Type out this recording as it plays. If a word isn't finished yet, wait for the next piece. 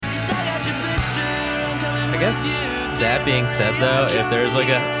guess that being said, though, if there's like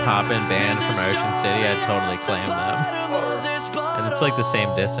a poppin' band from Ocean City, I'd totally claim them. And it's like the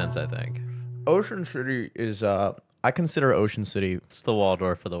same distance, I think. Ocean City is I consider Ocean City It's the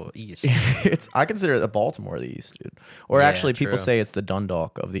Waldorf of the East. I consider the Baltimore of the East, dude. Or Yeah, actually people true. say it's the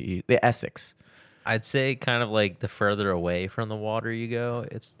Dundalk of the East, the Essex. I'd say kind of like the further away from the water you go,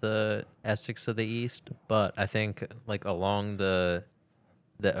 it's the Essex of the East. But I think like along the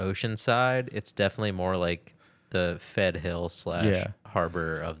ocean side, it's definitely more like the Fed Hill slash Yeah.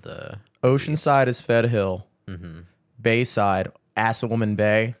 harbor of the Oceanside is Fed Hill. Mhm. Bayside, Assawoman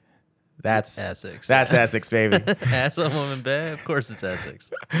Bay. That's Essex. That's yeah. Essex, baby. Assawoman Bay, of course it's Essex.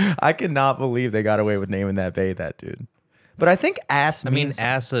 I cannot believe they got away with naming that bay that, dude. But I think ass I mean, means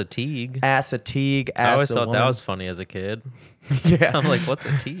Assa Teague. ass a teague, I ass always a thought that woman. was funny as a kid. Yeah. I'm like, what's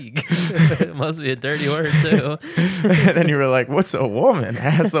a Teague? It must be a dirty word too. And then you were like, what's a woman?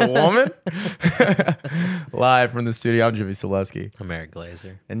 Ass a woman? Live from the studio, I'm Jimmy Selesky. I'm Eric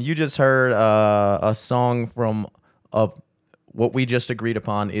Glazer. And you just heard a song from what we just agreed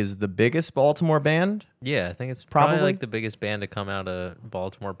upon is the biggest Baltimore band, Yeah, I think it's probably Probably. like the biggest band to come out of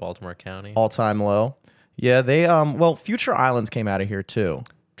Baltimore County. all time low. Yeah, they well, Future Islands came out of here too.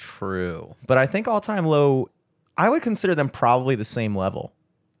 True. But I think all time low, I would consider them probably the same level.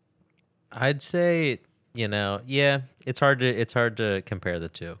 I'd say, yeah, it's hard to compare the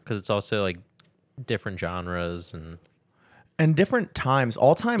two because it's also like different genres and Different times.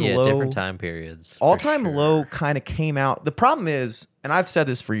 All time yeah, low. different time periods. All for time sure. low kind of came out. The problem is, and I've said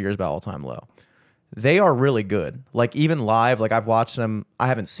this for years about all time low, they are really good. Like even live, like I've watched them. I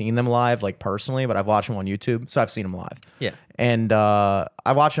haven't seen them live, like personally, but I've watched them on YouTube, so I've seen them live. Yeah. And I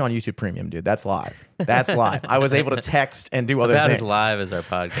watch it on YouTube Premium, dude. That's live. That's live. I was able to text and do other About things. as live as our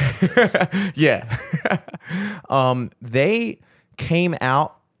podcast is. Yeah. They came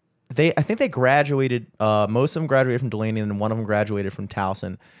out. I think they graduated. Most of them graduated from Delaney, and then one of them graduated from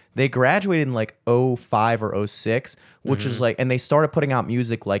Towson. They graduated in like 05 or 06, which is like, and they started putting out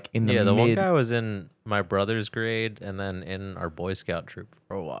music like in the Yeah, the one mid. guy was in my brother's grade and then in our Boy Scout troop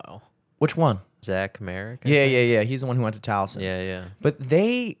for a while. Which one? Zach Merrick. I Yeah, think. yeah, yeah. He's the one who went to Towson. Yeah, yeah. But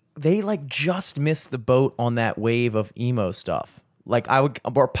they like just missed the boat on that wave of emo stuff. Like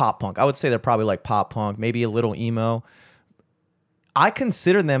or pop punk. I would say they're probably like pop punk, maybe a little emo. I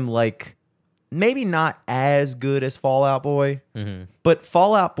consider them like maybe not as good as Fall Out Boy, but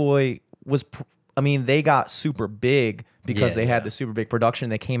Fall Out Boy was. I mean, they got super big because Yeah, they had yeah. the super big production.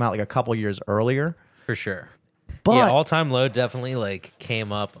 They came out like a couple years earlier. For sure. But Yeah, All Time Low definitely like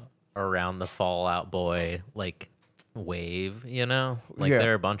came up around the Fall Out Boy like wave, Like Yeah.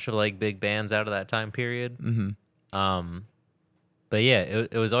 there are a bunch of like big bands out of that time period. But yeah,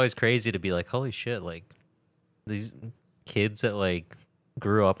 it was always crazy to be like, holy shit, like these kids that like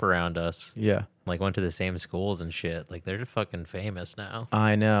grew up around us, yeah, like went to the same schools and shit, like they're fucking famous now.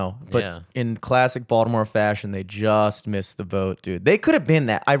 I know. But Yeah. in classic Baltimore fashion, they just missed the boat, dude. They could have been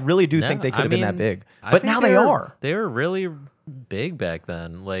that. I really do think No, they could I have been that mean, big. I But think now they are. They were really big back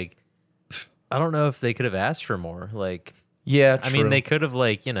then. Like, I don't know if they could have asked for more. Like, Yeah, I true. mean, they could have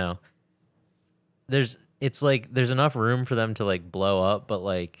like, there's enough room for them to like blow up, but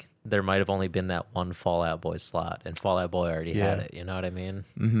like there might have only been that one Fall Out Boy slot, and Fall Out Boy already had Yeah. it. You know what I mean?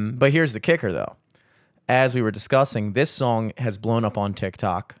 But here's the kicker, though. As we were discussing, this song has blown up on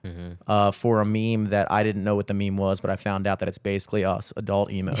TikTok for a meme that I didn't know what the meme was, but I found out that it's basically us,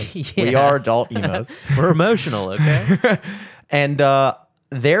 adult emos. We Yeah. are adult emos. We're emotional, okay? And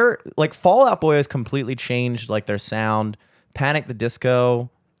they're like Fall Out Boy has completely changed like their sound. Panic the Disco.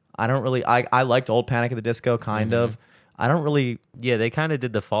 I liked old Panic at the Disco kind of. I don't really Yeah, they kind of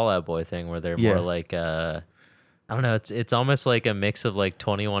did the Fall Out Boy thing where they're Yeah. more like, I don't know. It's almost like a mix of like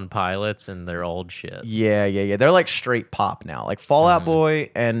 21 Pilots and their old shit. Yeah. They're like straight pop now. Like Fall Out Boy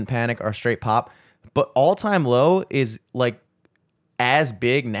and Panic are straight pop, but All Time Low is like as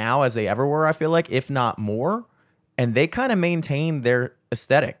big now as they ever were, I feel like, if not more. And they kind of maintain their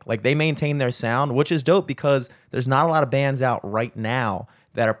aesthetic. Like they maintain their sound, which is dope because there's not a lot of bands out right now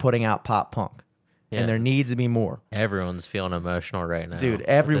that are putting out pop punk. Yeah. And there needs to be more. Everyone's feeling emotional right now. Dude, with this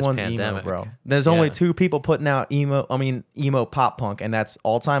everyone's emo, pandemic. bro. There's only Yeah. two people putting out emo pop punk, and that's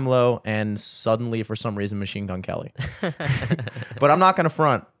All Time Low and suddenly, for some reason, Machine Gun Kelly. But I'm not going to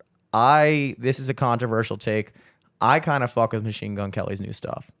front. This is a controversial take. I kind of fuck with Machine Gun Kelly's new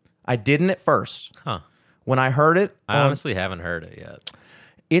stuff. I didn't at first. Huh. When I heard it, I honestly haven't heard it yet.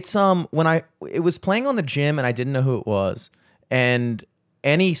 it's it was playing on the gym and I didn't know who it was. And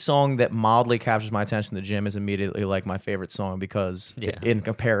any song that mildly captures my attention in the gym is immediately like my favorite song because Yeah. in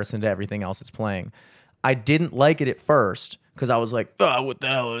comparison to everything else it's playing. I didn't like it at first because I was like, oh, what the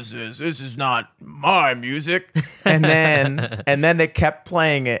hell is this? This is not my music. And then they kept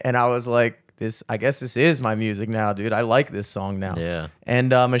playing it, and I was like, I guess this is my music now, dude. I like this song now. Yeah. And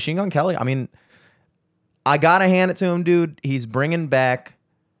Machine Gun Kelly, I mean, I gotta hand it to him, dude. He's bringing back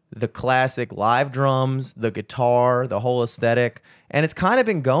the classic live drums, the guitar, the whole aesthetic. And it's kind of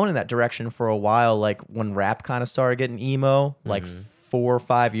been going in that direction for a while. Like when rap kind of started getting emo, like 4 or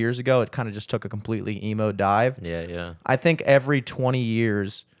 5 years ago, it kind of just took a completely emo dive. Yeah, yeah. I think every 20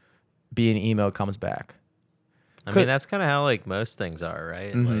 years, being emo comes back. I mean, that's kind of how like most things are,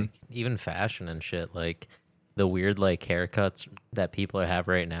 right? Mm-hmm. Like even fashion and shit, like the weird like haircuts that people have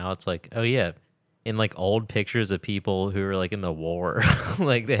right now. It's like, oh yeah, in like old pictures of people who were like in the war,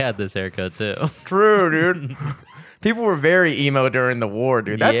 like they had this haircut too. True, dude. People were very emo during the war,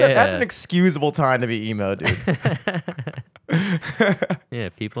 dude. That's Yeah. an excusable time to be emo, dude. Yeah,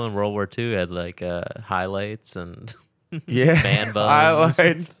 people in World War II had like highlights and Yeah. man buns.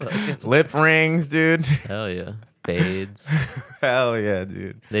 Highlights, lip rings, dude. Hell yeah, fades. Hell yeah,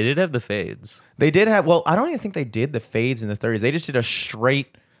 dude. They did have the fades. They did have, well, I don't even think they did the fades in the 30s. They just did a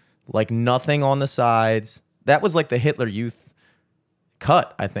straight, like nothing on the sides. That was like the Hitler Youth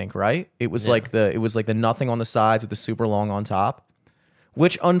cut, I think, right? It was like the nothing on the sides with the super long on top,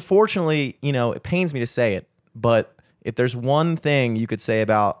 which unfortunately, you know, it pains me to say it, but if there's one thing you could say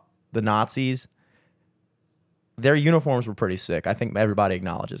about the Nazis, their uniforms were pretty sick. I think everybody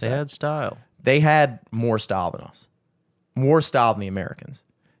acknowledges They that. had style. They had more style than us, more style than the Americans.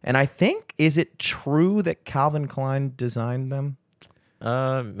 And I think, is it true that Calvin Klein designed them?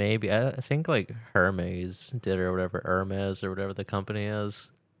 Maybe. I think like Hermes did or whatever, Hermes or whatever the company is.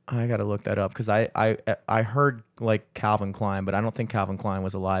 I gotta look that up because I heard like Calvin Klein, but I don't think Calvin Klein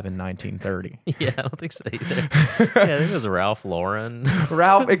was alive in 1930. Yeah, I don't think so either. Yeah, I think it was Ralph Lauren.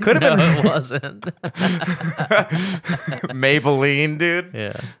 Ralph, it could have No, been it wasn't. Maybelline, dude.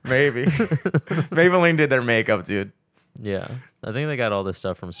 Yeah, Maybe Maybelline did their makeup, dude. yeah. I think they got all this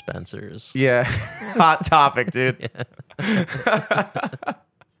stuff from Spencer's. Yeah, hot topic, dude.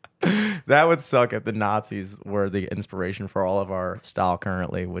 That would suck if the Nazis were the inspiration for all of our style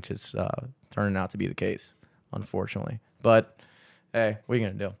currently, which is turning out to be the case, unfortunately. But hey, what are you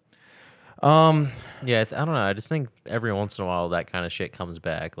gonna do? Yeah, I don't know. I just think every once in a while that kind of shit comes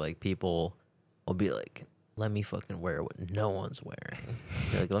back. Like people will be like, "Let me fucking wear what no one's wearing."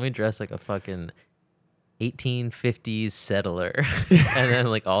 They're like, "Let me dress like a fucking 1850s settler," and then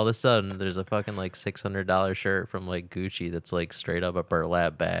like all of a sudden there's a fucking like $600 shirt from like Gucci that's like straight up a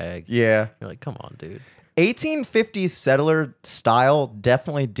burlap bag. Yeah. You're like, come on, dude. 1850s settler style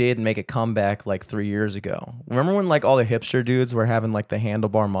definitely did make a comeback like 3 years ago. Remember when like all the hipster dudes were having like the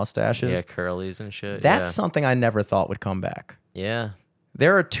handlebar mustaches? Yeah, curlies and shit. That's something I never thought would come back. yeah.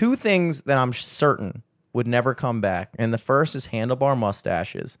 There are two things that I'm certain would never come back. And the first is handlebar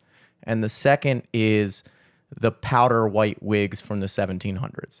mustaches. And the second is the powder white wigs from the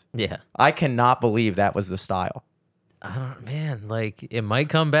 1700s. Yeah. I cannot believe that was the style. I don't, man, like it might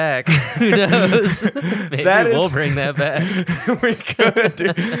come back. Who knows? Maybe That we'll is- bring that back. We could.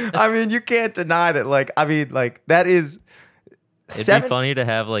 Dude. I mean, you can't deny that. Like, I mean, like that is. It'd be funny to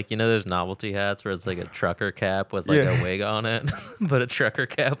have like, you know, those novelty hats where it's like a trucker cap with like Yeah. a wig on it, but a trucker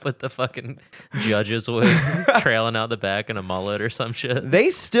cap with the fucking judge's wig trailing out the back and a mullet or some shit. They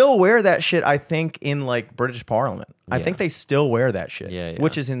still wear that shit, I think, in like British Parliament. I Yeah. think they still wear that shit, Yeah, yeah.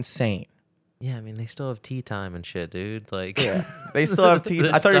 which is insane. Yeah, I mean, they still have tea time and shit, dude. Like, Yeah, they still have teeth.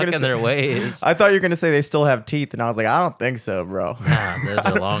 they're I thought you were stuck gonna in say their ways. I thought you were gonna say they still have teeth, and I was like, I don't think so, bro. Nah, those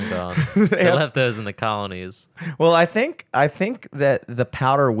are long gone. They have- left those in the colonies. Well, I think that the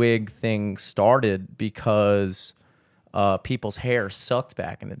powder wig thing started because people's hair sucked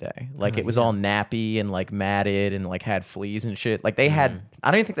back in the day. Like it was all nappy and like matted and like had fleas and shit. Like they had. I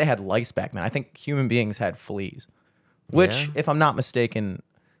don't even think they had lice back then. I think human beings had fleas, which, Yeah. if I'm not mistaken,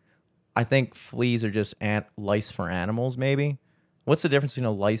 I think fleas are just lice for animals. Maybe. What's the difference between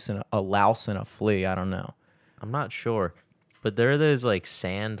a louse and a flea? I don't know. I'm not sure, but there are those like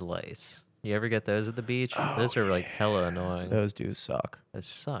sand lice. You ever get those at the beach? Those are like hella annoying. Those dudes suck. Those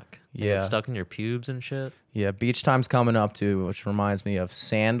suck. They Yeah. get stuck in your pubes and shit. Yeah, beach time's coming up too, which reminds me of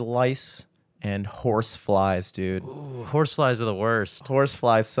sand lice and horse flies, dude. Ooh, horseflies are the worst. Horse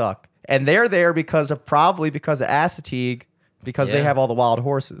flies suck. And they're there because of Assateague, because they Yeah. have all the wild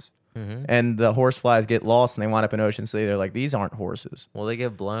horses. Mhm. And the horse flies get lost and they wind up in Ocean City. They're like, these aren't horses. Well, they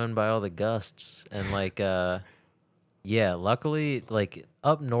get blown by all the gusts and like yeah, luckily like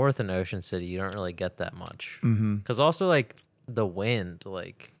up north in Ocean City you don't really get that much. Cuz also like the wind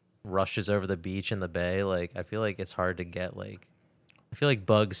like rushes over the beach and the bay, like I feel like it's hard to get like I feel like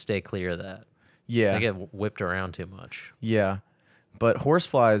bugs stay clear of that. Yeah. They get whipped around too much. Yeah. But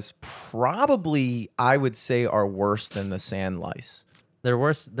horseflies probably, I would say, are worse than the sand lice. They're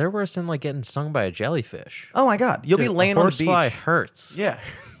worse. They're worse than like getting stung by a jellyfish. Oh my God. You'll be Dude, laying a on the horsefly beach. hurts. Yeah.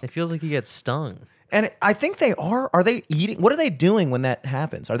 It feels like you get stung. And I think they are. Are they eating? What are they doing when that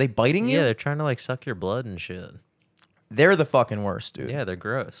happens? Are they biting you? Yeah, they're trying to like suck your blood and shit. They're the fucking worst, dude. Yeah, they're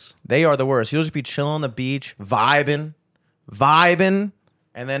gross. They are the worst. You'll just be chilling on the beach, vibing,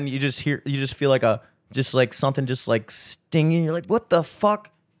 and then you just feel like something just like stinging. You're like, what the fuck?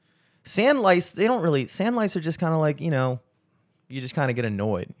 Sand lice, sand lice are just kind of like, you just kind of get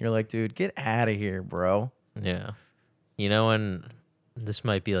annoyed. You're like, dude, get out of here, bro. Yeah. And this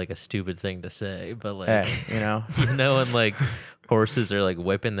might be like a stupid thing to say, but like, Hey, when like horses are like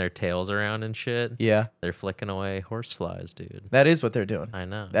whipping their tails around and shit. Yeah, They're flicking away horseflies, dude. that is what they're doing. I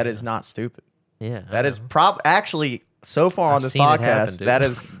know. That is not stupid. Yeah. That is actually so far on I've this seen it happen, podcast, dude. that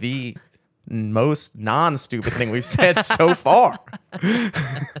is the most non-stupid thing we've said so far.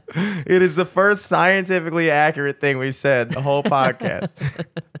 It is the first scientifically accurate thing we've said the whole podcast.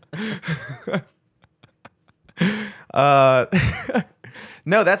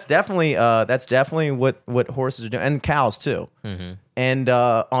 No, that's definitely what horses are doing, and cows too. Mm-hmm. And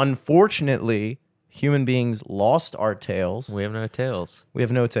unfortunately, human beings lost our tails. We have no tails. We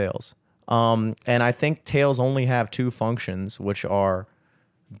have no tails. And I think tails only have two functions, which are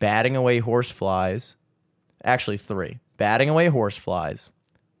batting away horseflies. Actually, three. Batting away horseflies.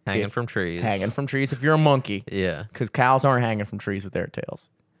 Hanging from trees. Hanging from trees if you're a monkey. Yeah. Because cows aren't hanging from trees with their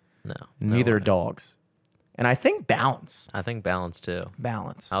tails. No. Neither no are way. dogs. And I think balance. I think balance too.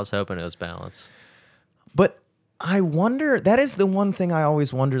 Balance. I was hoping it was balance. But I wonder, that is the one thing I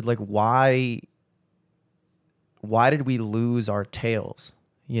always wondered, like, why did we lose our tails?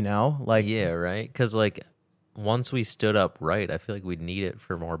 Like, Yeah, right? Because like once we stood up right, I feel like we'd need it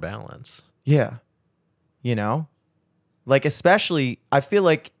for more balance. yeah. Like, especially, I feel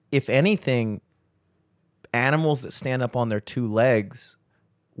like, if anything, animals that stand up on their two legs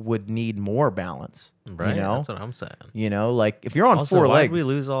would need more balance. Right? That's what I'm saying. Like, if you're on Also, four why legs. did we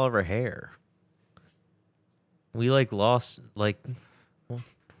lose all of our hair? We like lost like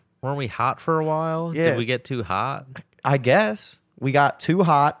weren't we hot for a while? Yeah. Did we get too hot? I guess we got too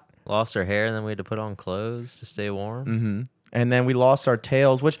hot. Lost our hair and then we had to put on clothes to stay warm? Mm-hmm. And then we lost our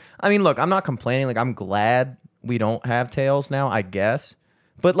tails, which, I mean, look, I'm not complaining. Like, I'm glad we don't have tails now, I guess.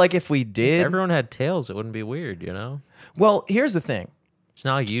 But, like, if we did. If everyone had tails, it wouldn't be weird, Well, here's the thing. It's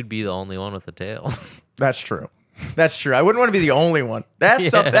not like you'd be the only one with a tail. That's true. That's true. I wouldn't want to be the only one.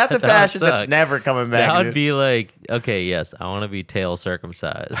 That's Yeah, that's a that would fashion that's suck. never coming back. That would dude. be like, okay, yes, I want to be tail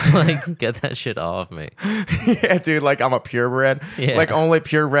circumcised. Like, get that shit off me. Yeah, dude, like, I'm a purebred. Yeah. Like, only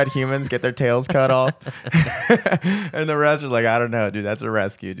purebred humans get their tails cut off. And the rest are like, I don't know, dude. That's a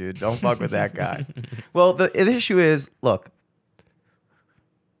rescue, dude. Don't fuck with that guy. Well, the issue is, look,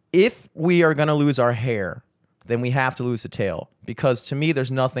 if we are going to lose our hair, then we have to lose the tail. Because to me,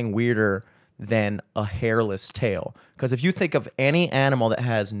 there's nothing weirder than a hairless tail. Because if you think of any animal that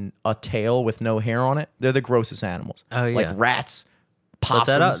has a tail with no hair on it, they're the grossest animals. Oh, yeah. Like rats, But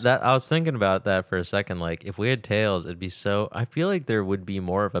possums. I was thinking about that for a second. Like, if we had tails, it'd be so. I feel like there would be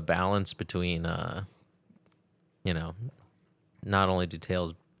more of a balance between, not only do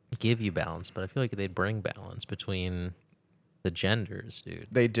tails give you balance, but I feel like they'd bring balance between the genders, dude.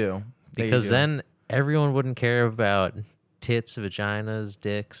 They do. They Because do. then everyone wouldn't care about tits, vaginas,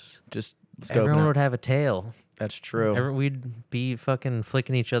 dicks. just Everyone scoping would it. have a tail. That's true. We'd be fucking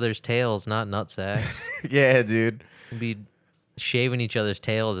flicking each other's tails, not nutsacks. Yeah, dude. We'd be shaving each other's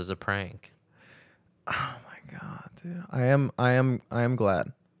tails as a prank. Oh my god, dude. I am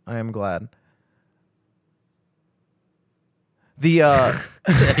glad. I am glad. The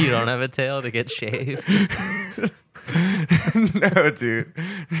You don't have a tail to get shaved. no, dude.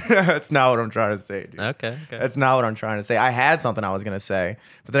 That's not what I'm trying to say, dude. Okay. That's not what I'm trying to say. I had something I was gonna say,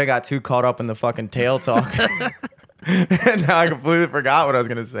 but then I got too caught up in the fucking tail talk. And now I completely forgot what I was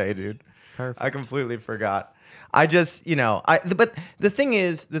gonna say, dude. Perfect. I completely forgot. I just, but the thing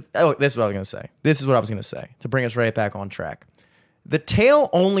is, this is what I was gonna say. This is what I was gonna say to bring us right back on track. The tail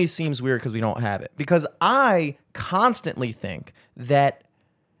only seems weird because we don't have it. Because I constantly think that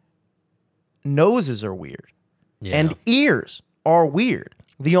noses are weird. Yeah. And ears are weird.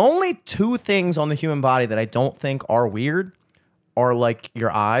 The only two things on the human body that I don't think are weird are like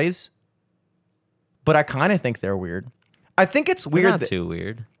your eyes, but I kind of think they're weird. I think it's They're weird. not That too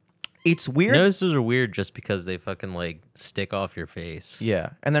weird. it's weird. Noses are weird just because they fucking like stick off your face. Yeah,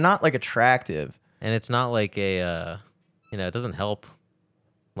 and they're not like attractive. And it's not like a, it doesn't help.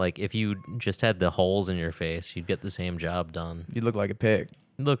 Like if you just had the holes in your face, you'd get the same job done. You look like a pig.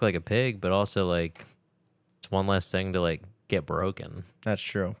 You look like a pig, but also like it's one less thing to like get broken. That's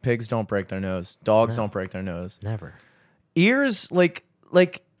true. Pigs don't break their nose. Dogs No. don't break their nose. Never. Ears, like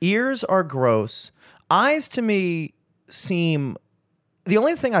ears are gross. Eyes to me seem. The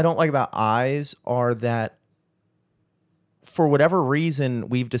only thing I don't like about eyes are that, for whatever reason,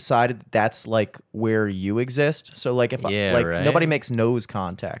 we've decided that's like where you exist. So like if Yeah, like right. nobody makes nose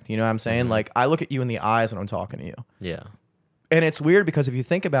contact, you know what I'm saying? Mhm. Like I look at you in the eyes when I'm talking to you. Yeah. And it's weird because if you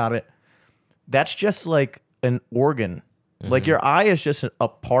think about it, that's just like an organ. Like Mhm. your eye is just a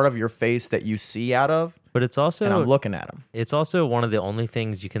part of your face that you see out of, But it's also and I'm looking at them. it's also one of the only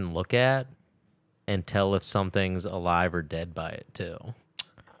things you can look at and tell if something's alive or dead by it too.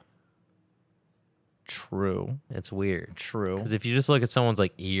 True. It's weird. True. Because if you just look at someone's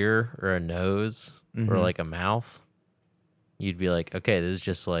like ear or a nose or Mhm. like a mouth, you'd be like, okay, this is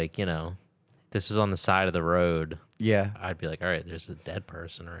just like, this is on the side of the road. Yeah. I'd be like, all right, there's a dead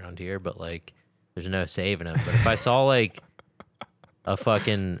person around here, but like, there's no saving him. But if I saw like a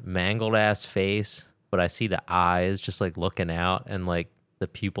fucking mangled ass face, but I see the eyes just like looking out and like the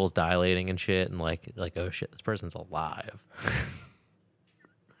pupils dilating and shit, and like oh shit, this person's alive.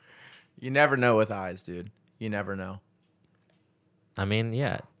 You never know with eyes, dude. You never know. I mean,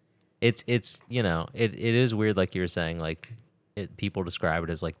 yeah, it is weird, like you were saying, like people describe it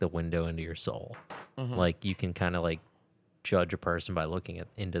as like the window into your soul. Mhm. Like you can kind of like judge a person by looking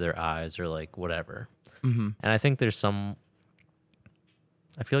into their eyes or like whatever. Mm-hmm. And I think I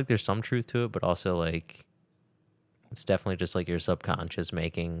feel like there's some truth to it, but also like it's definitely just like your subconscious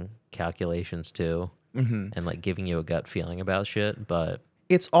making calculations too, Mm-hmm. and like giving you a gut feeling about shit. But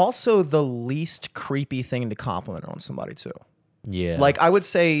It's also the least creepy thing to compliment on somebody too. yeah, Like I would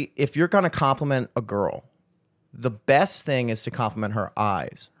say, if you're gonna compliment a girl, the best thing is to compliment her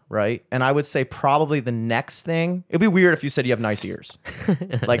eyes, right? And I would say probably the next thing. It'd be weird if you said you have nice ears.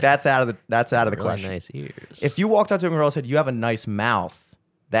 Like that's out of the really question. nice ears. If you walked up to a girl and said you have a nice mouth,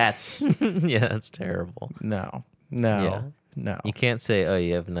 that's yeah, that's terrible. no. You can't say, oh,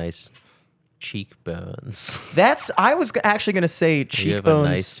 you have nice cheekbones. I was actually gonna say You have a cheekbones.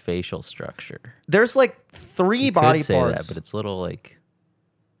 nice facial structure. There's like 3 You body could say parts. that, but it's a little like,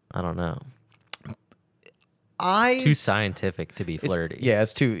 I don't know, Eyes. too scientific to be It's- flirty. Yeah,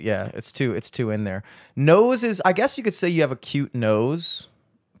 it's too in there. Nose is, I guess you could say you have a cute nose,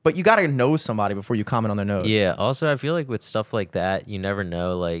 but you gotta know somebody before you comment on their nose. Yeah. Also, I feel like with stuff like that, you never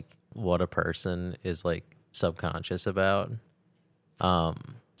know like what a person is like subconscious about.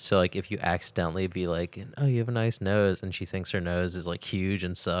 So like if you accidentally be like, oh, you have a nice nose, and she thinks her nose is like huge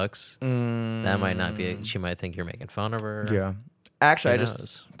and sucks, that might not be. She might think you're making fun of her. Yeah. Actually, I Who just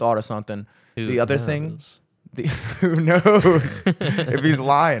knows? thought of something. Who The other thing, knows? who knows if he's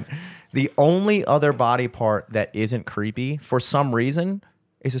lying? The only other body part that isn't creepy for some reason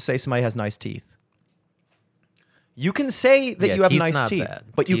is to say somebody has nice teeth. You can say that Yeah, you have teeth's nice not teeth, bad.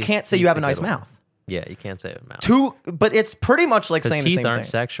 but you Teeth- can't say you teeth's have a a nice good one. mouth. Yeah, you can't say it mouth. But it's pretty much like Because saying the teeth same aren't thing.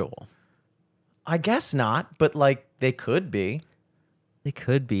 sexual. I guess not, but like they could be. They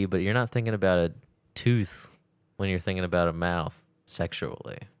could be, but you're not thinking about a tooth when you're thinking about a mouth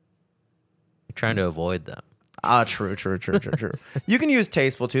sexually. You're trying to avoid them. Ah, true. You can use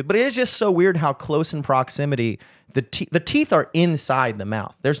tasteful tooth, but it is just so weird how close in proximity the teeth are inside the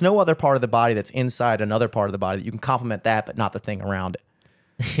mouth. There's no other part of the body that's inside another part of the body that you can compliment that, but not the thing around it.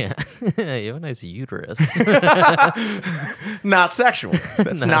 Yeah. You have a nice uterus. Not sexual.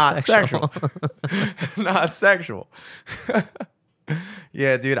 That's not sexual. sexual. Not sexual.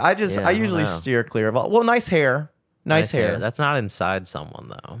 Yeah, dude. I Yeah, I I don't usually know. steer clear of all. Well, nice hair. Nice hair. That's not inside someone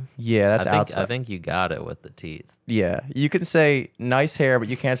though. Yeah, that's I think, outside. I think you got it with the teeth. Yeah, you can say nice hair, but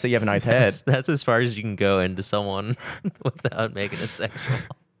you can't say you have a nice head. That's as far as you can go into someone without making it sexual.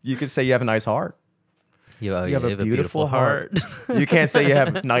 You can say you have a nice heart. You have a beautiful heart. You can't say you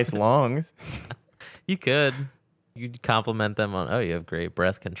have nice lungs. You could. You'd compliment them on, oh, you have great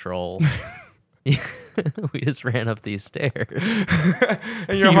breath control. We just ran up these stairs.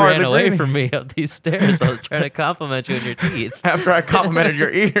 And You your heart ran looked away green. from me up these stairs. I was trying to compliment you on your teeth. After I complimented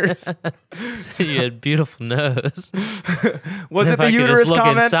your ears. So you had beautiful nose. Was If it the I could uterus just look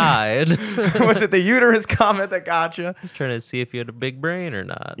comment? inside. Was it the uterus comment that got you? Just trying to see if you had a big brain or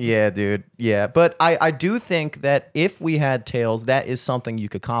not. Yeah, dude. Yeah, but I do think that if we had tails, that is something you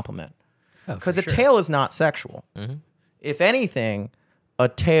could compliment. Oh, Because for a sure. tail is not sexual. Mhm. If anything, a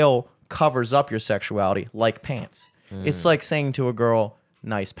tail covers up your sexuality like pants. It's like saying to a girl,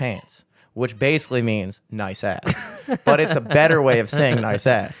 nice pants, which basically means nice ass. But it's a better way of saying nice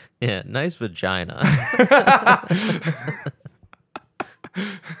ass. Yeah, nice vagina.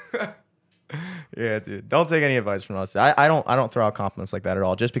 Yeah, dude. Don't take any advice from us. I don't throw out compliments like that at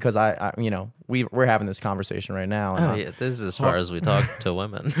all. Just because we're having this conversation right now. And Oh yeah, this is as far as we talk to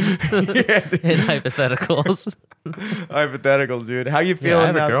women Yeah, dude. in hypotheticals. Hypotheticals, dude. How you Yeah, feeling I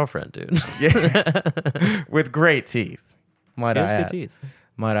have now? a girlfriend, dude. Yeah. With great teeth. Might She I has add. good teeth.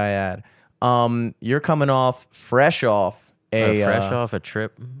 Might I add. You're coming fresh off Fresh off a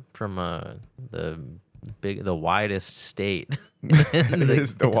trip from the widest state in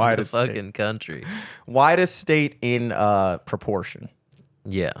is the widest state. fucking country. widest state in proportion.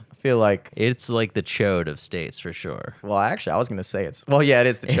 Yeah, I feel like it's like the chode of states for sure. well, actually I was gonna say it is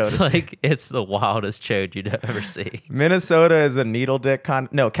the It's chode. like it's the wildest chode you'd ever see. Minnesota is a needle dick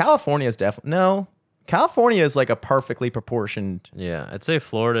no, California is definitely no. California is like a perfectly proportioned Yeah, I'd say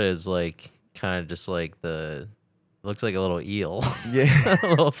Florida is like kind of just like looks like a little eel, yeah. a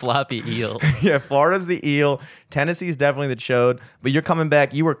little floppy eel. Yeah, Florida's the eel. Tennessee's definitely the chode. But you're coming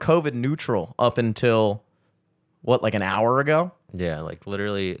back. You were COVID neutral up until what, like an hour ago? Yeah, like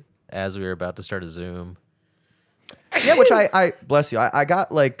literally as we were about to start a Zoom. Yeah, which I bless you. I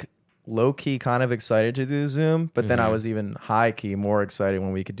got like low key kind of excited to do Zoom, but then I was even high key more excited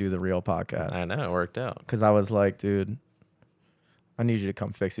when we could do the real podcast. I know it worked out. Because I was like, dude, I need you to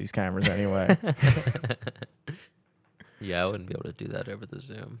come fix these cameras anyway. Yeah, I wouldn't be able to do that over the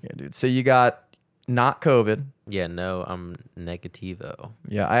Zoom. Yeah, dude. So you got not COVID. Yeah, no, I'm negativo.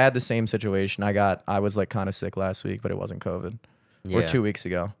 Yeah, I had the same situation. I was like kind of sick last week, but it wasn't COVID. Yeah. Or 2 weeks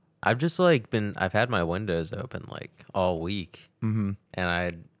ago. I've just like I've had my windows open like all week, and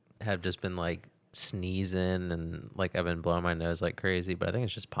I have just been like sneezing and like I've been blowing my nose like crazy, but I think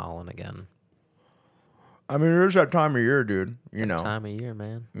it's just pollen again. I mean, there's that time of year, dude. You know. Time of year,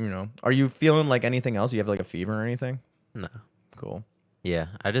 man. You know. Are you feeling like anything else? You have like a fever or anything? No. Cool. Yeah,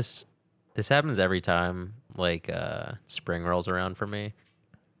 this happens every time like spring rolls around for me.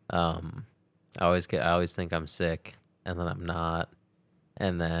 I always think I'm sick and then I'm not.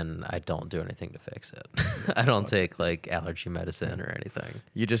 And then I don't do anything to fix it. I don't take like allergy medicine or anything.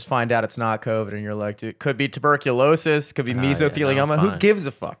 You just find out it's not COVID and you're like, dude, could be tuberculosis, could be Oh, yeah, no, mesothelioma. Who fine. gives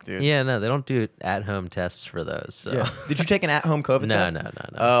a fuck, dude? Yeah, no, they don't do at-home tests for those. So. Yeah. Did you take an at-home COVID No, test? no.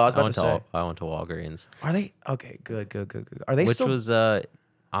 Oh, I was about to say. I went to Walgreens, Are they? Okay, good. Are they which still? was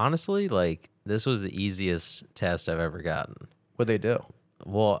honestly like this was the easiest test I've ever gotten. What'd they do?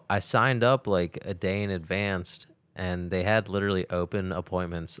 Well, I signed up like a day in advance, and they had literally open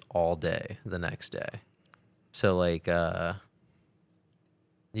appointments all day the next day. So like, yeah,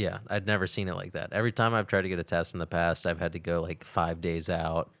 I'd never seen it like that. Every time I've tried to get a test in the past, I've had to go like 5 days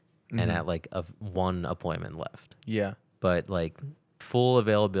out and at like one appointment left. Yeah. But like full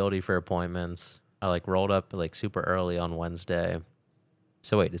availability for appointments. I like rolled up like super early on Wednesday.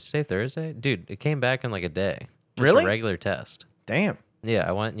 So wait, is today Thursday? Dude, it came back in like a day. Just Really? A regular test. Damn. Yeah,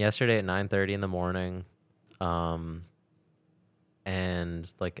 I went yesterday at 9:30 in the morning.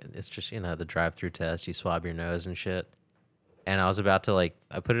 And like it's just, the drive-through test, you swab your nose and shit. And I was about to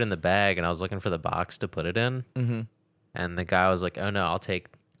I put it in the bag and I was looking for the box to put it in. Mm-hmm. And the guy was like, "Oh no, I'll take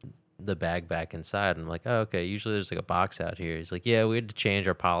the bag back inside." And I'm like, "Oh, okay. Usually there's like a box out here." He's like, "Yeah, we had to change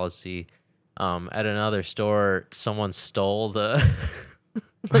our policy. At another store, someone stole the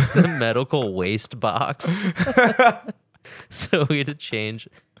the medical waste box." So we had to change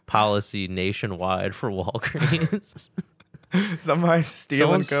policy nationwide for Walgreens. Somebody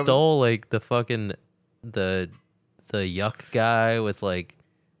stealing Someone COVID. stole like the fucking the yuck guy with like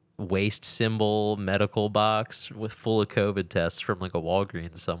waste symbol medical box with full of COVID tests from like a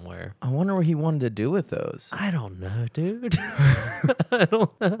Walgreens somewhere. I wonder what he wanted to do with those. I don't know, dude. I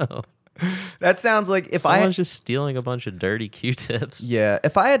don't know. That sounds like if Someone's just stealing a bunch of dirty Q-tips. Yeah,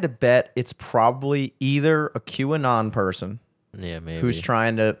 if I had to bet, it's probably either a QAnon person Yeah, maybe. who's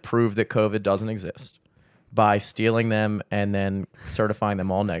trying to prove that COVID doesn't exist by stealing them and then certifying them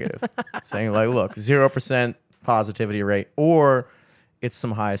all negative, saying like, look, 0% positivity rate, or it's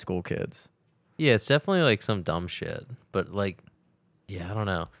some high school kids. Yeah, it's definitely like some dumb shit. But like, yeah, I don't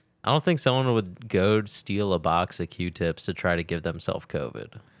know. I don't think someone would go steal a box of Q-tips to try to give themselves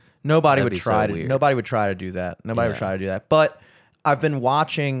COVID. Nobody That'd would be so try to. weird. Nobody would try to do that. Nobody would Yeah. try to do that. But I've been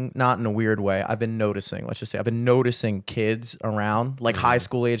watching, not in a weird way. I've been noticing. Let's just say I've been noticing kids around, like high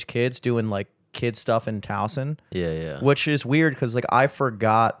school age kids, doing like kid stuff in Towson, Yeah. which is weird because like I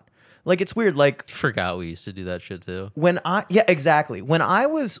forgot. Like it's weird. Like Forgot we used to do that shit too. exactly. When I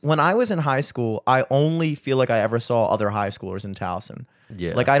was in high school, I only feel like I ever saw other high schoolers in Towson.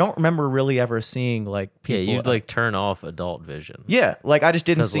 Yeah. Like I don't remember really ever seeing like Yeah, people. you'd like turn off adult vision. Yeah, like I just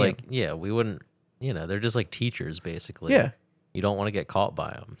didn't Because see 'em. like, yeah, we wouldn't, they're just like teachers basically. Yeah. You don't want to get caught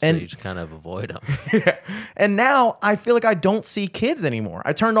by them. So And- you just kind of avoid them. Yeah. And now I feel like I don't see kids anymore.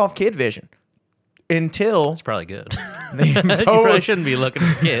 I turned off kid vision. until It's probably good. they You probably impose. shouldn't be looking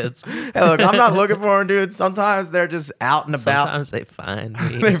for kids. Hey, look, I'm not looking for them, dude. Sometimes they're just out and about. Sometimes they find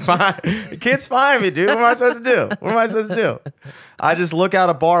me. They find the kids find me, dude. What am I supposed to do? What am I supposed to do? I just look out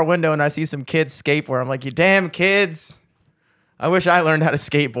a bar window and I see some kids skateboard. I'm like, you damn kids. I wish I learned how to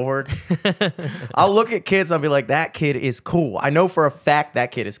skateboard. I'll look at kids. I'll be like, that kid is cool. I know for a fact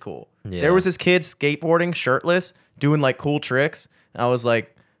that kid is cool. Yeah. There was this kid skateboarding shirtless, doing like cool tricks. And I was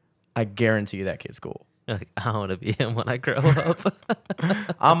like, I guarantee you that kid's cool. Like, I want to be him when I grow up.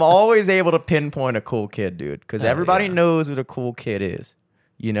 I'm always able to pinpoint a cool kid, dude, because Oh, everybody yeah. knows what a cool kid is,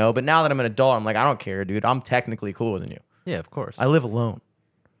 you know? But now that I'm an adult, I'm like, I don't care, dude. I'm technically cooler than you. Yeah, of course. I live alone.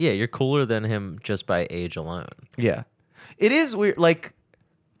 Yeah, you're cooler than him just by age alone. Yeah. It is weird. Like,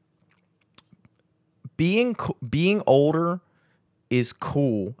 being older is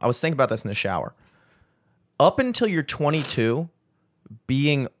cool. I was thinking about this in the shower. Up until you're 22,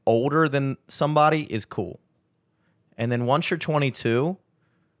 being older than somebody is cool. And then once you're 22,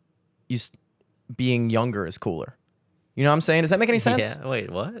 being younger is cooler. You know what I'm saying? Does that make any sense? Yeah. Wait,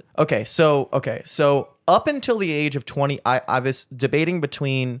 what? Okay, so up until the age of 20, I was debating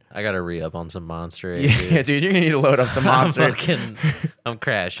between I gotta re-up on some Monster. yeah, dude, you're gonna need to load up some Monster. I'm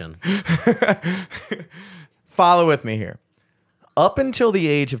crashing. Follow with me here. Up until the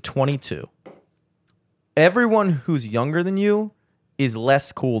age of 22, everyone who's younger than you is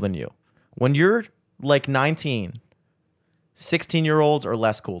less cool than you. When you're like 19, 16-year-olds are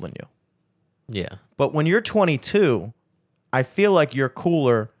less cool than you. Yeah. But when you're 22, I feel like you're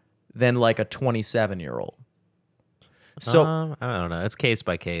cooler than like a 27-year-old. So, I don't know. It's case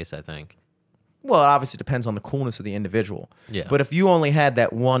by case, I think. well, it obviously depends on the coolness of the individual. Yeah. But if you only had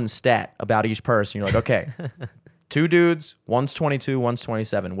that one stat about each person, you're like, okay, two dudes, one's 22, one's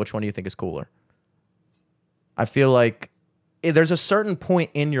 27. Which one do you think is cooler? I feel like there's a certain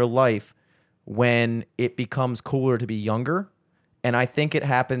point in your life when it becomes cooler to be younger. And I think it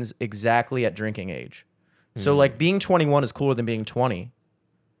happens exactly at drinking age. So like being 21 is cooler than being 20.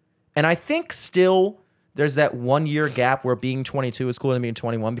 And I think still there's that 1 year gap where being 22 is cooler than being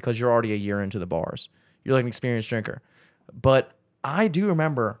 21 because you're already a year into the bars. You're like an experienced drinker. But I do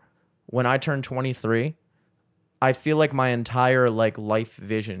remember when I turned 23, I feel like my entire like life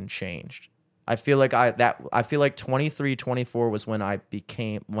vision changed. I feel like 23, 24 was when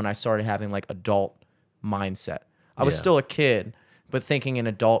I started having like adult mindset. I was Yeah. still a kid, but thinking in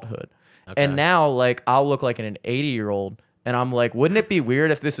adulthood. Okay. And now like I'll look like an 80-year-old and I'm like, wouldn't it be weird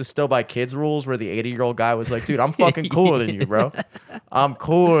if this was still by kids' rules where the 80-year-old guy was like, dude, I'm fucking cooler than you, bro. I'm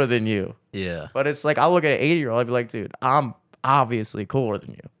cooler than you. Yeah. But it's like I'll look at an 80-year-old, I'd be like, dude, I'm obviously cooler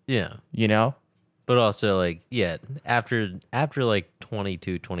than you. Yeah. You know? But also, like, yeah, after like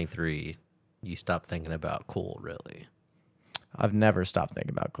 22, 23, you stop thinking about cool, really. I've never stopped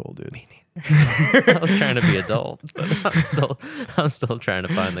thinking about cool, dude. I was trying to be adult, but I'm still trying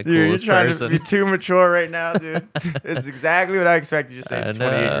to find the Dude, you're coolest trying person. to be too mature right now, dude. This is exactly what I expected you to say. I It's know,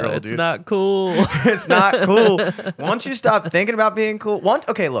 28-year-old, it's dude. not cool. It's not cool. Once you stop thinking about being cool,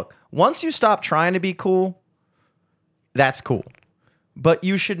 once you stop trying to be cool, that's cool. But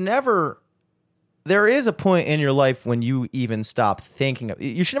you should never. There is a point in your life when you even stop thinking.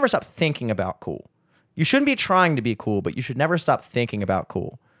 You should never stop thinking about cool. You shouldn't be trying to be cool, but you should never stop thinking about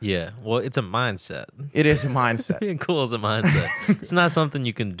cool. Yeah, well, it's a mindset. It is a mindset. Being cool is a mindset. It's not something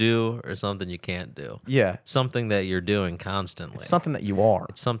you can do or something you can't do. Yeah. It's something that you're doing constantly. It's something that you are.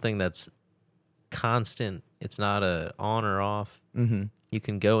 It's something that's constant. It's not a on or off. Mm-hmm. You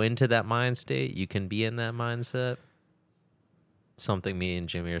can go into that mind state. You can be in that mindset. It's something me and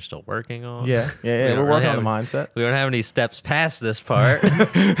Jimmy are still working on. Yeah. We We're don't really working on have- the mindset. We don't have any steps past this part.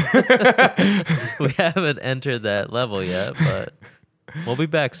 We haven't entered that level yet, but we'll be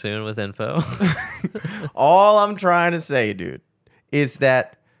back soon with info. All I'm trying to say, dude, is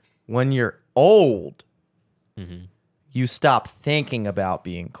that when you're old, Mhm. you stop thinking about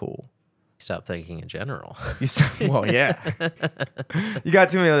being cool. Stop thinking in general. Well, yeah. You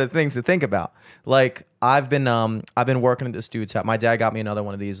got too many other things to think about. Like I've been working at this dude's house. My dad got me another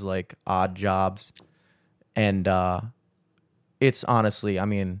one of these like odd jobs, and it's honestly, I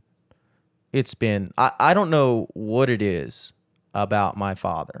mean, it's been I don't know what it is about my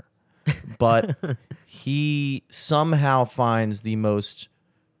father, but he somehow finds the most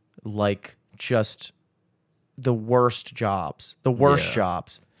like just the worst jobs, Yeah.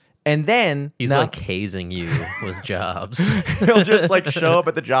 jobs. And then He's now- like hazing you with jobs. he'll just like show up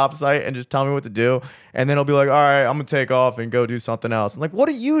at the job site and just tell me what to do. And then he'll be like, all right, I'm going to take off and go do something else. I'm like, what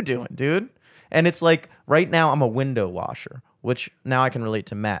are you doing, dude? And it's like right now I'm a window washer, which now I can relate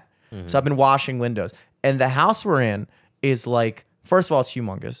to Matt. So I've been washing windows. And the house we're in is like, first of all, it's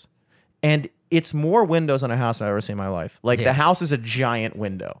humongous. And it's more windows on a house than I've ever seen in my life. Like Yeah. the house is a giant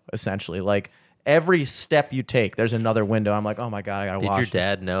window, essentially. Like every step you take, there's another window. I'm like, oh my God, I gotta Did wash your this.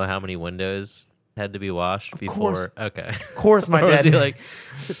 dad know how many windows had to be washed before? course. Okay. Of course, my Or was dad. he like,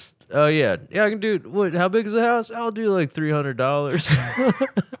 oh yeah, I can do it. What? How big is the house? I'll do like $300.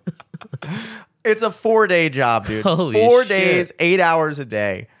 It's a 4-day job, dude. Holy 4 shit. days, 8 hours a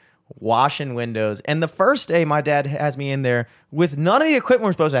day, washing windows. And the first day, my dad has me in there with none of the equipment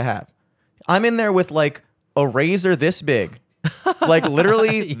we're supposed to have. I'm in there with like a razor this big, like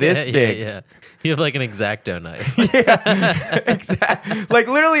literally this big. Yeah. You have like an X-Acto knife. Yeah, exactly. Like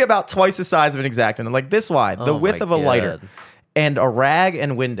literally about twice the size of an X-Acto, like this wide, the Oh width my of a lighter, God. and a rag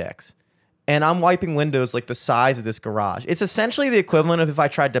and Windex. And I'm wiping windows like the size of this garage. It's essentially the equivalent of if I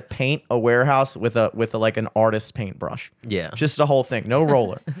tried to paint a warehouse with a like an artist's paintbrush. Yeah. Just the whole thing, no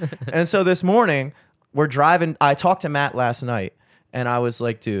roller. And so this morning, we're driving. I talked to Matt last night, and I was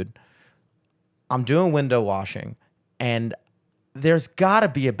like, dude, I'm doing window washing, and there's got to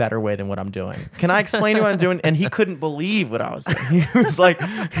be a better way than what I'm doing. Can I explain to you what I'm doing? And he couldn't believe what I was doing.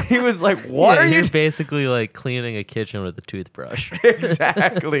 He was like, what Yeah, are you you're doing? basically like cleaning a kitchen with a toothbrush.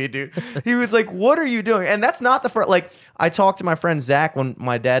 Exactly, dude. He was like, what are you doing? And that's not the first. Like, I talked to my friend Zach when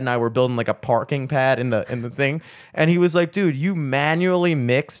my dad and I were building like a parking pad in the thing, and he was like, dude, you manually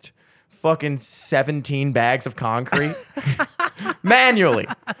mixed fucking 17 bags of concrete manually.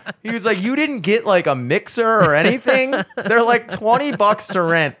 He was like, you didn't get like a mixer or anything. They're like $20 to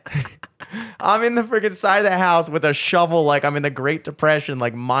rent. I'm in the freaking side of the house with a shovel, like I'm in the Great Depression,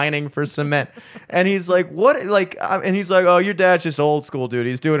 like mining for cement. And he's like, what? Like, and he's like, oh, your dad's just old school, dude.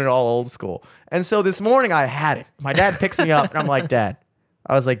 He's doing it all old school. And so this morning I had it. My dad picks me up and I'm like, Dad.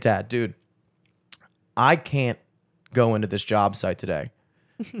 I was like, Dad, dude, I can't go into this job site today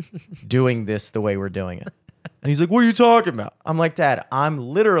doing this the way we're doing it. And he's like, what are you talking about? I'm like, Dad, I'm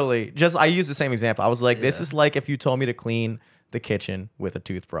literally I use the same example. I was like, this is like if you told me to clean the kitchen with a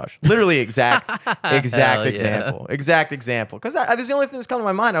toothbrush. Literally exact Hell yeah. example. Exact example. Because this is the only thing that's come to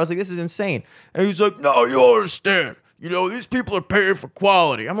my mind. I was like, this is insane. And he's like, no, you don't understand. You know, these people are paying for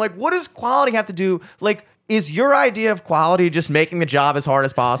quality. I'm like, what does quality have to do? Like, is your idea of quality just making the job as hard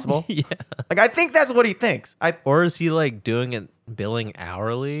as possible? Yeah. Like, I think that's what he thinks. Or is he like doing it billing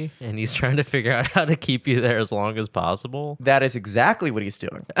hourly and he's trying to figure out how to keep you there as long as possible? That is exactly what he's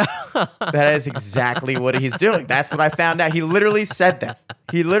doing. That is exactly what he's doing. That's what I found out. He literally said that.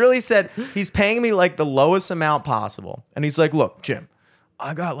 He literally said he's paying me like the lowest amount possible. And he's like, look, Jim,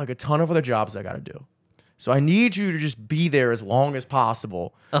 I got like a ton of other jobs I got to do. So I need you to just be there as long as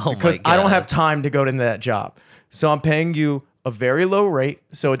possible Oh because my I don't God. have time to go into that job. So I'm paying you a very low rate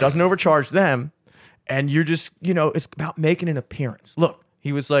so it doesn't overcharge them. And you're just, you know, it's about making an appearance. Look,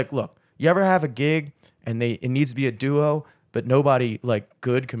 he was like, look, you ever have a gig and it needs to be a duo, but nobody like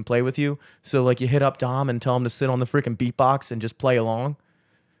good can play with you. So like you hit up Dom and tell him to sit on the freaking beatbox and just play along.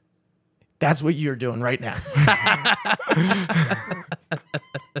 That's what you're doing right now.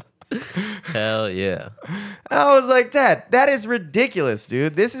 Hell yeah. I was like, Dad, that is ridiculous,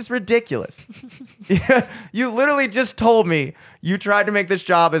 dude. This is ridiculous. You literally just told me you tried to make this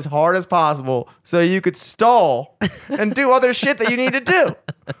job as hard as possible so you could stall and do other shit that you need to do.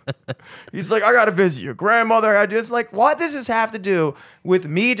 He's like, I got to visit your grandmother. I just like, what does this have to do with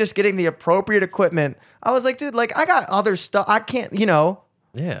me just getting the appropriate equipment? I was like, dude, like I got other stuff. I can't, you know,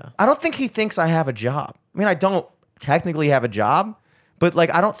 Yeah. I don't think he thinks I have a job. I mean, I don't technically have a job, but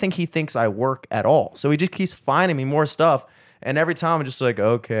like, I don't think he thinks I work at all. So he just keeps finding me more stuff. And every time I'm just like,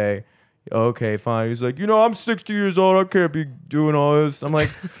 okay, fine. He's like, you know, I'm 60 years old. I can't be doing all this. I'm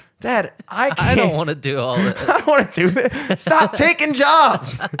like, Dad, I can't. I don't want to do all this. I don't want to do this. Stop taking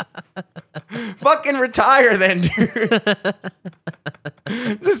jobs. Fucking retire then, dude.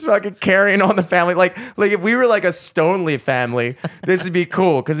 Just fucking carrying on the family. Like if we were like a Stoneleaf family, this would be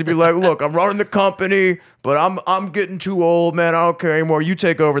cool. Cause it'd be like, look, I'm running the company, but I'm getting too old, man. I don't care anymore. You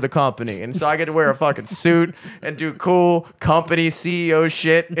take over the company. And so I get to wear a fucking suit and do cool company CEO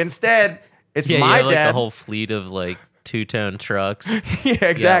shit. Instead, it's Yeah, my you have, like dad. the whole fleet of like two-tone trucks. Yeah, You got,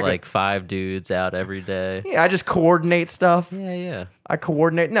 exactly. like 5 dudes out every day. Yeah, I just coordinate stuff. Yeah, yeah. I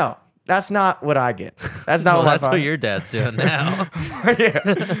coordinate. No, that's not what I get. That's not Well, what that's my what your dad's doing now.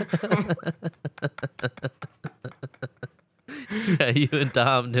 yeah. Yeah, you and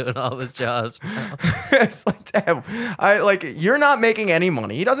Dom doing all his jobs now. It's like, damn, you're not making any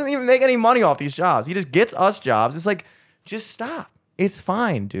money. He doesn't even make any money off these jobs. He just gets us jobs. It's like, just stop. It's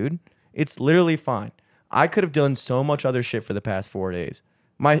fine, dude. It's literally fine. I could have done so much other shit for the past 4 days.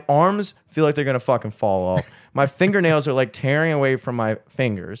 My arms feel like they're gonna fucking fall off. My fingernails are like tearing away from my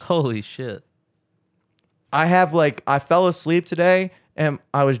fingers. Holy shit. I fell asleep today and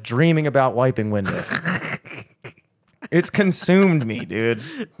I was dreaming about wiping windows. It's consumed me, dude.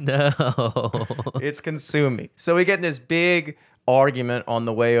 No. It's consumed me. So we get in this big argument on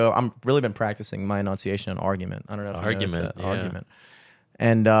the way over. I'm really been practicing my enunciation on argument. I don't know if you noticed that. Yeah. Argument.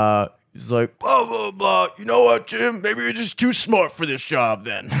 And he's like, blah, blah, blah. You know what, Jim? Maybe you're just too smart for this job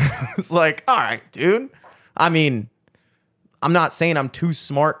then. It's like, all right, dude. I mean, I'm not saying I'm too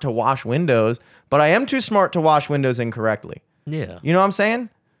smart to wash windows, but I am too smart to wash windows incorrectly. Yeah. You know what I'm saying?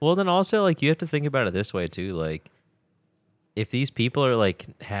 Well, then also, like, you have to think about it this way, too. Like, if these people are, like,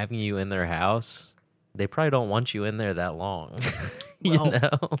 having you in their house, they probably don't want you in there that long. You Well,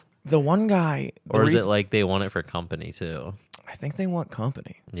 know? The one guy, Or is it like they want it for company, too? I think they want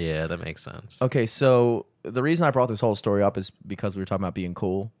company. Yeah, that makes sense. Okay, so the reason I brought this whole story up is because we were talking about being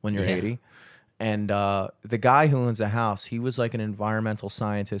cool when you're Yeah. 80. And the guy who owns the house, he was like an environmental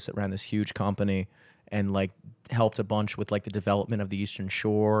scientist that ran this huge company and like helped a bunch with like the development of the Eastern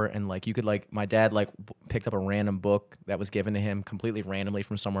Shore. And like you could like, my dad like picked up a random book that was given to him completely randomly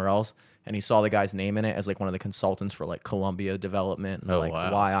from somewhere else. And he saw the guy's name in it as like one of the consultants for like Columbia development and Oh, like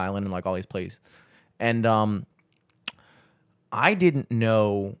wow. Y Island and like all these places. And I didn't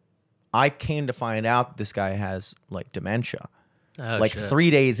know. I came to find out this guy has like dementia, Oh, like shit. 3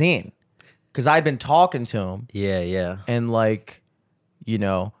 days in, because I'd been talking to him Yeah. and like, you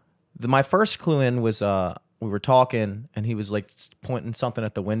know, my first clue in was we were talking and he was like pointing something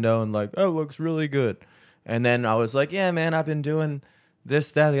at the window and like, oh, it looks really good. And then I was like, yeah, man, I've been doing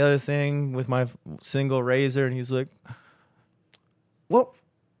this, that, the other thing with my single razor. And he's like, what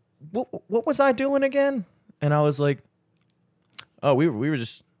was I doing again? And I was like, oh, we were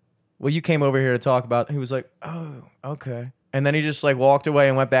just, well, you came over here to talk about. He was like, oh, okay. And then he just like walked away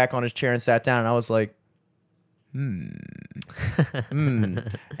and went back on his chair and sat down. And I was like, And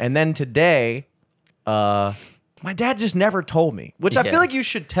then today, my dad just never told me, which I Yeah. feel like you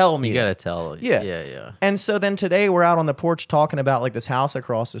should tell me. You gotta tell. Yeah. Yeah. And so then today we're out on the porch talking about like this house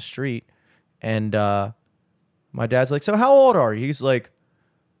across the street. And my dad's like, so how old are you? He's like,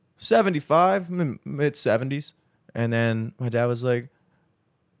 75, mid 70s. And then my dad was like,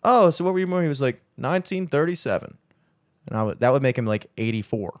 oh, so what were you born? He was like, 1937. And that would make him like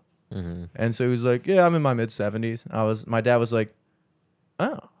 84. Mm-hmm. And so he was like, yeah, I'm in my mid 70s. My dad was like,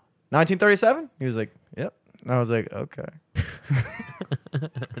 oh, 1937? He was like, yep. And I was like, okay.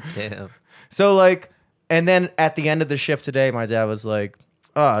 Damn. So like, and then at the end of the shift today, my dad was like,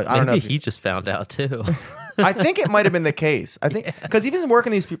 oh, I don't know. Maybe If he just found out too. I think it might have been the case. I think because he's been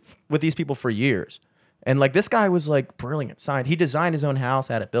working with these people for years. And like this guy was like brilliant. He designed his own house,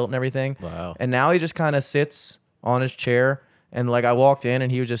 had it built and everything. Wow. And now he just kind of sits on his chair. And like I walked in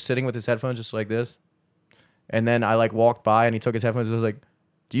and he was just sitting with his headphones just like this. And then I like walked by and he took his headphones and was like,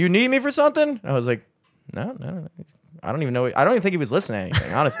 do you need me for something? I was like, no. I don't even know. I don't even think he was listening to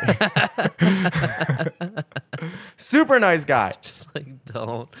anything, honestly. Super nice guy. Just like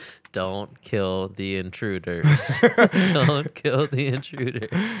don't kill the intruders. Don't kill the intruders.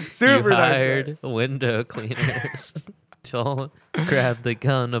 Super you nice guy. hired window cleaners. Don't grab the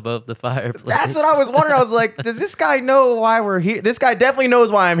gun above the fireplace. That's what I was wondering. I was like, does this guy know why we're here? This guy definitely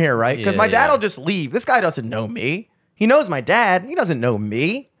knows why I'm here, right? Because my dad will just leave. This guy doesn't know me. He knows my dad. He doesn't know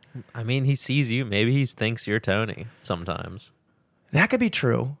me. I mean, he sees you. Maybe he thinks you're Tony sometimes. That could be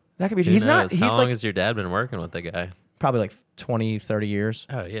true. That could be true. Who He's not. knows? He's How long like has your dad been working with the guy? probably like 20, 30 years.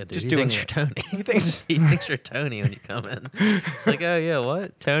 Oh yeah, dude. Just He doing thinks you're it. Tony. He thinks- he thinks you're Tony when you come in. It's like, oh yeah,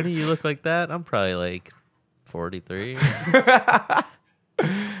 what? Tony, you look like that? I'm probably like 43.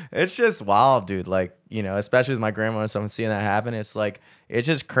 It's just wild, dude. Like, you know, especially with my grandma and stuff, and seeing that happen, it's like, it's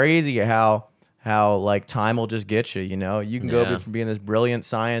just crazy how like time will just get you, you know? You can go Yeah. from being this brilliant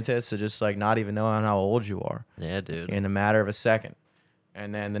scientist to just like not even knowing how old you are Yeah, dude. in a matter of a second.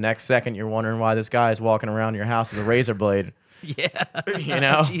 And then the next second, you're wondering why this guy is walking around your house with a razor blade. Yeah. You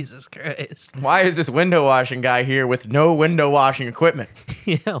know? Jesus Christ. Why is this window washing guy here with no window washing equipment?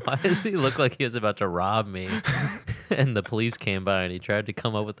 Yeah, why does he look like he was about to rob me? And the police came by and he tried to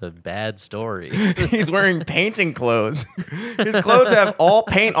come up with a bad story. He's wearing painting clothes. His clothes have all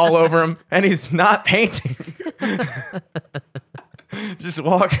paint all over him, and he's not painting. Just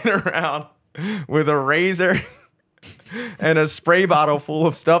walking around with a razor and a spray bottle full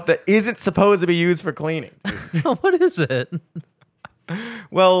of stuff that isn't supposed to be used for cleaning. What is it?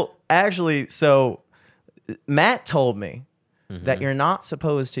 Well, actually, so Matt told me that you're not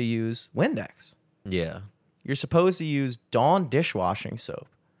supposed to use Windex. Yeah. You're supposed to use Dawn dishwashing soap,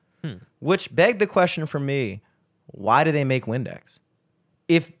 which begged the question for me, why do they make Windex?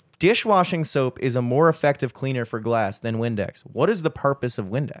 If dishwashing soap is a more effective cleaner for glass than Windex, what is the purpose of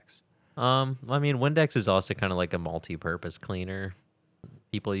Windex? I mean, Windex is also kind of like a multi-purpose cleaner.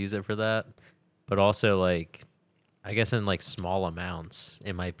 people use it for that. But also, like, I guess in like small amounts,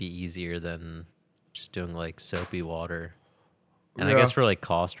 it might be easier than just doing like soapy water. And I Yeah. guess for like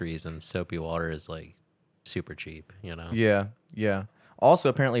cost reasons, soapy water is like super cheap, you know? Yeah, yeah. Also,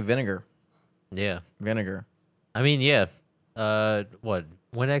 apparently vinegar. Yeah. Vinegar. I mean, yeah. What?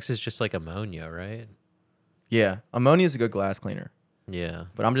 Windex is just like ammonia, right? Yeah, ammonia is a good glass cleaner. Yeah.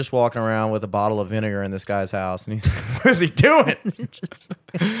 But I'm just walking around with a bottle of vinegar in this guy's house, and he's like, "What is he doing?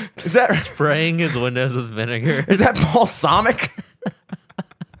 Is that Spraying his windows with vinegar. is that balsamic?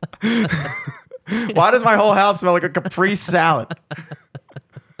 Why does my whole house smell like a Capri salad?"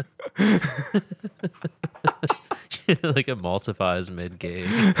 Like emulsifies mid gauge.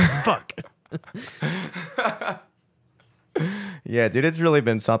 Fuck. Yeah, dude, it's really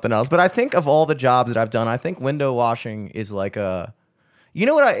been something else. But I think of all the jobs that I've done, I think window washing is like a. You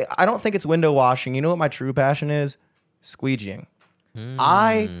know what? I don't think it's window washing. You know what my true passion is? Squeegeeing.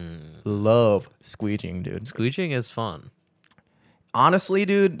 I love squeegeeing, dude. Squeegeeing is fun. Honestly,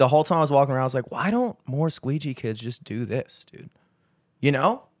 dude, the whole time I was walking around, I was like, why don't more squeegee kids just do this, dude? You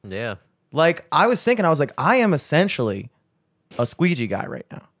know? Yeah. Like, I was thinking, I was like, I am essentially a squeegee guy right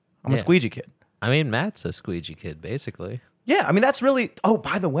now. I'm a Yeah. squeegee kid. I mean, Matt's a squeegee kid, basically. Yeah, I mean, that's really. Oh,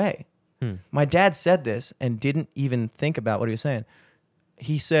 by the way, my dad said this and didn't even think about what he was saying.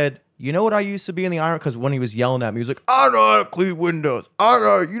 He said, "You know what I used to be in the iron?" Because when he was yelling at me, he was like, "I know how to clean windows. I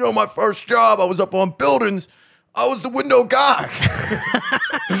know. You know, my first job, I was up on buildings. I was the window guy."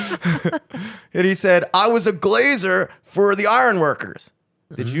 And he said, "I was a glazer for the iron workers."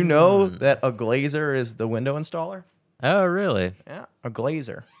 Did you know that a glazer is the window installer? Oh, really? Yeah, a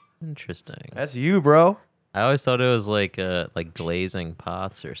glazer. Interesting. That's you, bro. I always thought it was like glazing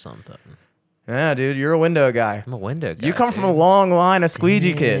pots or something. Yeah, dude, you're a window guy. I'm a window guy. You come from a dude. long line of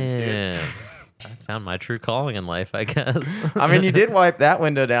squeegee kids, dude. Damn. I found my true calling in life, I guess. I mean, you did wipe that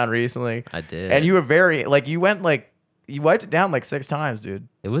window down recently. I did. And you were very, like, you wiped it down like 6 times, dude.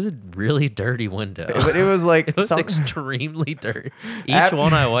 It was a really dirty window. But it was like, It was extremely dirty. Each After-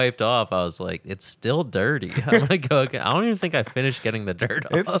 one I wiped off, I was like, it's still dirty. I'm gonna go again. I don't even think I finished getting the dirt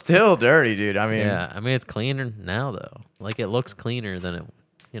off. it's still dirty, dude. I mean, Yeah, I mean it's cleaner now though. Like it looks cleaner than it,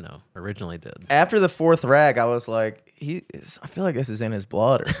 originally did. after the 4th rag, I was like, I feel like this is in his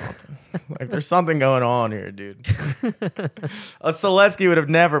blood or something. Like, there's something going on here, dude. A Selesky would have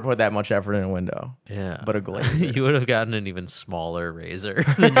never put that much effort in a window. Yeah, But a glazer. you would have gotten an even smaller razor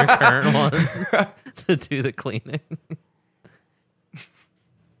than your current one to do the cleaning.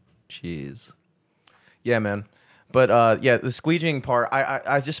 Jeez. Yeah, man. But yeah, the squeegeeing part,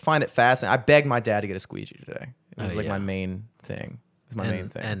 I just find it fascinating. I begged my dad to get a squeegee today. It was Oh, like yeah. my main thing. It was my main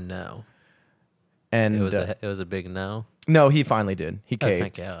thing. And no, And it was a big no. no, he finally did. He Oh, caved.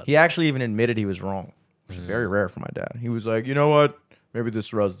 thank God. He actually even admitted he was wrong, which is very rare for my dad. He was like, you know what? Maybe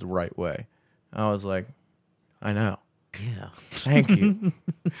this was the right way. I was like, I know. Yeah. Thank you.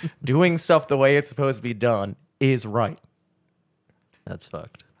 Doing stuff the way it's supposed to be done is right. That's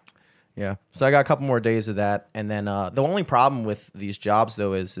fucked. Yeah. So I got a couple more days of that, and then the only problem with these jobs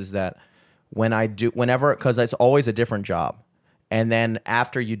though is that because it's always a different job, and then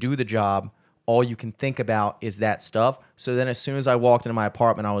after you do the job, all you can think about is that stuff. So then as soon as I walked into my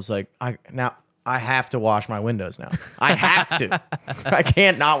apartment, I was like, I have to wash my windows now. I have to. I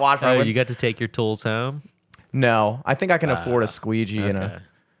can't not wash my Oh, windows. you got to take your tools home? No, I think I can afford a squeegee and Okay.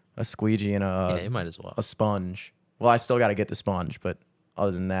 a squeegee and Yeah, you might as well. a sponge. Well, I still got to get the sponge, but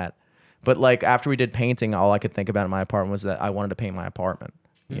other than that, but like after we did painting, all I could think about in my apartment was that I wanted to paint my apartment.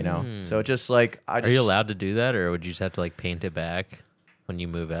 You know, so it just like Are you allowed to do that, or would you just have to like paint it back when you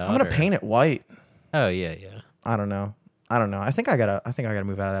move out? I'm gonna or- paint it white. Oh yeah, yeah. I don't know. I think I gotta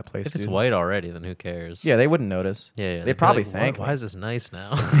move out of that place. If it's dude. white already, then who cares? Yeah, they wouldn't notice. Yeah, yeah. They'd They'd be probably like, thank Why me. is this nice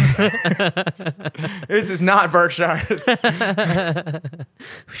now? This is not Berkshire. We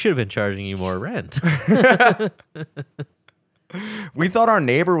should have been charging you more rent. We thought our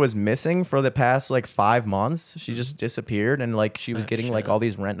neighbor was missing for the past like 5 months. She just disappeared, and like she was getting like shit. all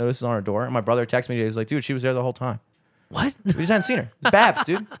these rent notices on her door. And my brother texted me today. He's like, "Dude, she was there the whole time. What? We just hadn't seen her. It's Babs,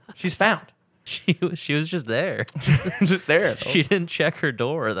 dude. She's found. She was just there. Just there. She didn't check her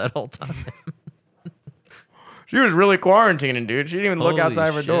door that whole time. She was really quarantining, dude. She didn't even look Holy outside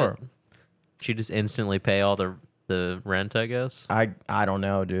of her shit. door. She just instantly pay all the rent, I guess. I don't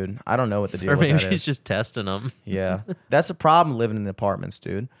know, dude. I don't know what the deal Or with maybe that she's is. just testing them. Yeah, that's a problem living in the apartments,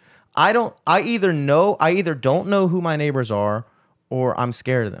 dude. I either don't know who my neighbors are, or I'm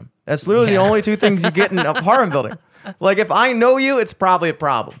scared of them. That's literally the only two things you get in an apartment building. Like if I know you, it's probably a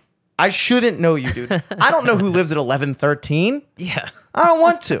problem. I shouldn't know you, dude. I don't know who lives at 1113. Yeah. I don't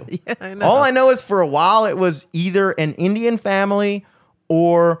want to. Yeah, I know. All I know is for a while it was either an Indian family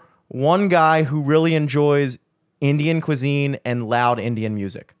or one guy who really enjoys Indian cuisine and loud Indian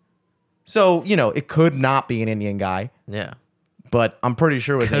music. So, you know, it could not be an Indian guy, Yeah. but I'm pretty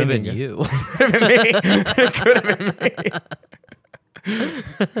sure it was Could an have Indian been guy. you. Could have been me. It could have been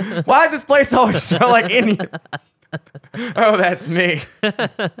me. Why does this place always smell like Indian? Oh, that's me.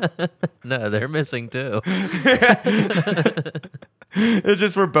 No, they're missing too. It's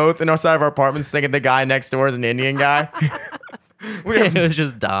just we're both in our side of our apartments thinking the guy next door is an Indian guy. It was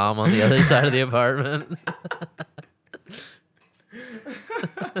just Dom on the other side of the apartment.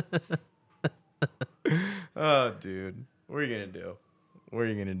 Oh, dude. What are you going to do? What are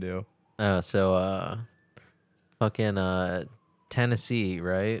you going to do? Oh, so fucking Tennessee,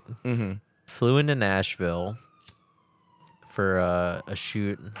 right? Mm-hmm. Flew into Nashville for a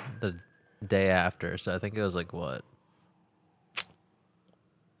shoot the day after. So I think it was like what?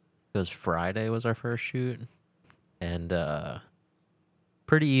 It was Friday was our first shoot. And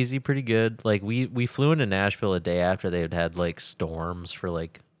pretty easy, pretty good. Like we flew into Nashville a day after they had like storms for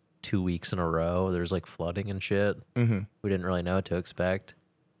like 2 weeks in a row. There was like flooding and shit. Mm-hmm. We didn't really know what to expect.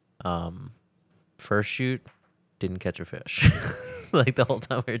 First shoot, didn't catch a fish. Like the whole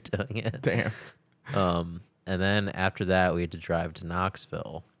time we were doing it. Damn. And then after that, we had to drive to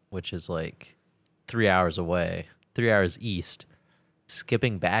Knoxville, which is like 3 hours away, 3 hours east,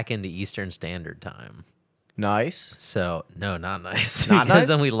 skipping back into Eastern Standard Time. Nice. So no, not nice. Not because nice?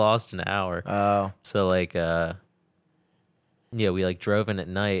 then we lost an hour. Oh. So like, yeah, we like drove in at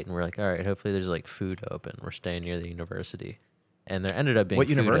night, and we're like, all right, hopefully there's like food open. We're staying near the university, and there ended up being What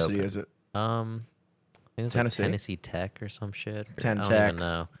food university open. is it? I think it's Tennessee? like Tennessee Tech or some shit. Or, Penn I don't Tech. even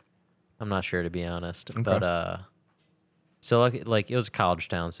know. I'm not sure, to be honest. Okay. But so like it was a college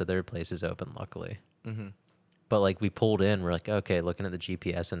town, so there were places open, luckily. Mm-hmm. But like we pulled in, we're like, okay, looking at the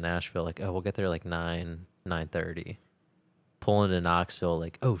GPS in Nashville, like, oh, we'll get there like 9:30. Pull into Knoxville,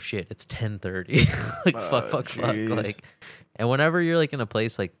 like, oh shit, it's 10:30. Like fuck. jeez. Like, and whenever you're like in a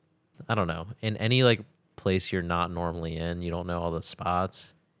place like, I don't know, in any like place you're not normally in, you don't know all the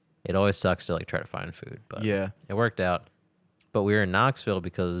spots. It always sucks to like try to find food, but Yeah. it worked out. But we were in Knoxville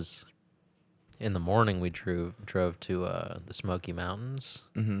because in the morning we drove to the Smoky Mountains.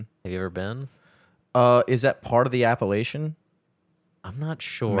 Mm-hmm. Have you ever been? Is that part of the Appalachian? I'm not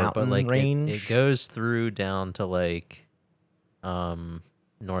sure, Mountain but like range? it goes through down to like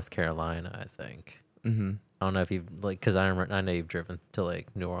North Carolina, I think. Mm-hmm. I don't know if you've like, because I know you've driven to like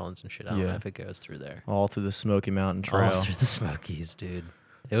New Orleans and shit. I don't know Yeah. if it goes through there. All through the Smoky Mountain Trail. All through the Smokies, dude.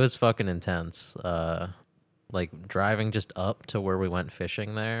 It was fucking intense. Like driving just up to where we went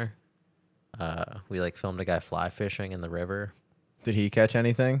fishing there. We like filmed a guy fly fishing in the river. Did he catch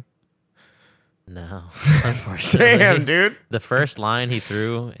anything? No, unfortunately. Damn, dude. The first line he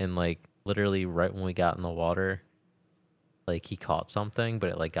threw, and like literally right when we got in the water, like he caught something, but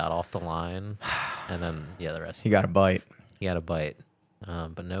it like got off the line, and then yeah, the rest He got a bite. he got a bite,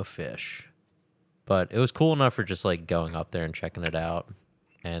 but no fish. But it was cool enough for just like going up there and checking it out,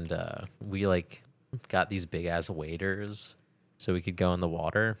 and we like got these big ass waders so we could go in the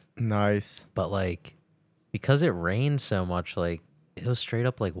water. Nice. But like because it rained so much, like it was straight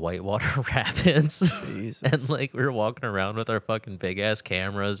up like whitewater rapids. Jesus. And like we were walking around with our fucking big ass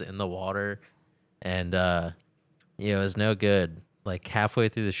cameras in the water, and it was no good. Like halfway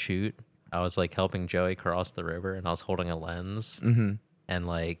through the shoot, I was like helping Joey cross the river, and I was holding a lens, Mm-hmm. and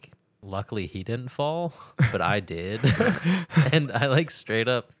like luckily he didn't fall, but I did. And I like straight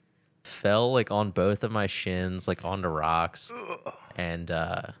up fell like on both of my shins, like onto rocks, and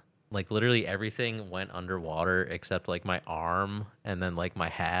like literally everything went underwater except like my arm and then like my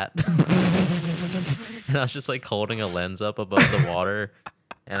hat. And I was just like holding a lens up above the water,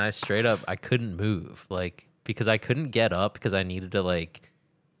 and I straight up I couldn't move, like because I couldn't get up because I needed to like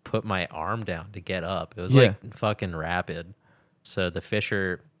put my arm down to get up. It was Yeah. like fucking rapid. So the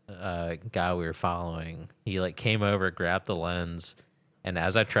fisher guy we were following, he like came over, grabbed the lens, and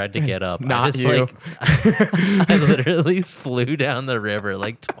as I tried to get up, I Not just you. like I literally flew down the river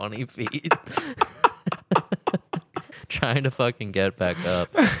like 20 feet. Trying to fucking get back up.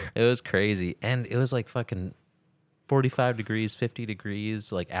 It was crazy. And it was like fucking 45 degrees, 50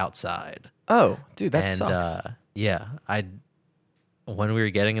 degrees, like outside. Oh, dude, that And sucks. yeah, when we were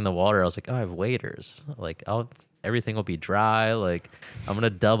getting in the water, I was like, oh, I have waders. Like everything will be dry. Like I'm gonna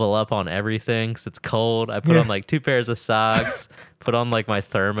double up on everything 'cause it's cold. I put on like 2 pairs of socks, put on like my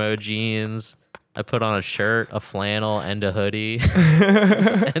thermo jeans. I put on a shirt, a flannel, and a hoodie.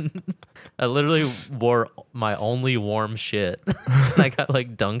 And I literally wore my only warm shit. And I got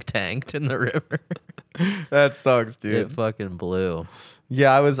like dunk tanked in the river. That sucks, It dude. fucking blew.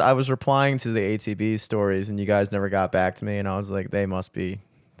 Yeah, I was replying to the ATB stories, and you guys never got back to me, and I was like, they must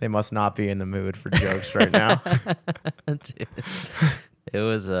not be in the mood for jokes right now. Dude, it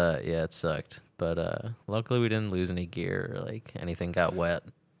was yeah, it sucked. But luckily we didn't lose any gear or like anything got wet.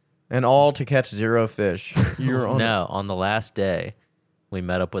 And all to catch 0 fish. You're on No, on the last day, we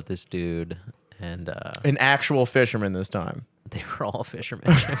met up with this dude, and an actual fisherman this time. they were all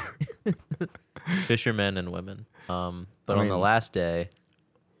fishermen, fishermen and women. But on the last day,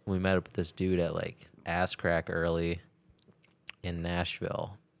 we met up with this dude at like ass crack early in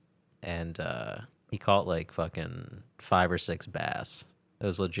Nashville, and he caught like fucking 5 or 6 bass. It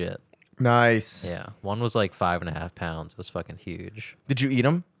was legit. Nice. Yeah, one was like 5.5 pounds. It was fucking huge. Did you eat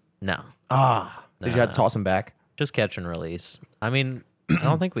them? No, Did you have to toss them back? just catch and release. I mean, I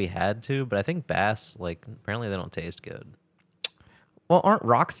don't think we had to, but I think bass, like, apparently they don't taste good. Well, aren't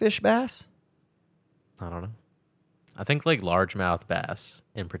rockfish bass? I don't know. I think like largemouth bass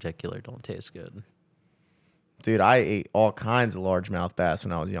in particular don't taste good. Dude, I ate all kinds of largemouth bass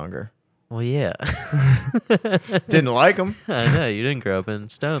when I was younger. Well, yeah. Didn't like them. I know. You didn't grow up in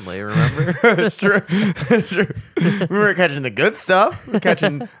Stoneleigh, remember? It's true. It's true. We were catching the good stuff. We were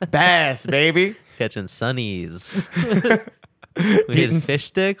catching bass, baby. Catching sunnies. We had fish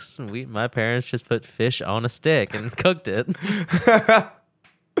sticks. My parents just put fish on a stick and cooked it.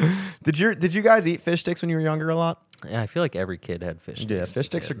 Did you guys eat fish sticks when you were younger a lot? Yeah, I feel like every kid had fish sticks. Yeah, as a fish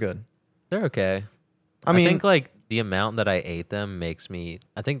sticks kid. are good. They're okay. I mean, think like the amount that I ate them makes me.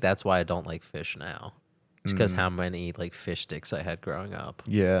 I think that's why I don't like fish now. It's because how many like fish sticks I had growing up.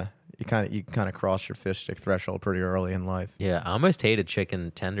 yeah, you kind of cross your fish stick threshold pretty early in life. Yeah, I almost hated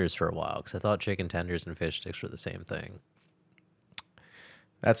chicken tenders for a while because I thought chicken tenders and fish sticks were the same thing.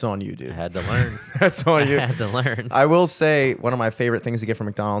 That's on you, I dude. had to learn. That's on you. I had to learn. I will say one of my favorite things to get from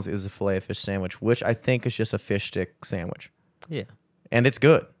McDonald's is the filet of fish sandwich, which I think is just a fish stick sandwich, Yeah, and it's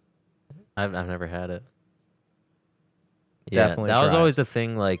good. I've never had it. Yeah, Definitely that was try it. always a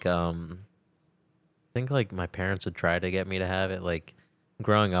thing. Like, I think like my parents would try to get me to have it. Like,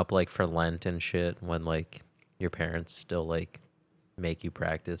 growing up, like for Lent and shit, when like your parents still like make you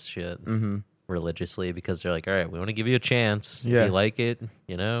practice shit religiously because they're like, all right, we want to give you a chance. Yeah. If you like it,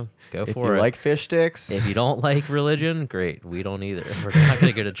 go If for you it. like fish sticks, If you don't like religion, great. We don't either. We're not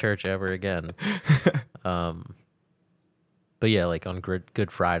gonna go to church ever again. But yeah, like on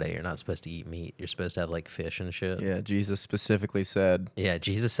Good Friday, you're not supposed to eat meat. You're supposed to have like fish and shit. yeah, Jesus specifically said, Yeah,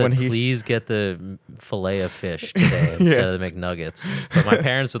 Jesus said, When he- please get the fillet of fish today instead of the McNuggets. But my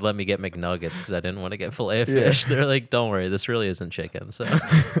parents would let me get McNuggets because I didn't want to get fillet of fish. They're like, don't worry, this really isn't chicken. So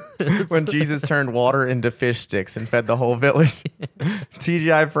when Jesus turned water into fish sticks and fed the whole village.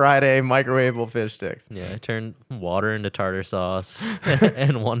 TGI Friday, microwavable fish sticks. yeah, I turned water into tartar sauce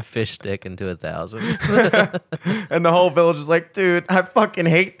and one fish stick into 1,000. And the whole village was like, dude, I fucking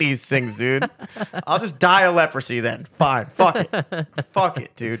hate these things, dude. I'll just die of leprosy then. Fine. Fuck it. Fuck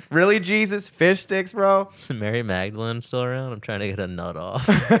it, dude. Really, Jesus? Fish sticks, bro? Is Mary Magdalene still around? I'm trying to get a nut off.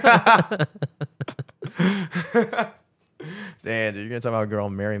 Damn, dude, you're gonna talk about a girl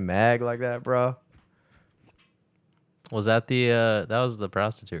Mary Mag like that, bro? Was that that was the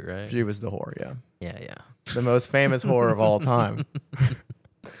prostitute, right? She was the whore, yeah. Yeah. The most famous whore of all time.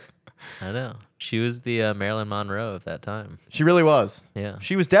 I know. She was the Marilyn Monroe of that time. She really was. Yeah.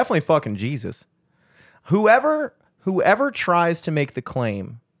 She was definitely fucking Jesus. Whoever tries to make the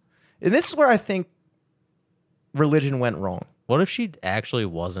claim, and this is where I think religion went wrong. What if she actually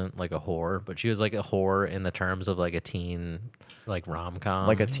wasn't like a whore, but she was like a whore in the terms of like a teen, like rom-com?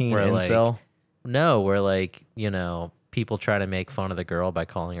 Like a teen where, incel? where like, people try to make fun of the girl by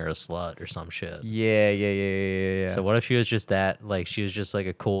calling her a slut or some shit. Yeah. So what if she was just that, like, she was just like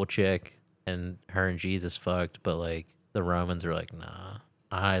a cool chick and her and Jesus fucked, but like the Romans are like, nah,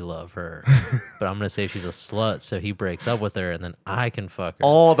 I love her. But I'm going to say she's a slut, so he breaks up with her and then I can fuck her.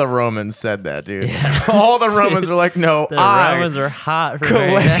 All the Romans said that, dude. Yeah. All the Romans were like, no, The I Romans are hot for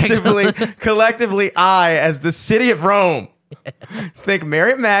Mary Magdalene. collectively, I, as the city of Rome, think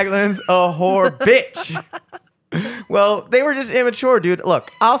Mary Magdalene's a whore bitch. Well, they were just immature, dude.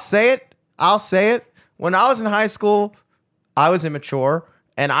 Look, I'll say it. When I was in high school, I was immature,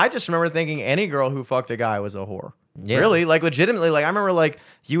 and I just remember thinking any girl who fucked a guy was a whore. Yeah. Really, like legitimately. Like I remember, like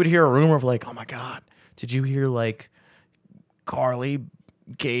you would hear a rumor of like, oh my god, did you hear like Carly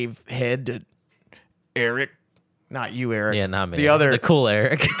gave head to Eric? Not you, Eric. Yeah, not me. The other The cool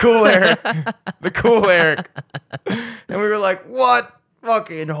Eric. cool Eric. The cool Eric. And we were like, what?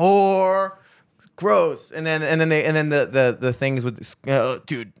 Fucking whore. Gross. And then the things would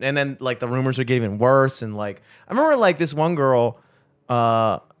dude, and then like the rumors would get even worse. And like I remember like this one girl,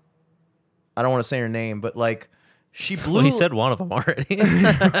 I don't want to say her name, but like She Well, blew. he said one of them already.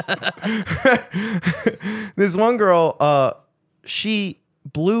 This one girl, she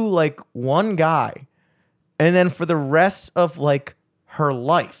blew like one guy, and then for the rest of like her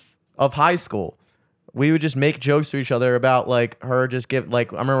life of high school, we would just make jokes to each other about like her just give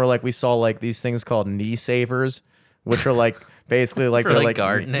like I remember like we saw like these things called knee savers, which are like basically like For, they're like, like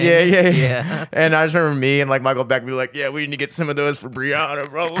gardening? yeah. Yeah. And I just remember me and like Michael Beck be like, yeah, we need to get some of those for Brianna,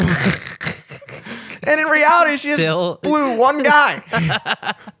 bro. And in reality, she Still- just blew one guy.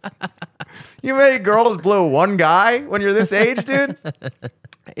 You make girls blow one guy when you're this age, dude.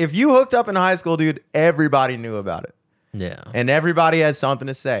 If you hooked up in high school, dude, everybody knew about it. Yeah. And everybody has something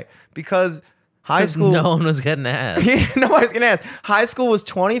to say. Because high 'Cause school. no one was getting ass. Nobody's going to ask. High school was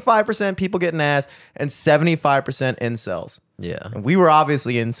 25% people getting ass and 75% incels. Yeah. And we were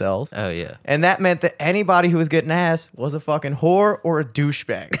obviously incels. Oh yeah. And that meant that anybody who was getting ass was a fucking whore or a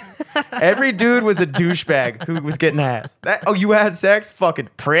douchebag. Every dude was a douchebag who was getting ass. You had sex? Fucking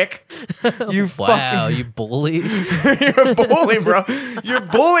prick. You Wow, you bully. You're a bully, bro. You're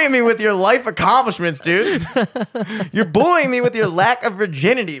bullying me with your life accomplishments, dude. You're bullying me with your lack of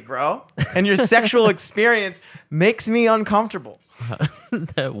virginity, bro. And your sexual experience makes me uncomfortable.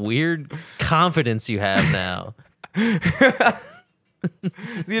 That weird confidence you have now.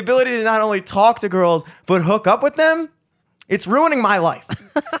 The ability to not only talk to girls, but hook up with them, it's ruining my life.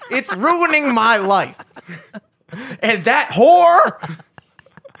 It's ruining my life. And that whore,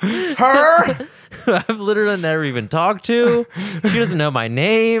 her, I've literally never even talked to. She doesn't know my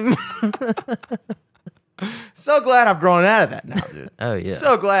name. so glad I've grown out of that now, dude. Oh yeah.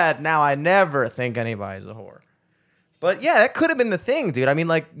 So glad now I never think anybody's a whore. But yeah, that could have been the thing, dude. I mean,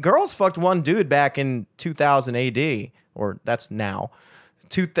 like, girls fucked one dude back in 2000 AD, or that's now.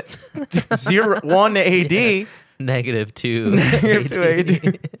 1 AD. -2. Negative 2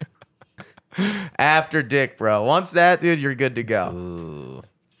 AD. After dick, bro. Once that, dude, you're good to go. Ooh.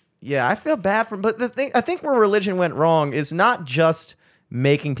 Yeah, I feel bad for, but the thing, I think where religion went wrong is not just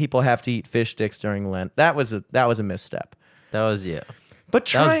making people have to eat fish sticks during Lent. That was a misstep. That was But That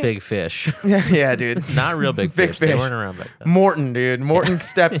was try, big fish. yeah, dude. Not real big, Big fish. They fish. weren't around back then. Morton, dude. Morton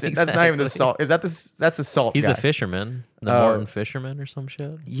stepped in. That's not even the Exactly. salt. Is that that's the salt He's guy. a fisherman. The Oh. Morton fisherman or some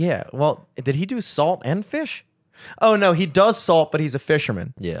shit. Yeah. Well, did he do salt and fish? Oh no, he does salt, but he's a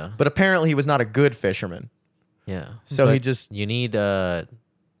fisherman. Yeah. But apparently he was not a good fisherman. Yeah. So he But just- you need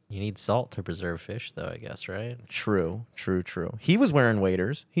salt to preserve fish though, I guess, right? True. He was wearing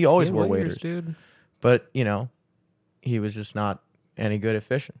waders. He always Yeah, wore waders, waders. dude. But, he was just not any good at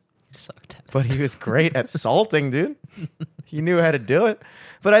fishing. He sucked at it. But he was great at salting, dude. He knew how to do it.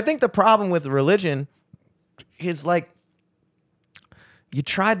 But I think the problem with religion is like you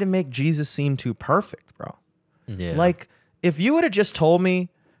tried to make Jesus seem too perfect, bro. Yeah. Like, if you would have just told me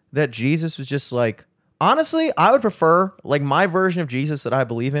that Jesus was just like, honestly, I would prefer, like, my version of Jesus that I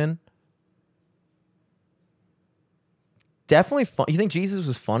believe in. Definitely fun. You think Jesus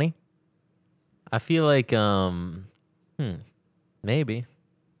was funny? I feel like maybe.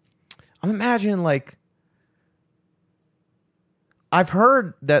 I'm imagining, like, I've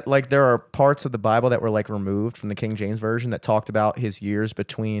heard that, like, there are parts of the Bible that were, like, removed from the King James Version that talked about his years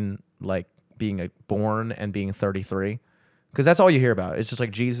between, like, being born and being 33. Because that's all you hear about. It's just,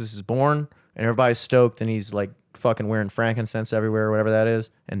 like, Jesus is born, and everybody's stoked, and he's, like, fucking wearing frankincense everywhere, or whatever that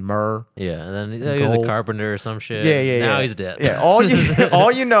is, and myrrh. Yeah, and then he was a gold. carpenter or some shit. Yeah. Now he's dead. Yeah, all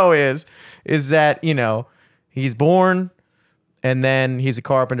you know is that, he's born, and then he's a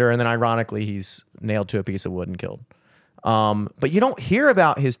carpenter, and then ironically he's nailed to a piece of wood and killed. But you don't hear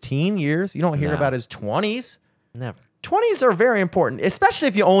about his teen years. You don't hear No. about his 20s. Never. 20s are very important, especially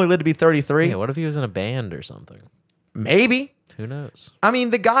if you only live to be 33. Yeah, what if he was in a band or something? Maybe. Who knows? I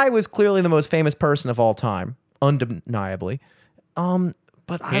mean, the guy was clearly the most famous person of all time, undeniably.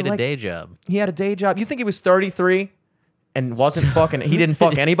 But He had a day job. He had a day job. You think he was 33 and wasn't fucking, he didn't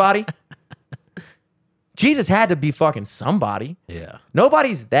fuck anybody? Jesus had to be fucking somebody. Yeah.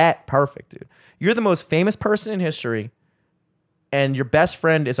 Nobody's that perfect, dude. You're the most famous person in history, and your best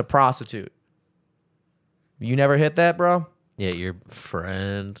friend is a prostitute. You never hit that, bro? Yeah, your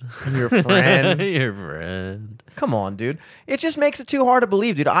friend. Your friend. Your friend. Come on, dude. It just makes it too hard to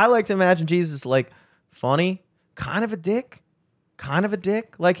believe, dude. I like to imagine Jesus like funny, kind of a dick.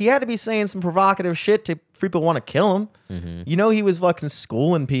 Like, he had to be saying some provocative shit to people want to kill him. Mm-hmm. He was fucking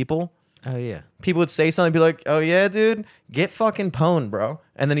schooling people. Oh yeah. People would say something, be like, oh yeah, dude, get fucking pwned, bro.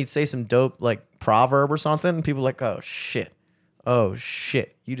 And then he'd say some dope, like, proverb or something. And people were like, oh shit. You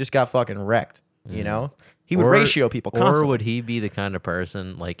just got fucking wrecked, you know? He would ratio people constantly. Or would he be the kind of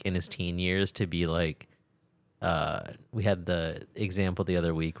person, like, in his teen years to be like, we had the example the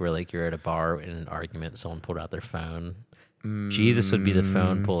other week where like you're at a bar in an argument, someone pulled out their phone. Jesus would be the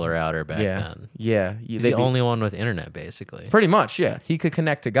phone puller outer back then. Yeah. He's the only one with internet, basically. Pretty much, yeah. He could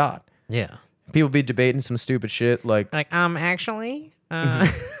connect to God. Yeah. People be debating some stupid shit like actually,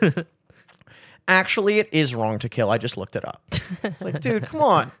 actually, it is wrong to kill. I just looked it up. It's like, dude, come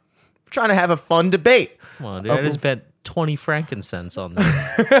on. We're trying to have a fun debate. Come on, dude. I just bet 20 frankincense on this.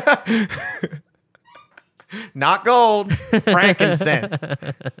 Not gold, frankincense.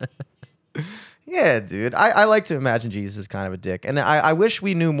 Yeah, dude. I like to imagine Jesus as kind of a dick. And I wish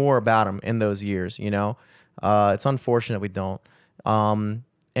we knew more about him in those years, you know? It's unfortunate we don't. And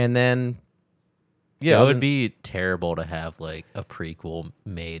then, yeah. It would be terrible to have, like, a prequel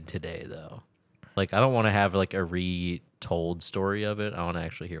made today, though. Like, I don't want to have, like, a retold story of it. I want to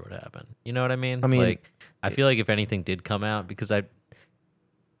actually hear what happened. You know what I mean? Like, I feel like if anything did come out, because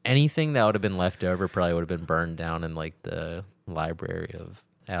anything that would have been left over probably would have been burned down in, like, the library of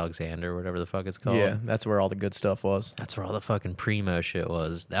Alexander, whatever the fuck it's called. Yeah, that's where all the good stuff was. That's where all the fucking primo shit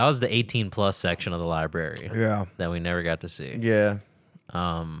was. That was the 18+ section of the library. Yeah. That we never got to see. Yeah.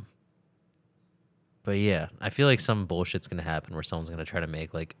 But yeah, I feel like some bullshit's gonna happen where someone's gonna try to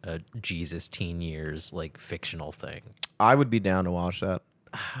make like a Jesus teen years like fictional thing. I would be down to watch that.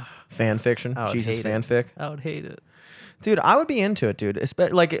 Fan fiction. I would Jesus hate fanfic. I would hate it. Dude, I would be into it, dude.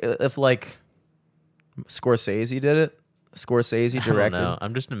 Especially like if like Scorsese did it. Scorsese I don't directed. know.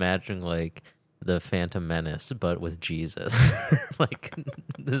 I'm just imagining like the Phantom Menace, but with Jesus. Like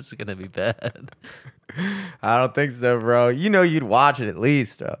this is gonna be bad. I don't think so, bro. You know you'd watch it at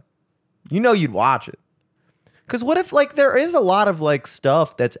least, bro. You know you'd watch it. Because what if, like, there is a lot of, like,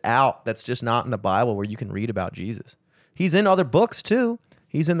 stuff that's out that's just not in the Bible where you can read about Jesus. He's in other books, too.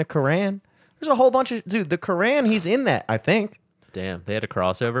 He's in the Quran. There's a whole bunch of... Dude, the Quran, he's in that, I think. Damn, they had a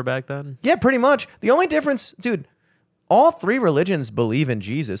crossover back then? Yeah, pretty much. The only difference... Dude, all three religions believe in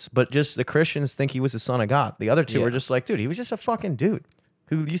Jesus, but just the Christians think he was the son of God. The other two are just like, dude, he was just a fucking dude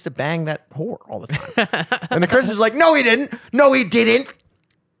who used to bang that whore all the time. And the Christians are like, no, he didn't. No, he didn't.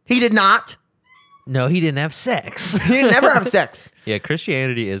 He did not. No, he didn't have sex. He didn't ever have sex. Yeah,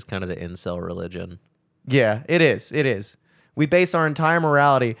 Christianity is kind of the incel religion. Yeah, it is. It is. We base our entire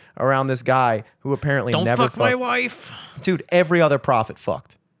morality around this guy who apparently Don't never fuck my wife. Dude, every other prophet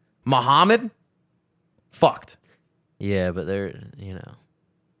fucked. Muhammad fucked. Yeah, but they're, you know,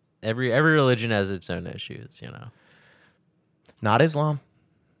 every religion has its own issues, you know. Not Islam.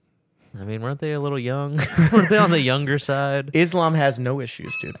 I mean, weren't they a little young? Weren't they on the younger side? Islam has no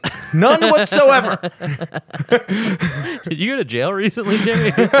issues, dude. None whatsoever. Did you go to jail recently,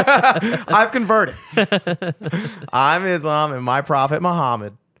 Jimmy? I've converted. I'm Islam and my prophet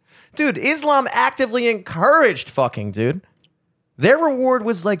Muhammad. Dude, Islam actively encouraged fucking, dude. Their reward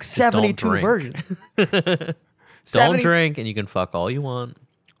was like 72 virgins. Don't drink and you can fuck all you want.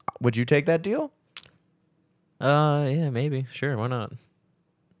 Would you take that deal? Yeah, maybe. Sure, why not?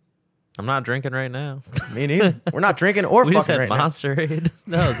 I'm not drinking right now. Me neither. We're not drinking or we fucking just had right Monsterade.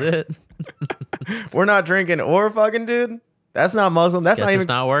 That was it. now. We're not drinking or fucking, dude. That's not Muslim. That's Guess not even. It's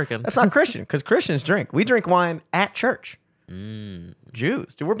not working. That's not Christian because Christians drink. We drink wine at church.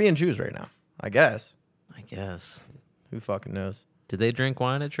 Jews, dude. We're being Jews right now. I guess. I guess. Who fucking knows? Did they drink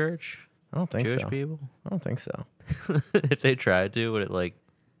wine at church? I don't think Jewish so. people? I don't think so. If they tried to, would it like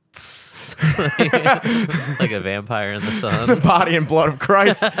like a vampire in the sun? Body and blood of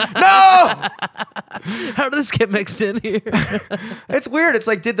Christ. No! How did this get mixed in here? It's weird. It's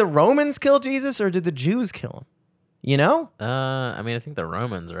like, did the Romans kill Jesus or did the Jews kill him? You know? I mean, I think the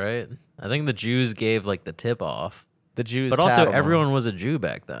Romans, right? I think the Jews gave like the tip off. The Jews. But also, tattled on him. everyone was a Jew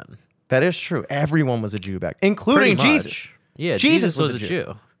back then. That is true. Everyone was a Jew back, including Pretty much. Jesus. Yeah, Jesus was a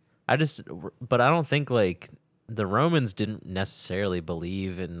Jew. But I don't think like the Romans didn't necessarily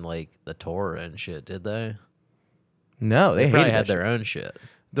believe in like the Torah and shit, did they? No, they probably hated had that their shit. own shit.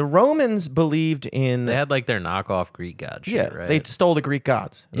 The Romans believed in. They had like their knockoff Greek god shit, yeah, right? they stole the Greek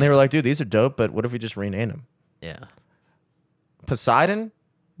gods, and they were like, "Dude, these are dope, but what if we just rename them?" Yeah. Poseidon,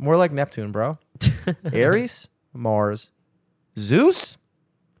 more like Neptune, bro. Ares, Mars. Zeus,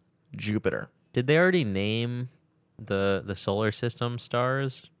 Jupiter. Did they already name the solar system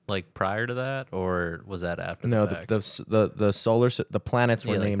stars like prior to that, or was that after? No, the fact? the solar the planets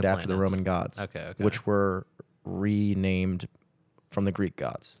were Yeah, like named the after the planets. Roman gods. Okay. Which were renamed from the Greek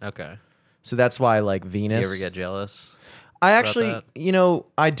gods. Okay. So that's why, like, Venus. You ever get jealous? I about actually, that?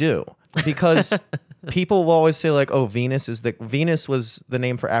 I do, because people will always say like, "Oh, Venus was the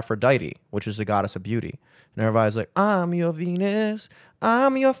name for Aphrodite, which is the goddess of beauty," and everybody's like, "I'm your Venus,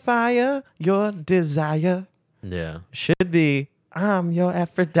 I'm your fire, your desire." Yeah. Should be, "I'm your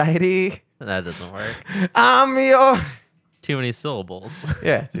Aphrodite." That doesn't work. I'm your. Too many syllables.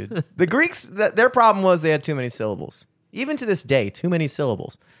 Yeah, dude. The Greeks, their problem was they had too many syllables. Even to this day, too many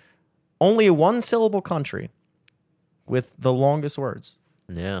syllables. Only a one syllable country with the longest words.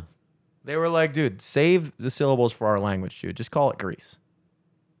 Yeah. They were like, dude, save the syllables for our language, dude. Just call it Greece.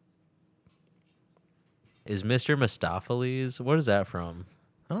 Is Mr. Mistopheles? What is that from?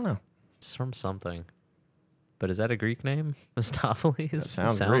 I don't know. It's from something. But is that a Greek name? Mistopheles? That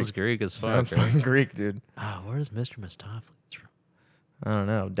sounds Greek as fuck. Sounds right? fucking Greek, dude. Oh, where's Mr. Mistopheles from? I don't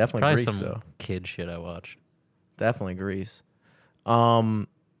know. Definitely Probably Greece, some though. kid shit I watched. Definitely Greece.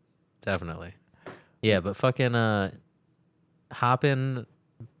 Definitely. Yeah, but fucking hopping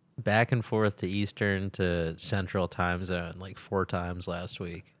back and forth to Eastern to Central time zone like 4 times last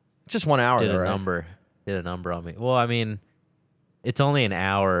week. Just 1 hour, Did though, a right? number. Did a number on me. Well, I mean, it's only an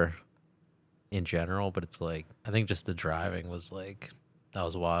hour in general, but it's like I think just the driving was like that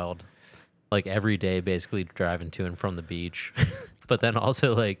was wild. Like every day basically driving to and from the beach. But then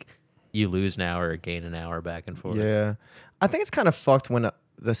also like you lose an hour or gain an hour back and forth. Yeah. I think it's kind of fucked when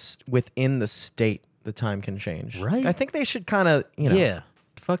within the state the time can change. Right. I think they should kind of, Yeah.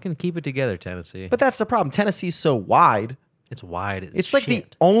 Fucking keep it together, Tennessee. But that's the problem. Tennessee's so wide. it's wide as It's like the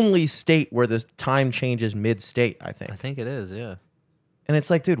shit. only state where the time changes mid-state, I think. I think it is, yeah. And it's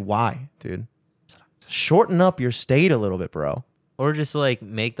like, dude, why, dude? Shorten up your state a little bit, bro. Or just like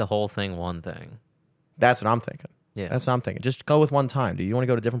make the whole thing one thing. That's what I'm thinking. Yeah. That's what I'm thinking. Just go with one time, dude. You want to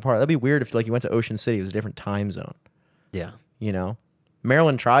go to a different part? That'd be weird if like you went to Ocean City, it was a different time zone. Yeah. You know?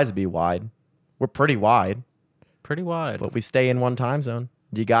 Maryland tries to be wide. We're pretty wide, Pretty wide. but we stay in one time zone.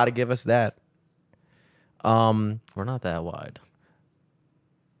 You got to give us that. We're not that wide.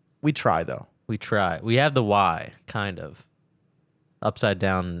 We try though. We try. We have the Y, kind of. Upside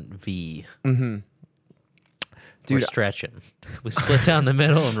down V. Mm-hmm. We're Dude, stretching. We split down the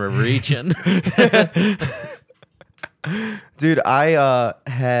middle and we're reaching. dude, I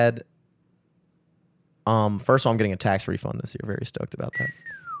had first of all, I'm getting a tax refund this year. Very stoked about that.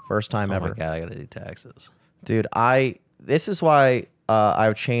 First time Oh ever. my God, I gotta do taxes. Dude, this is why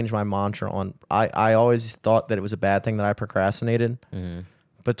I've changed my mantra on I always thought that it was a bad thing that I procrastinated,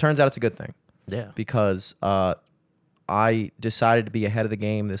 but it turns out it's a good thing Yeah. because I decided to be ahead of the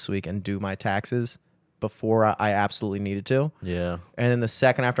game this week and do my taxes before I absolutely needed to. Yeah. And then the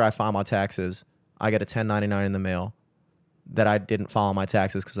second after I file my taxes, I get a 1099 in the mail that I didn't file my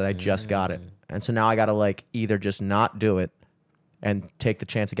taxes because I just got it. And so now I got to like either just not do it and take the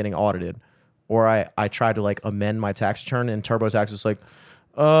chance of getting audited, or I tried to like amend my tax return, and TurboTax is like,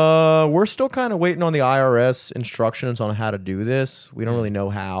 we're still kind of waiting on the IRS instructions on how to do this. We don't really know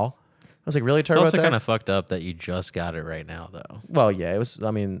how. I was like, really, It's also TurboTax? kind of fucked up that you just got it right now, though. Well, yeah, it was. I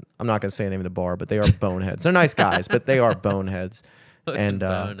mean, I'm not gonna say the name of the bar, but they are boneheads. They're nice guys, but they are boneheads. And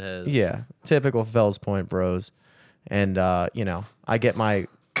boneheads. yeah, typical Fells Point bros. And you know, I get my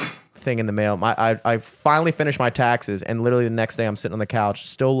thing in the mail. I finally finished my taxes, and literally the next day I'm sitting on the couch,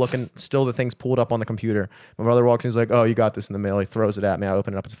 still the thing's pulled up on the computer. My brother walks in, he's like, "Oh, you got this in the mail." He throws it at me. I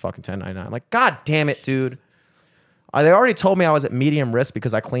open it up. It's a fucking 1099. I'm like, God damn it, dude. They already told me I was at medium risk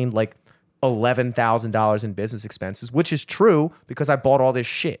because I claimed like $11,000 in business expenses, which is true because I bought all this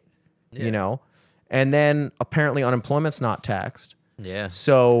shit, Yeah. you know? And then apparently unemployment's not taxed. Yeah.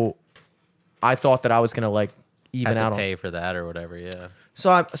 So I thought that I was going to like even Have out to on. pay for that or whatever, yeah.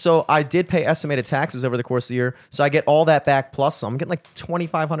 So I did pay estimated taxes over the course of the year. So I get all that back plus some. I'm getting like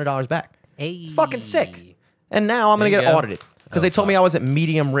 $2,500 back. Hey. It's fucking sick. And now I'm going to There you get go. audited because Oh, they told me fuck. I was at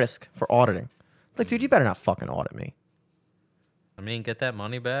medium risk for auditing. Like, dude, you better not fucking audit me. I mean, get that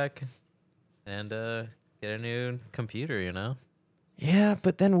money back and get a new computer, you know? Yeah,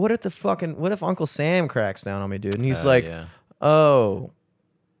 but then what if Uncle Sam cracks down on me, dude? And he's Oh, like, yeah. "Oh,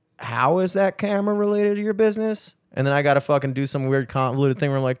 how is that camera related to your business?" And then I got to fucking do some weird convoluted thing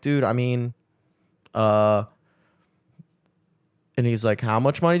where I'm like, "Dude, I mean, and he's like, "How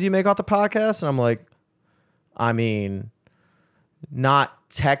much money do you make off the podcast?" And I'm like, "I mean, not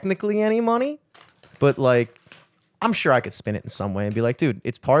technically any money, but like I'm sure I could spin it in some way and be like, dude,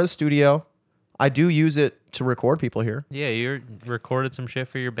 it's part of the studio. I do use it to record people here. Yeah, you recorded some shit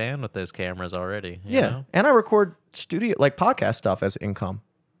for your band with those cameras already. You Yeah. know? And I record studio, like podcast stuff as income,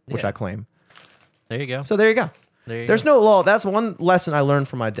 which Yeah. I claim. There you go. So there you go. There you There's go. no law. That's one lesson I learned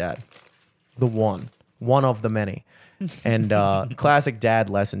from my dad. The one of the many. And classic dad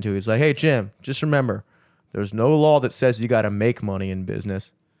lesson too. He's like, hey, Jim, just remember, there's no law that says you got to make money in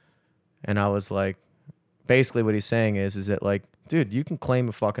business. And I was like, basically what he's saying is that like, dude, you can claim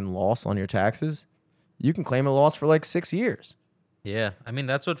a fucking loss on your taxes. You can claim a loss for like 6 years. Yeah, I mean,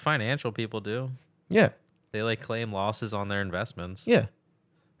 that's what financial people do. Yeah. They like claim losses on their investments. Yeah.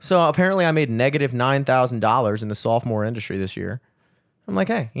 So apparently I made negative $9,000 in the sophomore industry this year. I'm like,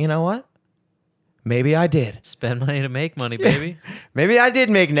 hey, you know what? Maybe I did. Spend money to make money, baby. Maybe I did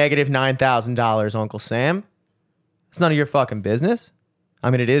make negative $9,000, Uncle Sam. It's none of your fucking business.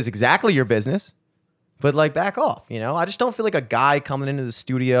 I mean, it is exactly your business. But like, back off, you know? I just don't feel like a guy coming into the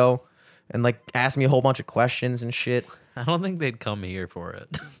studio and like asking me a whole bunch of questions and shit. I don't think they'd come here for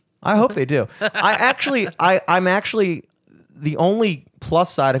it. I hope they do. I'm actually the only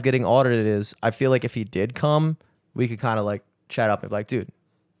plus side of getting audited is I feel like if he did come, we could kind of like chat up and be like, dude,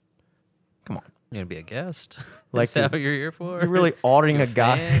 come on. You're gonna be a guest. Like, Is that dude, what you're here for? You're really auditing You're a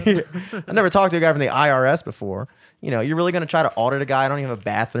guy. I never talked to a guy from the IRS before. You know, you're really going to try to audit a guy. I don't even have a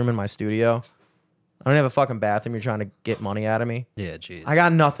bathroom in my studio. I don't have a fucking bathroom. You're trying to get money out of me. Yeah, jeez. I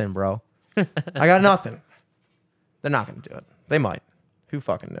got nothing, bro. I got nothing. They're not going to do it. They might. Who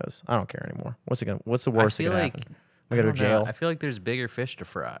fucking knows? I don't care anymore. What's the worst that feel could like happen? I go to don't know. jail. I feel like there's bigger fish to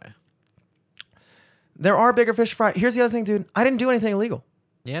fry. There are bigger fish to fry. Here's the other thing, dude. I didn't do anything illegal.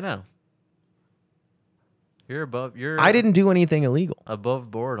 Yeah, no. You're I didn't do anything illegal.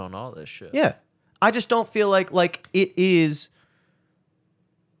 above board on all this shit. Yeah. I just don't feel like it is.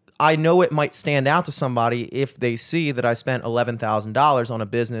 I know it might stand out to somebody if they see that I spent $11,000 on a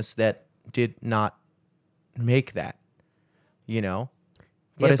business that did not make that, you know?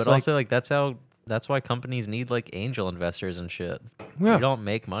 But it's like, also like that's why companies need like angel investors and shit. Yeah. You don't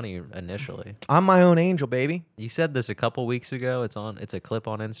make money initially. I'm my own angel, baby. You said this a couple weeks ago. It's a clip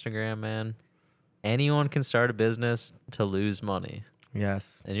on Instagram, man. Anyone can start a business to lose money.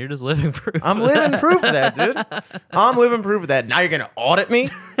 Yes. And you're just living proof. I'm living proof of that, dude. I'm living proof of that. Now you're going to audit me?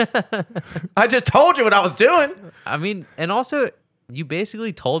 I just told you what I was doing. I mean, and also you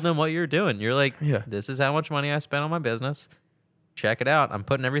basically told them what you're doing. You're like, Yeah. This is how much money I spent on my business. Check it out. I'm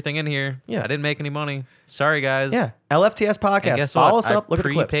putting everything in here. Yeah. I didn't make any money. Sorry, guys. Yeah. LFTS And podcast. guess Follow what? us up. Look at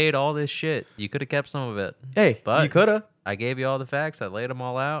the clips. prepaid all this shit. You could have kept some of it. Hey, But you could have. I gave you all the facts. I laid them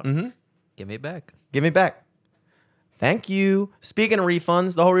all out. Mm-hmm. Give me it back. Give me back. Thank you. Speaking of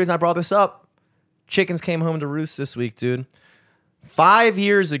refunds, the whole reason I brought this up, chickens came home to roost this week, dude. 5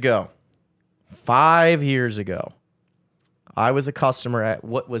 years ago, I was a customer at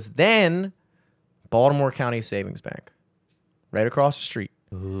what was then Baltimore County Savings Bank, right across the street.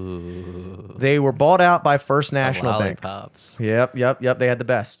 Ooh. They were bought out by First National Bank. Lollipops. Yep. They had the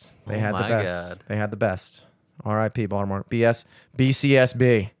best. They Oh had the my best. God. They had the best. R.I.P. Baltimore.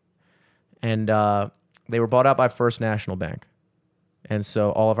 BCSB. And they were bought out by First National Bank. And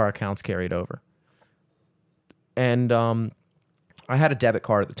so all of our accounts carried over. And I had a debit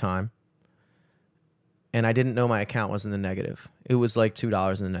card at the time. And I didn't know my account was in the negative. It was like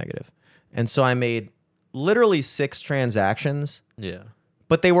 $2 in the negative. And so I made literally 6 transactions. Yeah.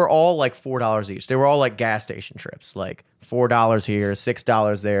 But they were all like $4 each. They were all like gas station trips, like $4 here,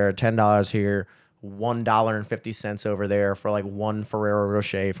 $6 there, $10 here, $1.50 over there for like one Ferrero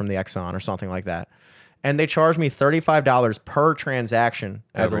Rocher from the Exxon or something like that. And they charged me $35 per transaction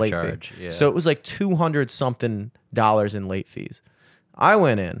as a late Overcharge, fee. yeah. So it was like $200 something in late fees. I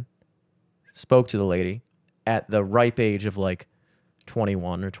went in, spoke to the lady at the ripe age of like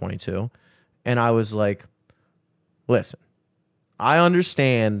 21 or 22, and I was like, listen, I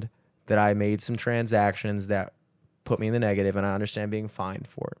understand that I made some transactions that put me in the negative, and I understand being fined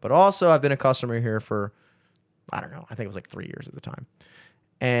for it. But also, I've been a customer here for, I don't know, I think it was like 3 years at the time.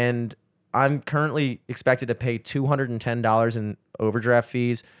 And I'm currently expected to pay $210 in overdraft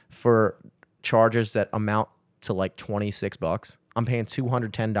fees for charges that amount to like $26. I'm paying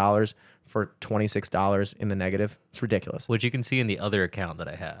 $210 for $26 in the negative. It's ridiculous. Which you can see in the other account that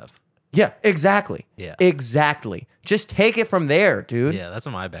I have. Yeah, exactly. Yeah. Exactly. Just take it from there, dude. Yeah, that's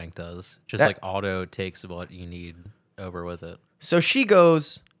what my bank does. Just That- like auto takes what you need over with it. So she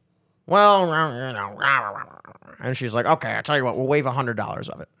goes, well, you know, and she's like, okay, I tell you what, we'll waive $100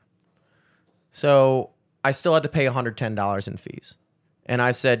 of it. So I still had to pay $110 in fees. And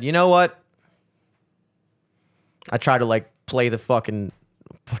I said, you know what? I tried to like try to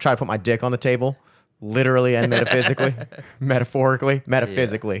put my dick on the table, literally and metaphysically,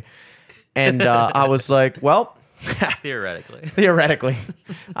 metaphysically. And I was like, well, Theoretically.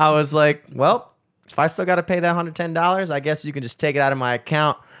 I was like, well, if I still got to pay that $110, I guess you can just take it out of my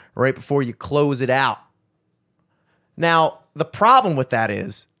account right before you close it out. Now, the problem with that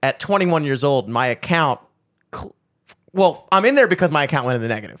is at 21 years old, my account, well, I'm in there because my account went in the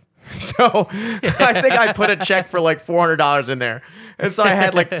negative. So I think I put a check for like $400 in there. And so I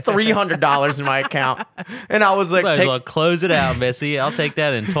had like $300 in my account. And I was like, Might as well close it out, Missy. I'll take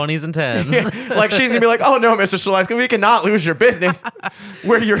that in 20s and 10s. like she's gonna be like, oh no, Mr. Shaleska, we cannot lose your business.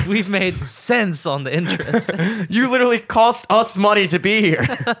 We've made cents on the interest. You literally cost us money to be here.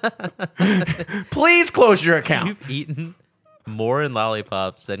 Please close your account. You've eaten more in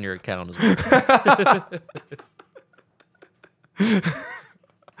lollipops than your account is worth.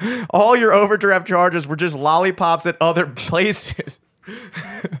 All your overdraft charges were just lollipops at other places.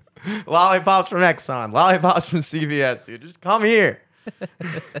 Lollipops from Exxon, lollipops from CVS. Dude, just come here.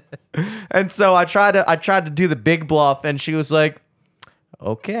 And so I tried to do the big bluff, and she was like,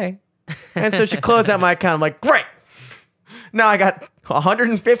 okay. And so she closed out my account. I'm like, great. Now I got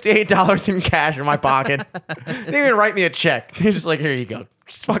 $158 in cash in my pocket. Didn't even write me a check. He's just like, here you go.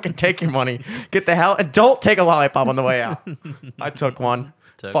 Just fucking take your money. Get the hell, and don't take a lollipop on the way out. I took one.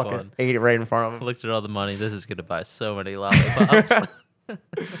 Fucking ate it right in front of him. Looked at all the money. This is gonna buy so many lollipops.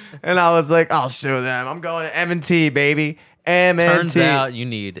 And I was like, I'll show them. I'm going to M&T, baby. M&T. Turns out you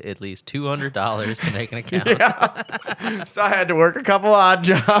need at least $200 to make an account. Yeah. So I had to work a couple odd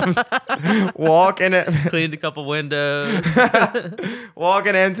jobs. Walk in it. Cleaned a couple windows. Walk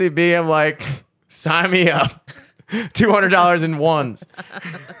in MTB. I'm like, sign me up. $200 in ones.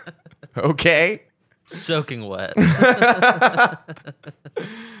 Okay. Soaking wet.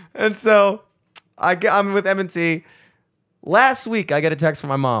 And so I'm with M&T. Last week, I get a text from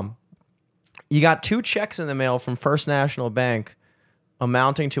my mom. You got 2 checks in the mail from First National Bank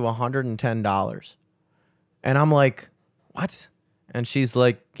amounting to $110. And I'm like, what? And she's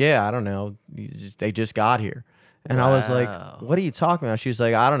like, yeah, I don't know. They just got here. And I was like, what are you talking about? She's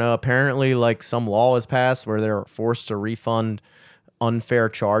like, I don't know. Apparently, like some law was passed where they're forced to refund unfair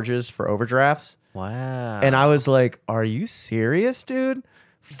charges for overdrafts. Wow. And I was like, are you serious, dude?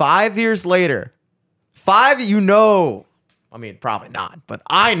 5 years later, I mean, probably not, but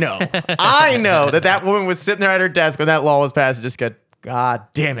I know that woman was sitting there at her desk when that law was passed and just got, God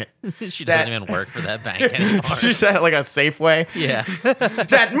damn it. She doesn't even work for that bank anymore. She said it like a Safeway. Yeah.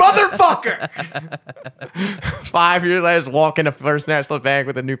 That motherfucker. 5 years later, just walk into First National Bank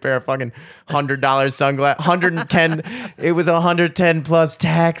with a new pair of fucking $100 sunglasses. 110. It was 110 plus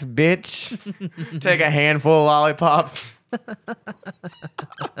tax, bitch. Take a handful of lollipops.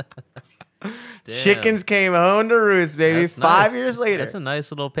 Damn. Chickens came home to roost, baby. That's 5 nice. years later. That's a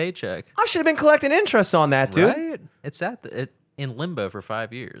nice little paycheck. I should have been collecting interest on that, dude. Right? It's in limbo for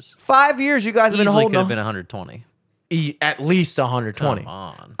 5 years. 5 years, you guys have been Easily holding could have on. been 120. At least 120. Come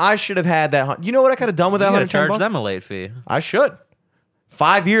on. I should have had that. You know what I could have done with that You gotta 110 charge bucks? them a late fee. I should.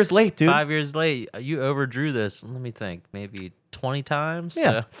 5 years late, dude. 5 years late. You overdrew this. Let me think. Maybe 20 times.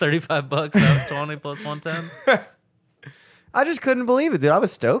 Yeah. So $35. That was 20 plus 110. I just couldn't believe it, dude. I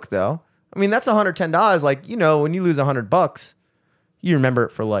was stoked though. I mean, that's $110. Like, you know, when you lose $100, you remember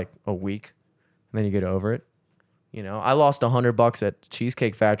it for like a week, and then you get over it. You know, I lost $100 at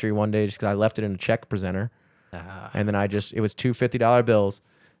Cheesecake Factory one day just because I left it in a check presenter, and then it was two $50 bills,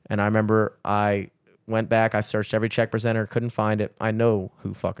 and I remember I went back, I searched every check presenter, couldn't find it. I know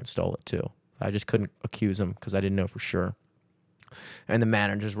who fucking stole it too. I just couldn't accuse him because I didn't know for sure. And the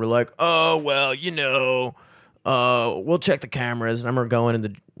managers were like, "Oh well, you know." We'll check the cameras. And I remember going in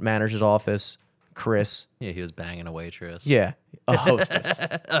the manager's office, Chris. Yeah, he was banging a waitress. Yeah, a hostess.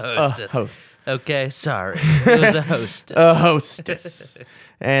 A hostess. A host. Okay, sorry. It was a hostess. A hostess.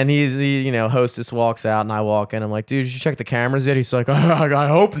 And he's the, hostess walks out and I walk in. I'm like, dude, did you check the cameras yet? He's like, I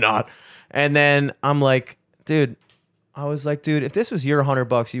hope not. And then I'm like, dude, if this was your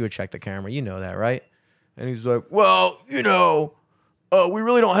 $100, you would check the camera. You know that, right? And he's like, well, we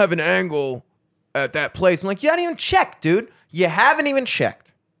really don't have an angle at that place. I'm like, you haven't even checked, dude. You haven't even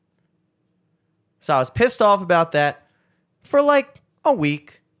checked. So I was pissed off about that for like a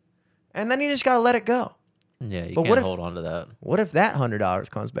week. And then you just got to let it go. Yeah, you But can't hold on to that. What if that $100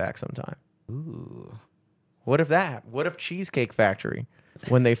 comes back sometime? Ooh. What if Cheesecake Factory,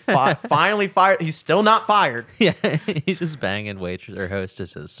 when they finally fired, he's still not fired. Yeah, he's just banging waitress or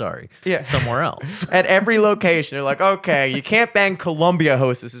hostesses. Sorry. Yeah. Somewhere else. At every location, they're like, okay, you can't bang Columbia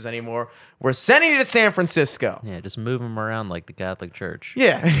hostesses anymore. We're sending you to San Francisco. Yeah, just move them around like the Catholic Church.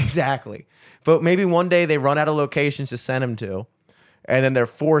 Yeah, exactly. But maybe one day they run out of locations to send him to, and then they're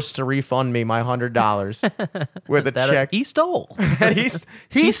forced to refund me my $100 with a check. He stole. And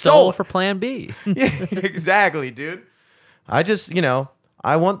he stole for Plan B. Yeah, exactly, dude. I just,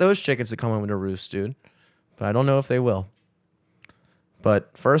 I want those chickens to come home to roost, dude. But I don't know if they will.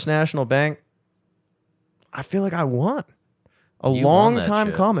 But First National Bank, I feel like I won. You long won that time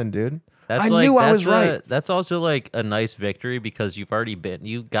shit. coming, dude. That's I like, knew I that's was right. That's also like a nice victory because you've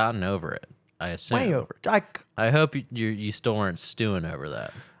gotten over it. I assume. Way over. I hope you still weren't stewing over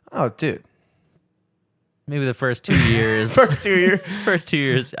that. Oh, dude. Maybe the first 2 years. First 2 years. First 2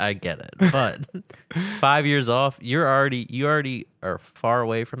 years, I get it. But 5 years off, you already are far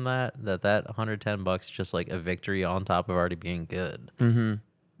away from that $110 is just like a victory on top of already being good.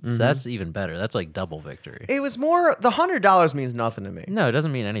 So that's even better. That's like double victory. It was more, the $100 means nothing to me. No, it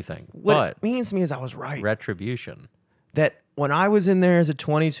doesn't mean anything. What but it means to me is I was right. retribution. That when I was in there as a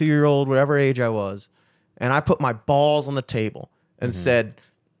 22-year-old, whatever age I was, and I put my balls on the table and said,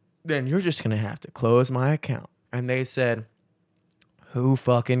 then you're just going to have to close my account. And they said, who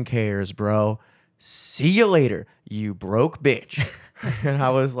fucking cares, bro? See you later, you broke bitch. And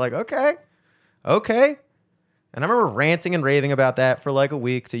I was like, okay. And I remember ranting and raving about that for like a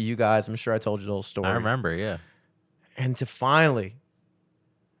week to you guys. I'm sure I told you the whole story. I remember, yeah. And to finally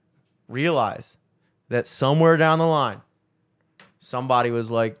realize that somewhere down the line, somebody was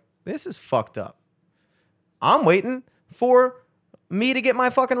like, this is fucked up. I'm waiting for me to get my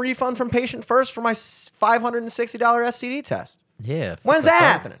fucking refund from Patient First for my $560 STD test. Yeah. When's that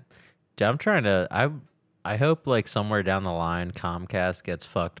happening? Dude, I'm trying to. I hope like somewhere down the line, Comcast gets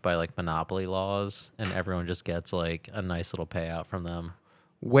fucked by like monopoly laws, and everyone just gets like a nice little payout from them.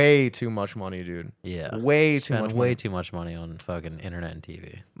 Way too much money, dude. Yeah. Way too Spend much way money. too much money on fucking internet and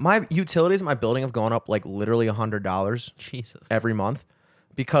TV. My utilities in my building have gone up like literally $100 Jesus. every month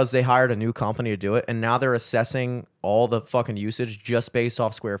because they hired a new company to do it, and now they're assessing all the fucking usage just based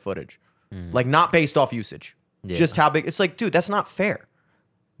off square footage. Like not based off usage. Yeah. Just how big. It's like, dude, that's not fair.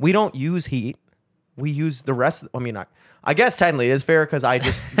 We don't use heat. We use the rest. I mean, I guess technically it is fair because I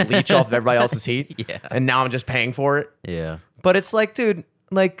just leech off of everybody else's heat. Yeah. And now I'm just paying for it. Yeah. But it's like, dude,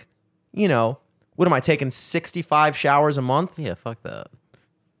 like, you know, what am I taking 65 showers a month? Yeah. Fuck that.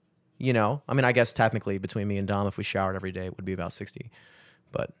 You know, I mean, I guess technically between me and Dom, if we showered every day, it would be about 60.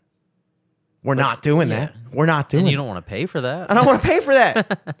 But we're not doing that. We're not doing And it. you don't want to pay for that. I don't want to pay for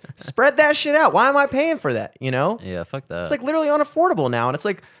that. Spread that shit out. Why am I paying for that? You know? Yeah. Fuck that. It's like literally unaffordable now. And it's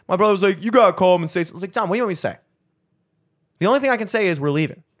like, my brother was like, you got to call him and say, I was like, Tom, what do you want me to say? The only thing I can say is we're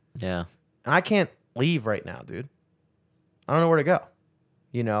leaving. yeah. And I can't leave right now, dude. I don't know where to go.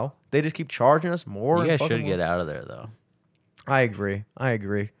 You know? They just keep charging us more. You and guys fucking should more. get out of there though. I agree.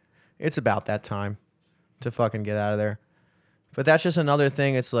 It's about that time to fucking get out of there. But that's just another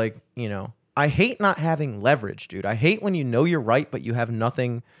thing. It's like, you know, I hate not having leverage, dude. I hate when you know you're right, but you have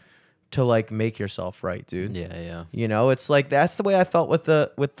nothing to like make yourself right, dude. Yeah. Yeah. You know, it's like that's the way I felt with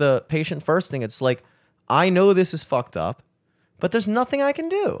the Patient First thing. It's like I know this is fucked up, but there's nothing I can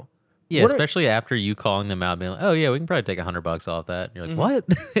do. Yeah, What are- especially after you calling them out, being like, "Oh yeah, we can probably take $100 off that." And you're like, "What?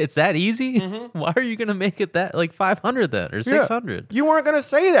 It's that easy? Why are you gonna make it that like 500 then or 600?" You weren't gonna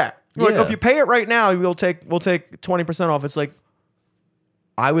say that. You're like, Yeah. if you pay it right now, we'll take 20% off. It's like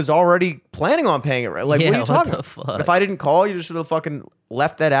I was already planning on paying it right. Like, what Yeah, are you what talking the about? fuck? If I didn't call, you just would have fucking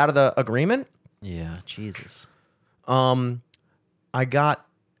left that out of the agreement. Yeah, Jesus. I got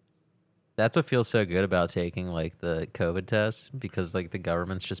That's what feels so good about taking like the COVID tests because like the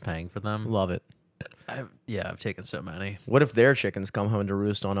government's just paying for them. love it. I've taken so many. What if their chickens come home to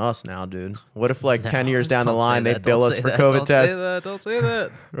roost on us now, dude? What if like 10 years down the Don't say line they that, bill don't us say for that, COVID don't tests? Say that, don't say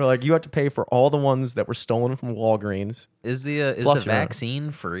that. They're like, you have to pay for all the ones that were stolen from Walgreens. Is the Plus your own.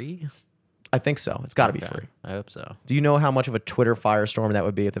 vaccine free? I think so. It's got to be Okay, free. I hope so. Do you know how much of a Twitter firestorm that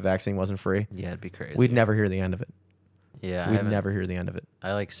would be if the vaccine wasn't free? Yeah, it'd be crazy. We'd never hear the end of it. Yeah, We'd never hear the end of it.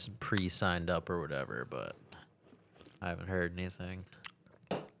 I like pre-signed up or whatever, but I haven't heard anything.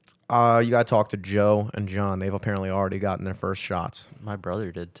 You got to talk to Joe and John. They've apparently already gotten their first shots. My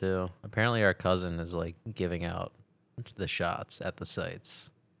brother did too. Apparently, our cousin is like giving out the shots at the sites.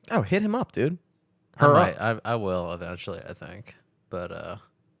 Oh, hit him up, dude. I Her might. up. I will eventually, I think. But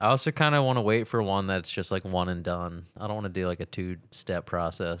I also kind of want to wait for one that's just like one and done. I don't want to do like a 2-step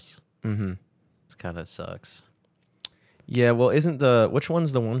process. Mm-hmm. It's kind of sucks. Yeah, well, which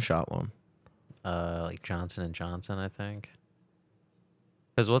one's the one-shot one? Like Johnson and Johnson, I think.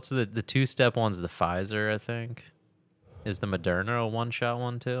 Because what's the 2-step one's the Pfizer, I think. Is the Moderna a 1-shot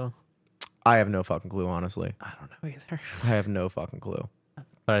one too? I have no fucking clue, honestly. I don't know either. I have no fucking clue.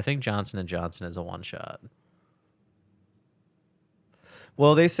 But I think Johnson and Johnson is a 1-shot.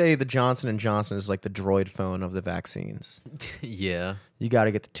 Well, they say the Johnson & Johnson is like the droid phone of the vaccines. Yeah. You got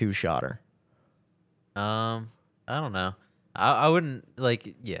to get the 2-shotter. I don't know. I wouldn't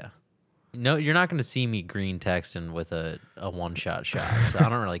like. Yeah. No, you're not going to see me green texting with a 1-shot shot. So I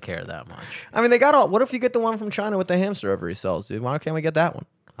don't really care that much. I mean, they got all. What if you get the one from China with the hamster over he sells, dude? Why can't we get that one?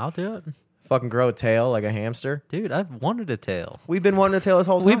 I'll do it. Fucking grow a tail like a hamster. Dude, I've wanted a tail. We've been wanting a tail this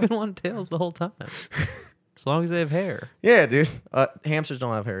whole time. We've been wanting tails the whole time. As long as they have hair. Yeah, dude. Hamsters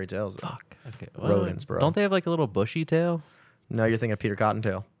don't have hairy tails. Though. Fuck. Okay. Rodents, bro. Don't they have like a little bushy tail? No, you're thinking of Peter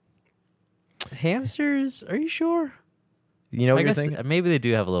Cottontail. Hamsters? Are you sure? You know what I you're guess thinking? maybe they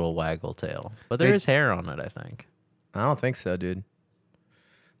do have a little waggle tail, but there They- is hair on it, I think. I don't think so, dude.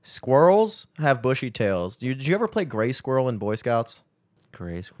 Squirrels have bushy tails. Did you ever play gray squirrel in Boy Scouts?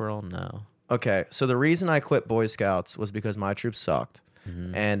 Gray squirrel? No. Okay, so the reason I quit Boy Scouts was because my troop sucked.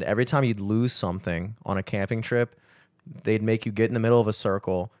 And every time you'd lose something on a camping trip, they'd make you get in the middle of a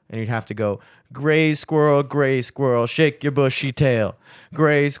circle and you'd have to go, gray squirrel, shake your bushy tail.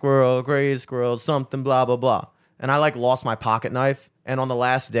 Gray squirrel, something, blah, blah, blah. And I like lost my pocket knife. And on the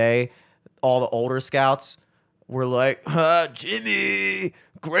last day, all the older scouts were like, Jimmy,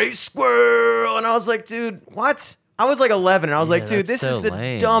 gray squirrel. And I was like, dude, what? I was like 11 and I was like, dude, that's this is so the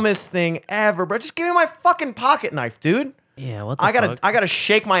lame. dumbest thing ever, bro. Just give me my fucking pocket knife, dude. Yeah, what the I fuck? gotta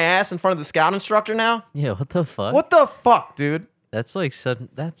shake my ass in front of the scout instructor now. Yeah, what the fuck? What the fuck, dude? That's like sudden.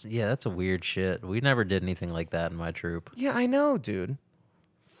 That's a weird shit. We never did anything like that in my troop. Yeah, I know, dude.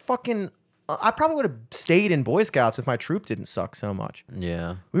 Fucking, I probably would have stayed in Boy Scouts if my troop didn't suck so much.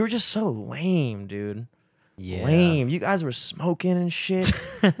 Yeah. We were just so lame, dude. Yeah. Lame. You guys were smoking and shit.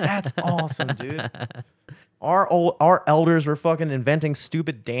 That's awesome, dude. Our elders were fucking inventing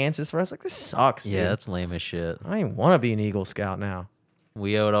stupid dances for us. Like, this sucks, dude. Yeah, that's lame as shit. I don't even want to be an Eagle Scout now.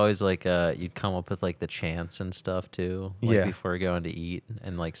 We would always like you'd come up with like the chants and stuff too. Like, Yeah. before going to eat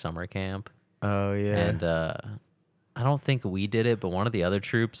and like summer camp. Oh yeah. And I don't think we did it, but one of the other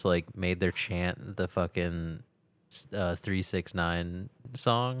troops like made their chant the fucking 369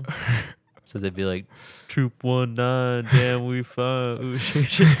 song. So they'd be like, Troop 19, damn, we fine. Ooh,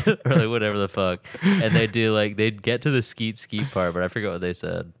 shit, or like whatever the fuck. And they'd get to the skeet part, but I forget what they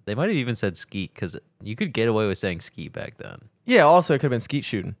said. They might have even said skeet because you could get away with saying skeet back then. Yeah. Also, it could have been skeet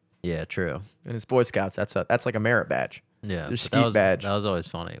shooting. Yeah, true. And it's Boy Scouts. That's like a merit badge. Yeah, There's but skeet badge. That was always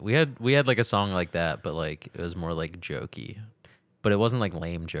funny. We had like a song like that, but like it was more like jokey. But it wasn't like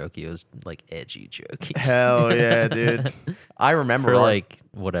lame jokey. It was like edgy jokey. Hell yeah, dude. I remember For our- like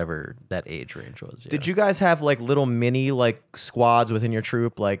whatever that age range was. Yeah. Did you guys have like little mini like squads within your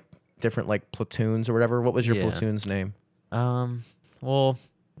troop, like different like platoons or whatever? What was your Yeah. platoon's name? Well,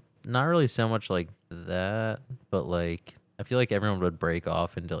 not really so much like that, but like I feel like everyone would break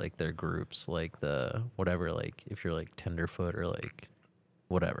off into like their groups, like the whatever, like if you're like tenderfoot or like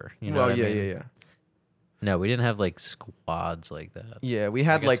whatever. You know what I mean? yeah. No, we didn't have like squads like that. Yeah, we I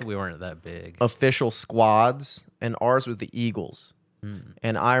had guess like we weren't that big. official squads, and ours was the Eagles.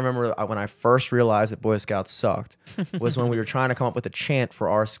 And I remember when I first realized that Boy Scouts sucked was when we were trying to come up with a chant for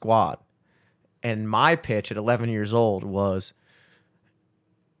our squad. And my pitch at 11 years old was,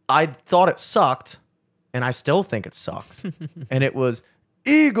 I thought it sucked, and I still think it sucks. And it was,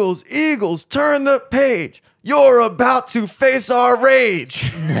 Eagles, Eagles, turn the page. You're about to face our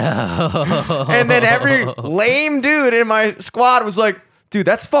rage. No. And then every lame dude in my squad was like, dude,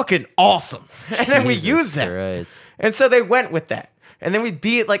 that's fucking awesome. And then we Jesus used that. Christ. And so they went with that. And then we'd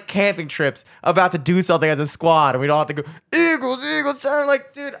be at like camping trips about to do something as a squad, and we'd all have to go, Eagles, Eagles. And I'm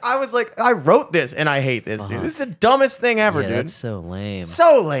like, dude, I was like, I wrote this and I hate this, dude. This is the dumbest thing ever, Yeah, dude. that's so lame.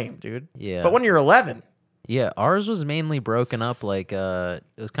 So lame, dude. Yeah. But when you're 11, Yeah, ours was mainly broken up like it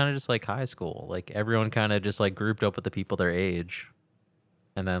was kind of just like high school. Like everyone kind of just like grouped up with the people their age.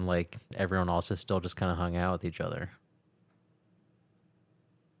 And then like everyone also still just kind of hung out with each other.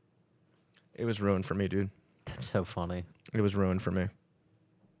 it was ruined for me, dude. That's so funny. It was ruined for me.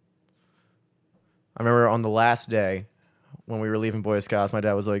 I remember on the last day when we were leaving Boy Scouts, my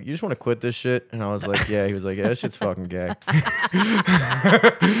dad was like, you just want to quit this shit? And I was like, yeah. He was like, yeah, this shit's fucking gay.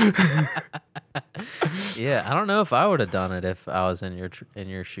 Yeah, I don't know if I would have done it if I was in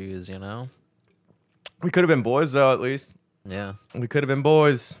your shoes, you know? We could have been boys, though, at least. Yeah. We could have been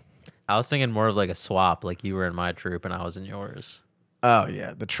boys. I was thinking more of like a swap, like you were in my troop and I was in yours. Oh,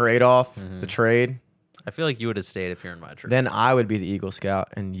 yeah. The trade-off, the trade. I feel like you would have stayed if you're in my troop. Then I would be the Eagle Scout,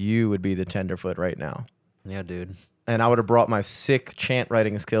 and you would be the Tenderfoot right now. Yeah, dude. And I would have brought my sick chant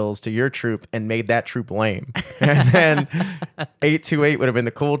writing skills to your troop and made that troop lame. And then 828 would have been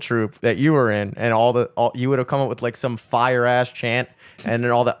the cool troop that you were in, and you would have come up with like some fire ass chant, and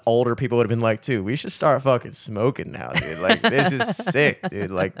then all the older people would have been like, dude, we should start fucking smoking now, dude. Like, this is sick, dude.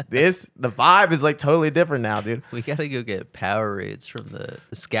 Like, the vibe is like totally different now, dude. We gotta go get Powerades from the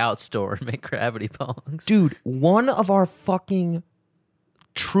scout store and make gravity bongs. Dude, one of our fucking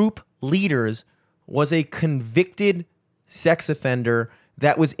troop leaders was a convicted sex offender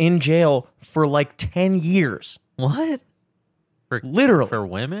that was in jail for like 10 years. What? Literally. For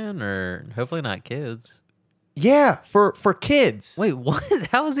women or hopefully not kids. Yeah, for kids. Wait, what?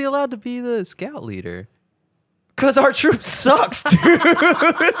 How is he allowed to be the scout leader? Because our troop sucks,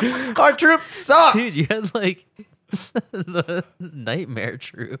 dude. Our troop sucks. Dude, you had like the nightmare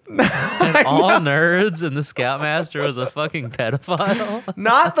troop. And all nerds and the scoutmaster was a fucking pedophile.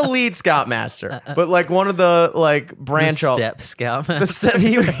 Not the lead scoutmaster, but like one of the like branch The off. step scoutmaster.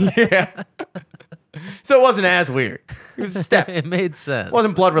 The step. Yeah. So it wasn't as weird. It was a step. It made sense. It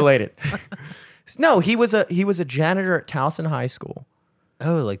wasn't blood related. No, he was a janitor at Towson High School.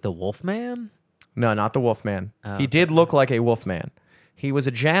 Oh, like the Wolfman? No, not the Wolfman. Oh, He did look like a Wolfman. He was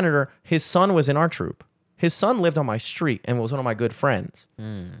a janitor. His son was in our troop. His son lived on my street and was one of my good friends.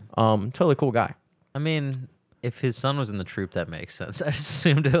 Totally cool guy. I mean, if his son was in the troop, that makes sense. I just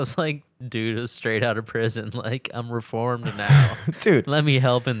assumed it was like dude who's straight out of prison. Like, I'm reformed now. Dude. Let me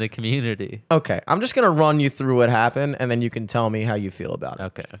help in the community. Okay, I'm just going to run you through what happened, and then you can tell me how you feel about it.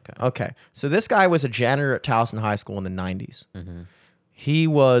 Okay. Okay, so this guy was a janitor at Towson High School in the 90s. He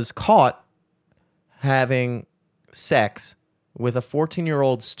was caught having sex with a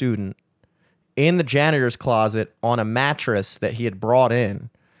 14-year-old student in the janitor's closet on a mattress that he had brought in,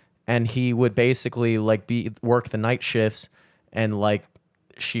 and he would basically like work the night shifts, and like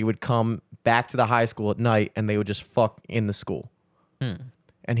she would come back to the high school at night and they would just fuck in the school.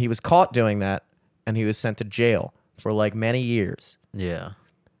 And he was caught doing that, and he was sent to jail for like many years. Yeah.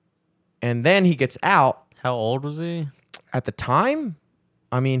 And then he gets out. How old was he? At the time,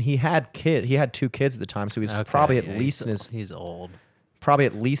 I mean, he had 2 kids at the time, so he was Okay, probably at yeah, least he's old. probably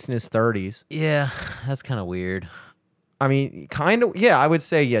at least in his 30s. Yeah, that's kind of weird. I mean, kind of, yeah, I would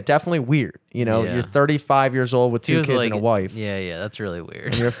say, yeah, definitely weird. You know, Yeah. you're 35 years old with He 2 was kids like, and a wife. Yeah, that's really weird.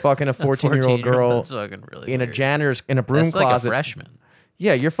 And you're fucking a 14-year-old girl That's fucking really in weird. a janitor's, in a broom That's like closet. a freshman.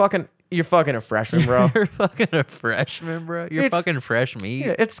 Yeah, you're fucking a freshman, bro. You're fucking a freshman, bro. You're It's- fucking fresh meat.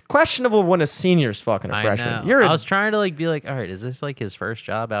 Yeah, it's questionable when a senior's fucking a I freshman. know. I I was trying to like be like, all right, is this like his first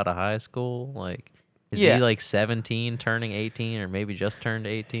job out of high school? Like, is Yeah. he like 17, turning 18, or maybe just turned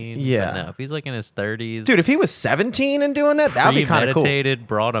 18? But Yeah. no, if he's like in his 30s, Dude, if he was 17 and doing that, that would be kind of cool. premeditated,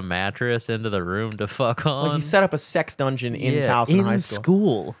 brought a mattress into the room to fuck on. Like he set up a sex dungeon in Yeah, Towson in High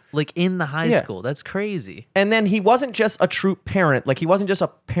School. like in the high Yeah. school. That's crazy. And then he wasn't just a troop parent. Like he wasn't just a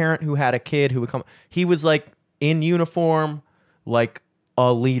parent who had a kid who would come. He was like in uniform, like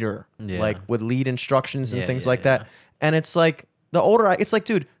a leader, Yeah. like would lead instructions and Yeah, things yeah, like that. And it's like the older it's like,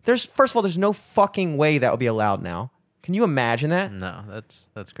 dude, first of all, there's no fucking way that would be allowed now. Can you imagine that? No,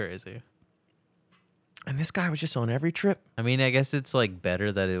 that's crazy. And this guy was just on every trip. I mean, I guess it's like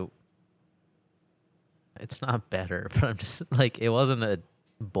better that it's not better, but I'm just like, it wasn't a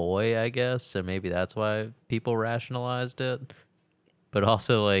boy, I guess, so maybe that's why people rationalized it. But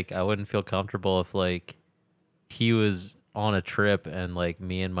also, like, I wouldn't feel comfortable if like he was on a trip and like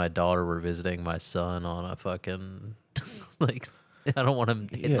me and my daughter were visiting my son on a fucking like, I don't want him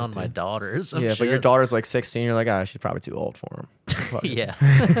hitting on my dude. daughter or some Yeah, shit. but your daughter's like 16. You're like, she's probably too old for him. Fuck it.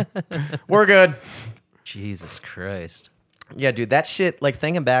 Yeah. We're good. Jesus Christ. Yeah, dude, that shit, like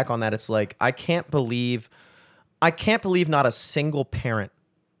thinking back on that, it's like, I can't believe not a single parent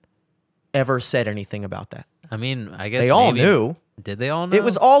ever said anything about that. I mean, I guess They all maybe- knew. Did they all know? It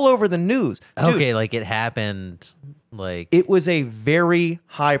was all over the news. Dude, okay, like it happened. Like, it was a very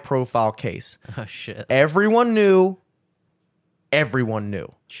high profile case. oh shit. Everyone knew. Everyone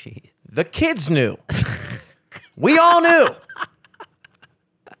knew. Jeez. The kids knew. We all knew.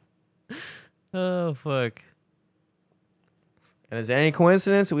 Oh fuck. And is it any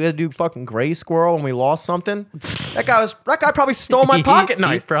coincidence that we had to do fucking Gray Squirrel and we lost something? That guy probably stole my pocket He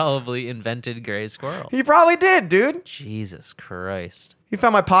knife. probably invented Gray Squirrel. He probably did, dude. Jesus Christ. He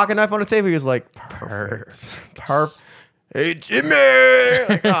found my pocket knife on the table. He was like, perfect. Perfect. Hey, Jimmy.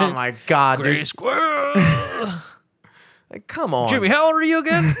 Like, oh, my God, Gray dude. Squirrel. Like, come on. Jimmy, how old are you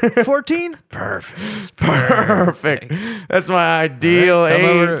again? 14? Perfect. Perfect. That's my ideal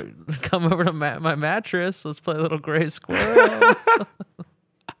age. Come over to my mattress. Let's play a little Gray Squirrel.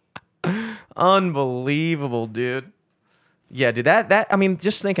 Unbelievable, dude. Yeah, dude. That I mean,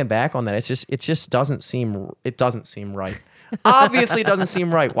 just thinking back on that, it just doesn't seem right. Obviously, it doesn't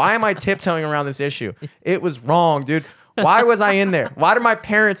seem right. Why am I tiptoeing around this issue? It was wrong, dude. Why was I in there? Why did my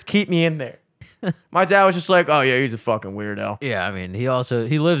parents keep me in there? My dad was just like, "Oh yeah, he's a fucking weirdo." Yeah, I mean, he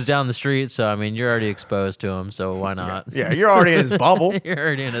lives down the street, so I mean, you're already exposed to him, so why not? Yeah, you're already in his bubble. You're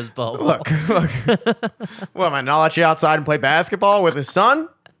already in his bubble. Look. What am I not let you outside and play basketball with his son?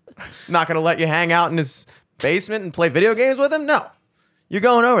 Not gonna let you hang out in his basement and play video games with him? No, you're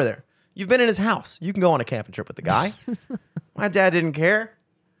going over there. You've been in his house. You can go on a camping trip with the guy. My dad didn't care.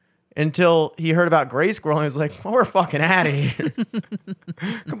 until he heard about Gray Squirrel and he was like, well, we're fucking out of here.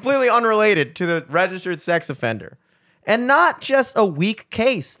 Completely unrelated to the registered sex offender. And not just a weak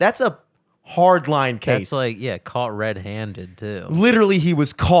case. That's a hardline case. That's like, yeah, caught red-handed too. Literally, he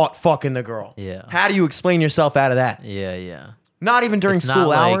was caught fucking the girl. Yeah. How do you explain yourself out of that? Yeah, yeah. Not even during It's school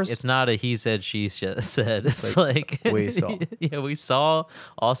not hours. Like, it's not a he said, she said. It's like we saw. Yeah, we saw.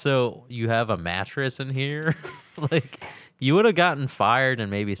 Also, you have a mattress in here. Like, you would have gotten fired and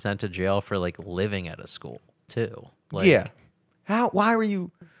maybe sent to jail for like living at a school too. Like, yeah. Why were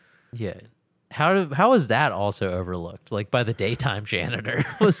you? Yeah. How is that also overlooked? Like by the daytime janitor?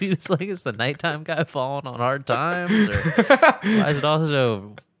 Was he just like, is the nighttime guy falling on hard times?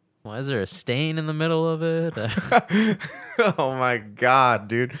 Or why is there a stain in the middle of it? Oh my God,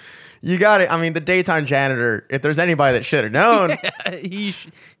 dude. You got it. I mean, the daytime janitor, if there's anybody that should have known,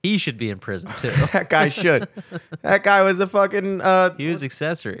 he should be in prison too. that guy should. That guy was a fucking He was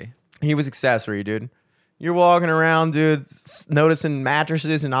accessory. he was accessory, dude. You're walking around, dude, noticing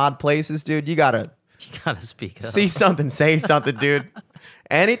mattresses in odd places, dude. You gotta You gotta speak up. see something, say something, dude.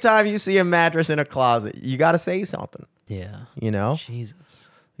 Anytime you see a mattress in a closet, you gotta say something. Yeah. You know? Jesus.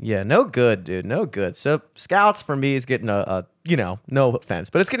 Yeah, no good, dude. No good. So Scouts for me is getting a no offense,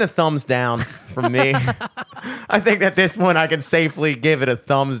 but it's getting a thumbs down from me. I think that this one I can safely give it a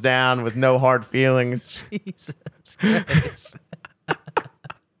thumbs down with no hard feelings. Jesus Christ.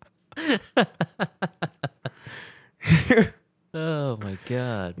 Oh my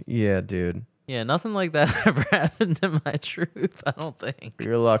God. Yeah, dude. Yeah, nothing like that ever happened to my troop, I don't think.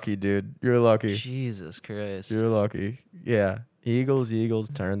 You're lucky, dude. You're lucky. Jesus Christ. You're lucky. Yeah. Eagles,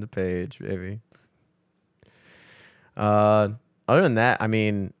 turn the page, baby. Other than that, I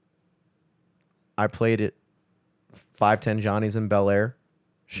mean, I played at 510 Johnny's in Bel Air.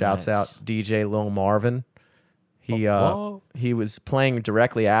 Shouts Nice. out DJ Lil Marvin. He Oh. he was playing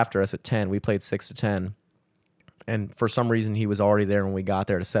directly after us at 10. We played 6 to 10. And for some reason he was already there when we got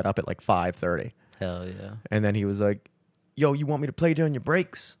there to set up at like 5:30. Hell yeah. And then he was like, "Yo, you want me to play during your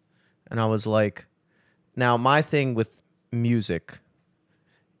breaks?" And I was like, now my thing with music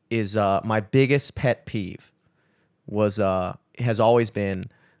is my biggest pet peeve was has always been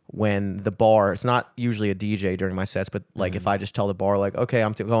when the bar, it's not usually a DJ during my sets, but like if I just tell the bar like, okay,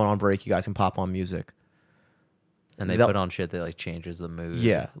 I'm going on break, you guys can pop on music. And they They'll- put on shit that like changes the mood.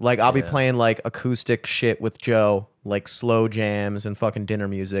 Yeah, like I'll be Yeah. playing like acoustic shit with Joe, like slow jams and fucking dinner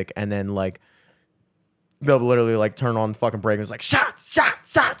music, and then like they'll literally like turn on fucking break and it's like shots,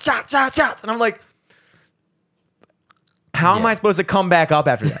 and I'm like, how am Yeah. I supposed to come back up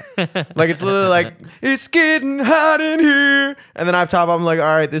after that? Like it's literally like it's getting hot in here, and then I'm like, all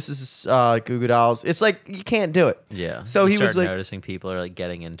right, this is Goo Goo Dolls. It's like you can't do it. Yeah. So You he was start like, noticing people are like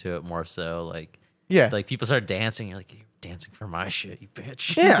getting into it more so. yeah, Like people start dancing. You're like, you're dancing for my shit, you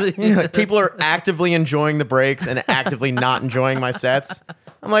bitch. yeah. Yeah. People are actively enjoying the breaks and actively not enjoying my sets.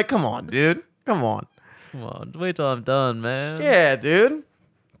 I'm like, come on, dude. Come on. Come on, wait till I'm done, man. Yeah, dude.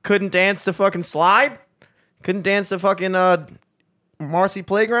 Couldn't dance to fucking Slide. Couldn't dance to fucking Marcy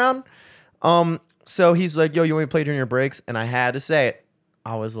Playground. So he's like, yo, you want me to play during your breaks? And I had to say it.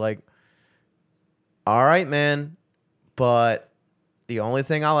 I was like, all right, man. But the only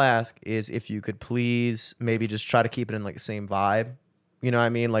thing I'll ask is if you could please maybe just try to keep it in like the same vibe. You know what I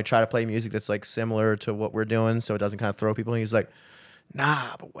mean? Like try to play music that's like similar to what we're doing so it doesn't kind of throw people. And he's like,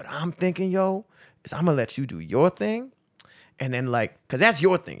 nah, but what I'm thinking, yo, is I'm gonna let you do your thing. And then like, cause that's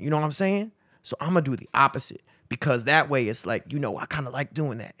your thing, you know what I'm saying? So I'm gonna do the opposite. Because that way it's like, I kind of like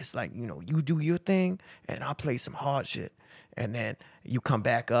doing that. It's like, you do your thing and I'll play some hard shit. And then you come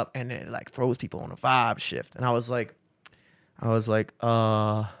back up and then it like throws people on a vibe shift. And I was like,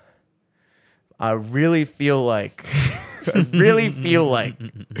 I really feel like,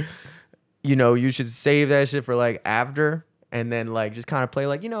 you should save that shit for like after and then like just kind of play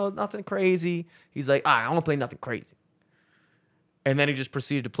like, nothing crazy. He's like, all right, I don't play nothing crazy. And then he just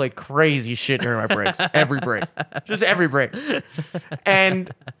proceeded to play crazy shit during my breaks. Every break. Just every break.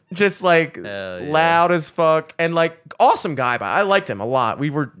 And just like Hell yeah. loud as fuck. And like awesome guy, but I liked him a lot.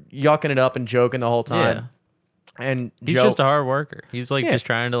 We were yucking it up and joking the whole time. Yeah. And He's Joe, just a hard worker. He's like Yeah. just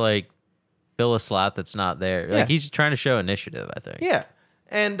trying to like fill a slot that's not there. Yeah. Like he's trying to show initiative, I think. yeah.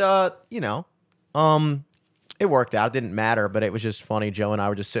 And it worked out. It didn't matter, but it was just funny. Joe and I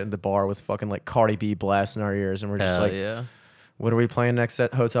were just sitting at the bar with fucking like Cardi B blasting our ears, and we're just Hell like, yeah. what are we playing next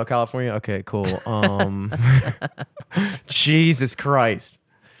at Hotel California? Okay, cool. Jesus Christ.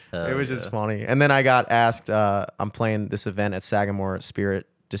 Hell It was yeah. just funny. And then I got asked, I'm playing this event at Sagamore Spirit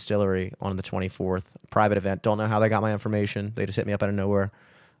Distillery on the 24th. Private event. Don't know how they got my information. They just hit me up out of nowhere.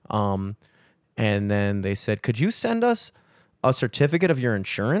 And then they said, could you send us a certificate of your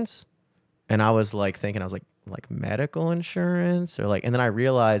insurance? And I was like thinking, I was like medical insurance or like, and then I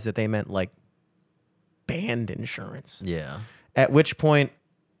realized that they meant like band insurance. Yeah. At which point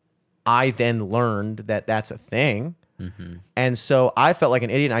I then learned that that's a thing. Mm-hmm. And so I felt like an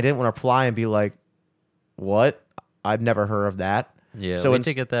idiot and I didn't want to reply and be like, what? I've never heard of that. Yeah, so we have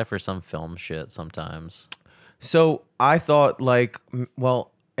to get that for some film shit sometimes. So I thought like,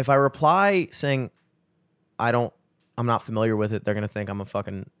 well, if I reply saying I'm not familiar with it, they're going to think I'm a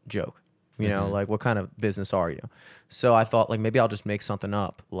fucking joke. You know, like what kind of business are you? So I thought like maybe I'll just make something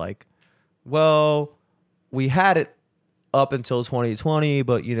up. Like, well, we had it up until 2020,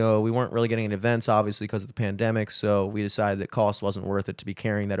 but you know, we weren't really getting any events obviously because of the pandemic. So we decided that cost wasn't worth it to be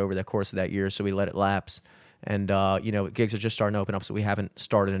carrying that over the course of that year. So we let it lapse. And, you know, gigs are just starting to open up, so we haven't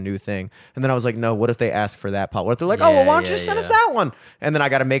started a new thing. And then I was like, no, what if they ask for that pot? What if they're like, oh, well, why don't you send us that one? And then I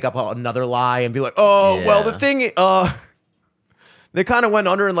got to make up another lie and be like, oh, well, the thing, they kind of went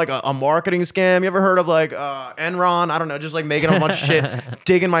under in like a marketing scam. You ever heard of like Enron? I don't know, just like making a bunch of shit,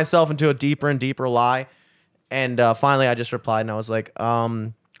 digging myself into a deeper and deeper lie. And finally, I just replied and I was like,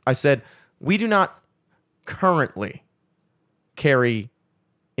 I said, we do not currently carry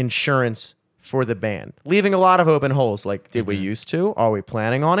insurance for the band, leaving a lot of open holes. Like, did we used to? Are we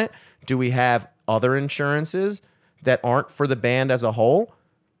planning on it? Do we have other insurances that aren't for the band as a whole?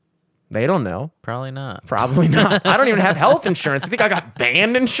 They don't know. Probably not. Probably not. I don't even have health insurance. You think I got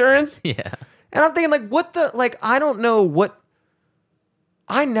band insurance? Yeah. And I'm thinking like, what the, like, I don't know what,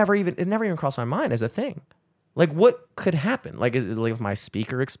 it never even crossed my mind as a thing. Like, what could happen? Like, is it like if my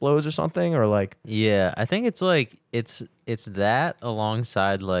speaker explodes or something, or like? Yeah, I think it's like, it's that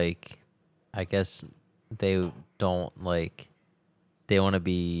alongside like, I guess they don't like, they want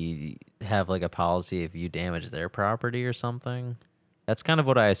to have like a policy if you damage their property or something. That's kind of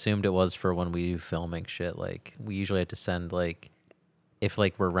what I assumed it was for when we do filming shit. Like we usually have to send like, if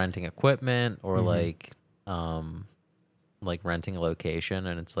like we're renting equipment or like renting a location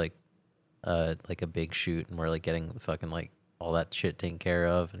and it's like a big shoot and we're like getting fucking like all that shit taken care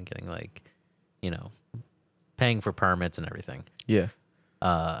of and getting like, you know, paying for permits and everything. Yeah.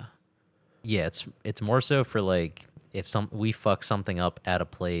 Yeah, it's more so for like if we fuck something up at a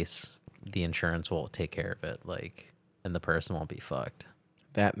place, the insurance will take care of it, like, and the person won't be fucked.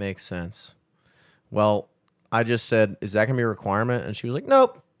 That makes sense. Well, I just said, is that gonna be a requirement? And she was like,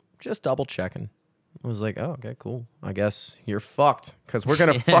 nope, just double checking. I was like, oh, okay, cool. I guess you're fucked because we're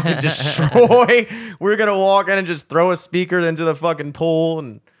gonna fucking destroy. We're gonna walk in and just throw a speaker into the fucking pool,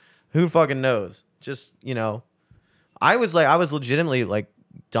 and who fucking knows? Just, you know, I was legitimately like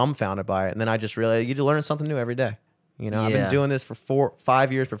dumbfounded by it, and then I just realized you learn something new every day. You know, I've been doing this for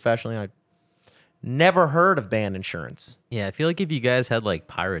 5 years professionally. I never heard of band insurance. Yeah, I feel like if you guys had like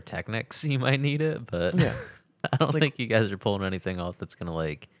pyrotechnics, you might need it, but yeah. I don't think you guys are pulling anything off that's gonna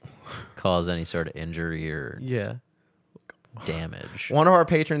like cause any sort of injury or damage. One of our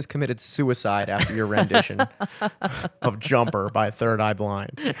patrons committed suicide after your rendition of Jumper by Third Eye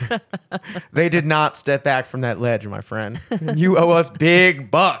Blind. They did not step back from that ledge, my friend. You owe us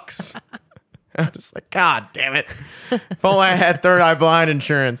big bucks. I'm just like, God damn it. If only I had Third Eye Blind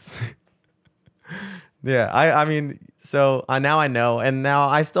insurance. Yeah, I mean, so now I know, and now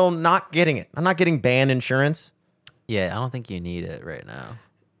I still not getting it. I'm not getting band insurance. Yeah, I don't think you need it right now.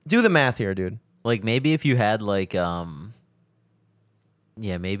 Do the math here, dude. Like maybe if you had like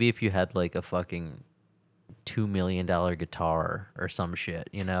maybe if you had like a fucking $2 million guitar or some shit,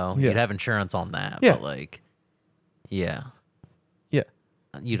 you know, you'd have insurance on that. Yeah. But like, yeah,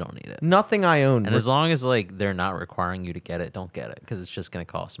 you don't need it. Nothing I own. And as long as like they're not requiring you to get it, don't get it because it's just gonna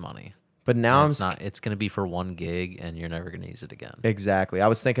cost money. But now it's gonna be for one gig and you're never gonna use it again. Exactly. I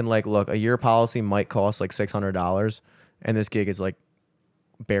was thinking like, look, a year policy might cost like $600, and this gig is like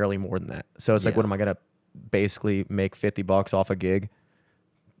barely more than that. So it's like, what am I gonna basically make $50 off a gig,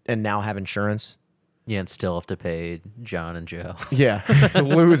 and now have insurance? Yeah, and still have to pay John and Joe. Yeah,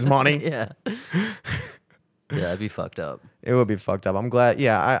 lose money. Yeah, that'd be fucked up. It would be fucked up. I'm glad.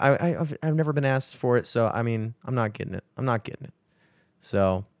 Yeah, I've never been asked for it, so I mean, I'm not getting it.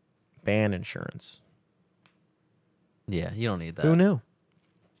 So, band insurance. Yeah, you don't need that. Who knew?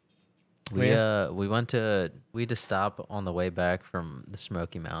 We had to stop on the way back from the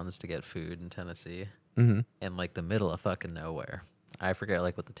Smoky Mountains to get food in Tennessee, in like the middle of fucking nowhere. I forget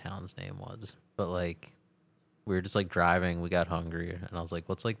like what the town's name was, but like we were just like driving. We got hungry, and I was like,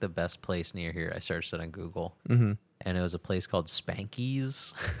 "What's like the best place near here?" I searched it on Google, and it was a place called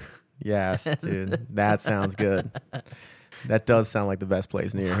Spanky's. Yes, dude, that sounds good. That does sound like the best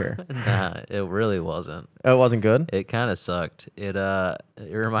place near here. Nah, it really wasn't. Oh, it wasn't good? It kind of sucked. It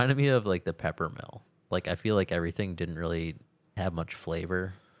reminded me of like the Pepper Mill. Like I feel like everything didn't really have much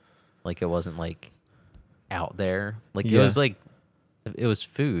flavor. Like it wasn't like out there. Like it Yeah. was like it was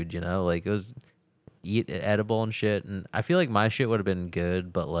food, like it was edible and shit. And I feel like my shit would have been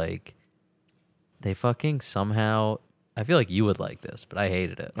good, but like they fucking somehow. I feel like you would like this, but I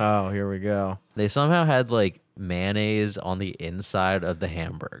hated it. Oh, here we go. They somehow had like mayonnaise on the inside of the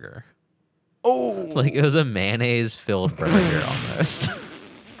hamburger. Oh, Like it was a mayonnaise filled burger almost.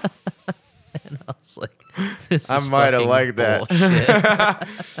 And I was like, this I is might have fucking liked that.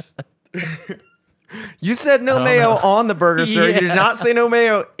 bullshit. You said no don't mayo know. on the burger, sir. You did Yeah. not say no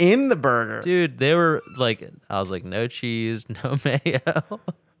mayo in the burger. Dude, they were like, I was like, no cheese, no mayo.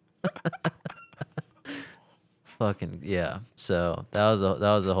 Fucking yeah. So that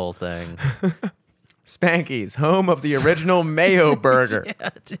was a whole thing. Spanky's, home of the original mayo burger. Yeah,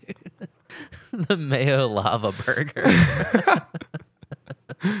 dude. The mayo lava burger.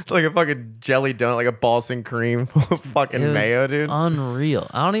 It's like a fucking jelly donut, like a Boston cream full of fucking It was mayo, dude. Unreal.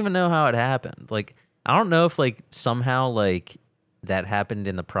 I don't even know how it happened. Like, I don't know if like somehow like that happened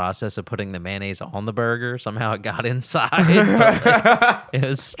in the process of putting the mayonnaise on the burger. Somehow it got inside. But, like, it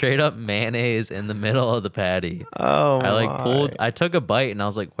was straight up mayonnaise in the middle of the patty. Oh, I like my. pulled. I took a bite and I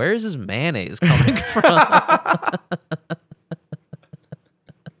was like, "Where is this mayonnaise coming from?"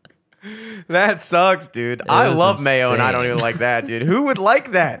 That sucks, dude. I was love mayo, and I don't insane. even like that, dude. Who would like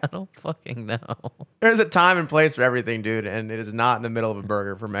I that? don't fucking know. There's a time and place for everything, dude, and it is not in the middle of a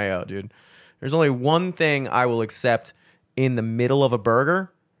burger for mayo, dude. There's only one thing I will accept in the middle of a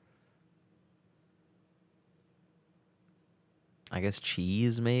burger. I guess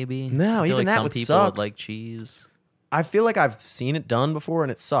cheese, maybe. No, I feel even that some would people suck. would like cheese. I feel like I've seen it done before,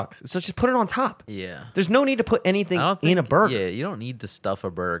 and it sucks. So just put it on top. Yeah. There's no need to put anything I don't in a think- burger. Yeah, you don't need to stuff a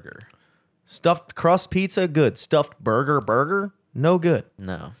burger. Stuffed crust pizza, good. Stuffed burger, no good.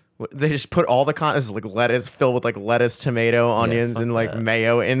 No. They just put all the content like lettuce filled with like lettuce, tomato, onions, fuck and like that.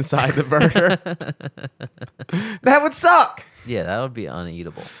 mayo inside the burger. That would suck. Yeah, that would be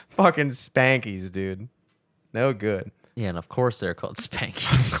uneatable. Fucking Spankies, dude. No good. Yeah, and of course they're called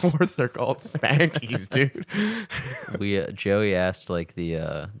Spankies. Of course they're called Spankies, dude. We Joey asked like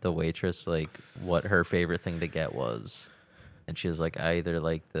the waitress like what her favorite thing to get was, and she was like, I either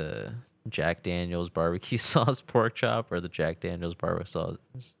like the Jack Daniel's barbecue sauce pork chop or the Jack Daniel's barbecue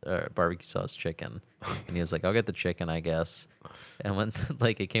sauce chicken. And he was like, I'll get the chicken, I guess. And when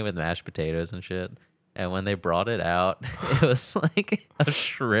like it came with mashed potatoes and shit. And when they brought it out, it was like a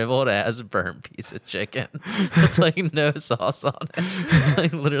shriveled ass burnt piece of chicken with like no sauce on it.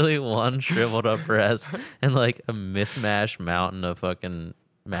 Like literally one shriveled up breast and like a mismatched mountain of fucking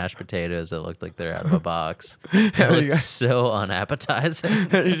mashed potatoes that looked like they're out of a box. It you looked got- so unappetizing.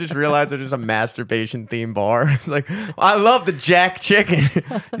 You just realize there's just a masturbation themed bar. It's like, I love the Jack chicken.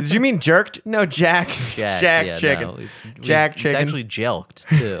 Did you mean jerked? No, Jack. Jack yeah, chicken. no, Jack it's chicken. actually jelked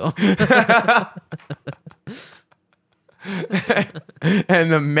too.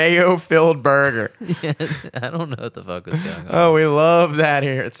 And the mayo filled burger. Yeah, I don't know what the fuck was going on. Oh, we love that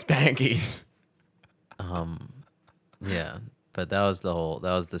here at Spanky's. Yeah, but that was the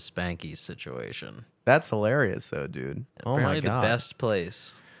Spanky situation. That's hilarious, though, dude. Oh my Apparently god. the best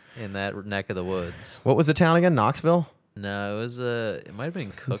place in that neck of the woods. What was the town again? Knoxville? No, it was it might have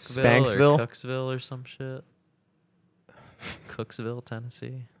been Cookville Spanksville? or Cooksville or some shit. Cooksville,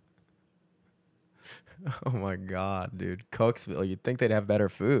 Tennessee. Oh my god, dude. Cooksville. You'd think they'd have better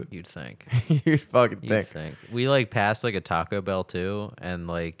food. You'd think. You'd fucking You'd think. think. We like passed like a Taco Bell too, and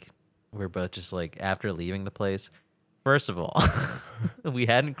like we're both just like after leaving the place. First of all, we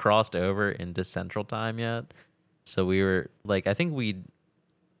hadn't crossed over into Central Time yet, so we were like, I think we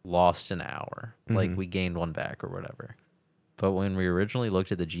lost an hour. Like we gained one back or whatever. But when we originally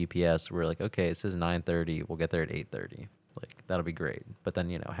looked at the GPS, we were like, okay, it says 9:30. We'll get there at 8:30. Like that'll be great. But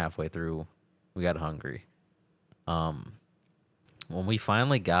then halfway through, we got hungry. When we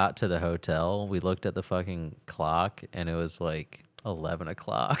finally got to the hotel, we looked at the fucking clock and it was like 11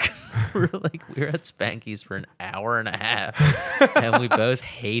 o'clock. we were at Spanky's for an hour and a half and we both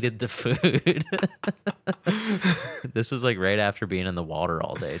hated the food. This was like right after being in the water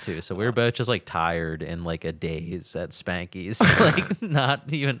all day too. So we were both just like tired in like a daze at Spanky's, like not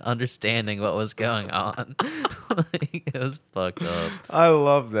even understanding what was going on. Like, it was fucked up. I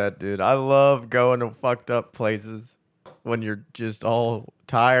love that, dude. I love going to fucked up places when you're just all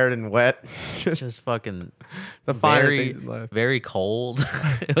tired and wet. Just fucking the finer very, things in life. very cold.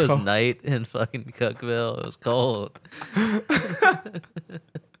 It was night in fucking Cookville. It was cold.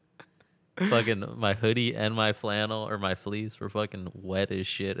 Fucking my hoodie and my flannel or my fleece were fucking wet as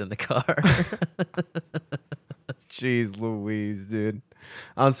shit in the car. Jeez Louise, dude.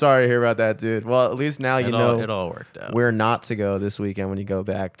 I'm sorry to hear about that, dude. Well, at least now you know it all worked out. where not to go this weekend when you go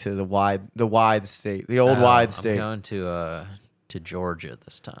back to the wide state, the old Oh, wide state. I'm going to Georgia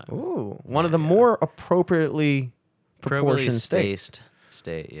this time. Ooh, one of the more appropriately Appropriately proportioned states. spaced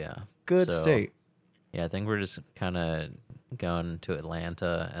state, yeah. Good So, state. Yeah, I think we're just kind of going to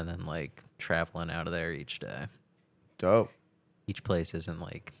Atlanta and then like traveling out of there each day. Dope. Each place isn't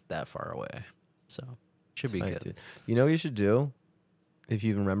like that far away, so should be Tight, good. dude. You know what you should do? If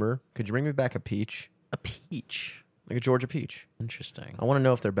you remember, could you bring me back a peach? A peach, Like a Georgia peach. interesting. I want to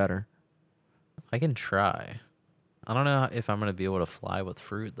know if they're better. I can try. I don't know if I'm gonna be able to fly with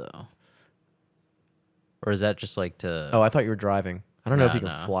fruit though, or is that just like to? Oh, I thought you were driving. I don't know if No, you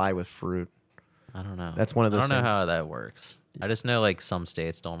can no. fly with fruit. I don't know. That's one of those I don't know things. how that works. I just know like some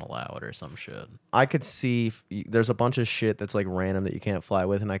states don't allow it or some shit. I could see there's a bunch of shit that's like random that you can't fly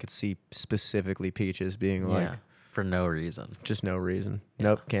with, and I could see specifically peaches being like Yeah, for no reason. just no reason. Yeah.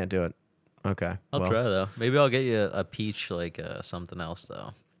 Nope, can't do it. Okay. I'll well, try though. Maybe I'll get you a peach like something else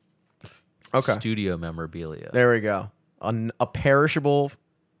though. Okay. Studio memorabilia. There we go. A perishable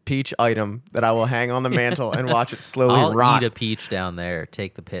peach item that I will hang on the mantle and watch it slowly I'll rot. eat a peach down there.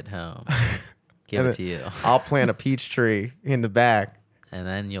 Take the pit home. Give And it to you, I'll plant a peach tree in the back and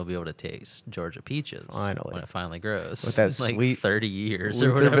then you'll be able to taste Georgia peaches Finally. when it finally grows. With that It's like sweet 30 years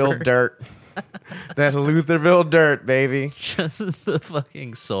or Lutherville whatever. dirt. That Lutherville dirt, baby. Just the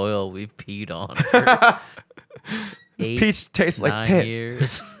fucking soil we peed on. For This 8, peach tastes like 9 piss.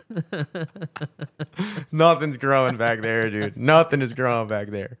 years. Nothing's growing back there, dude. Nothing is growing back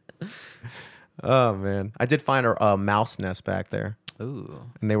there. Oh man, I did find a mouse nest back there, Ooh.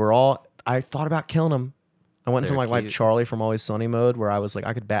 and they were all. I thought about killing them. I went into They're like my cute. Charlie from Always Sunny mode, where I was like,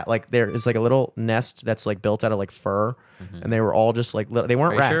 I could bat. Like there is like a little nest that's like built out of like fur, and they were all just like they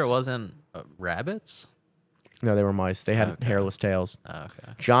weren't Are you rats. sure it wasn't rabbits? No, they were mice. They had Okay. hairless tails. Oh,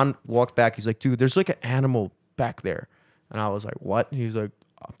 okay. John walked back. He's like, dude, there's like an animal back there. And I was like, what? And he's like,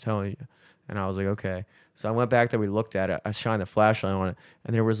 I'm telling you. And I was like, okay. So I went back there. We looked at it. I shined the flashlight on it.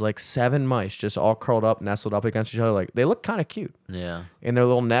 And there was like 7 mice just all curled up, nestled up against each other. Like they looked kind of cute Yeah. in their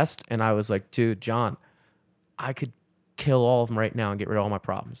little nest. And I was like, dude, John, I could kill all of them right now and get rid of all my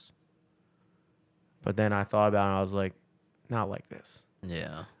problems. But then I thought about it and I was like, not like this.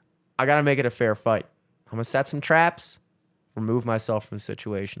 Yeah. I got to make it a fair fight. I'm going to set some traps, remove myself from the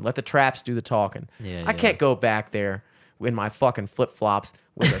situation. Let the traps do the talking. Yeah, I yeah. can't go back there in my fucking flip-flops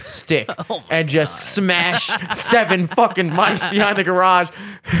with a stick Oh my and just smash 7 fucking mice behind the garage.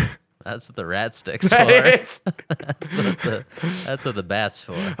 That's what the rat sticks That for. is. That's what the bat's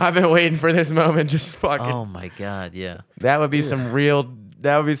for. I've been waiting for this moment. Just fucking. Oh my god, yeah. That would be some real.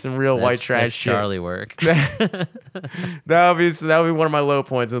 That would be some real white trash That's shit. Charlie work. That would be one of my low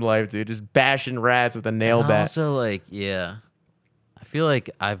points in life, dude. Just bashing rats with a nail And bat. Also, like, yeah, I feel like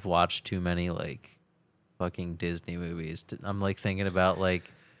I've watched too many like fucking Disney movies. I'm like thinking about like,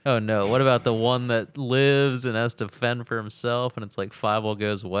 oh no, what about the one that lives and has to fend for himself, and it's like Five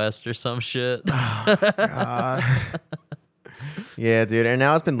Goes West or some shit. God. Yeah, dude. And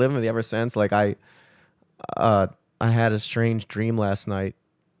now it's been living with you ever since. Like I had a strange dream last night,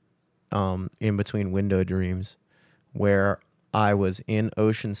 in between window dreams, where I was in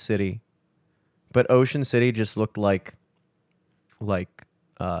Ocean City, but Ocean City just looked like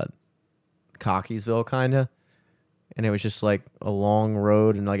Cockeysville kind of, and it was just like a long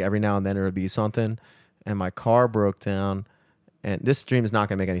road, and like every now and then there would be something, and my car broke down, and this dream is not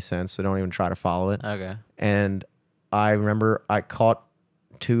gonna make any sense, so don't even try to follow it. Okay. And I remember I caught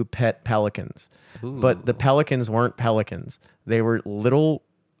 2 pet pelicans, but the Ooh. pelicans weren't pelicans. They were little,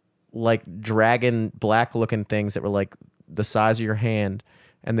 like dragon black looking things that were like the size of your hand,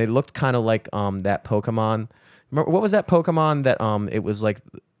 and they looked kind of like that Pokemon. Remember, what was that Pokemon that it was like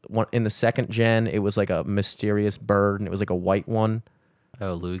one in the 2nd gen? It was like a mysterious bird, and it was like a white one,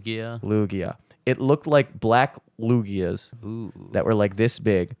 Oh, Lugia. Lugia. It looked like black Lugias Ooh. that were like this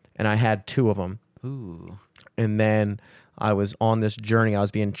big, and I had 2 of them. Ooh. And then I was on this journey. I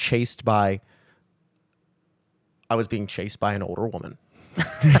was being chased by an older woman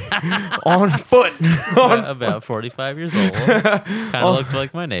on foot. About 45 years old. Kind of looked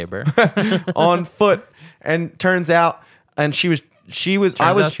like my neighbor. On foot. And turns out, and she was Turns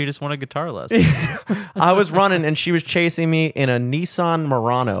out she just wanted guitar lessons. I was running, and she was chasing me in a Nissan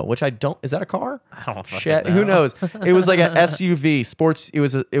Murano, which is that a car? I don't fucking Shit, know. who knows? It was like an SUV, sports. It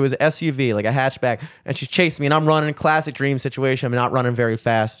was a SUV, like a hatchback, and she chased me, and I'm running, classic dream situation. I'm not running very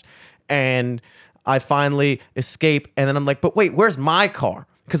fast, and I finally escape, and then I'm like, but wait, where's my car?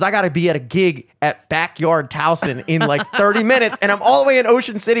 because I got to be at a gig at Backyard Towson in like 30 minutes, and I'm all the way in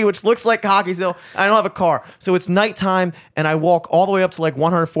Ocean City, which looks like Cockeysville. I don't have a car, so it's nighttime, and I walk all the way up to like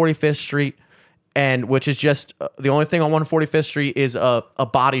 145th Street, and which is just the only thing on 145th Street is a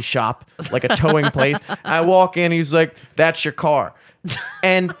body shop, like a towing place. I walk in, he's like, "That's your car,"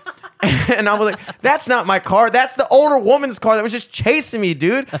 and I was like, "That's not my car. That's the older woman's car that was just chasing me,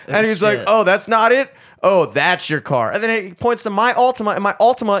 dude." And he's like, "Oh, that's not it? Oh, that's your car." And then he points to my Altima, and my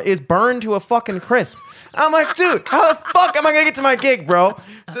Altima is burned to a fucking crisp. I'm like, dude, how the fuck am I gonna get to my gig, bro?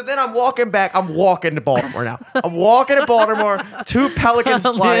 So then I'm walking back. I'm walking to Baltimore now. I'm walking to Baltimore. 2 Pelicans I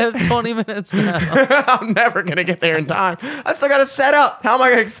only fly. have 20 minutes now. I'm never gonna get there in time. I still gotta set up. How am I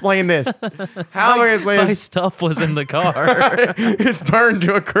gonna explain this? How am I gonna explain My this? stuff was in the car. It's burned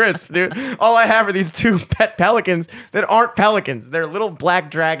to a crisp, dude. All I have are these 2 pet pelicans that aren't pelicans. They're little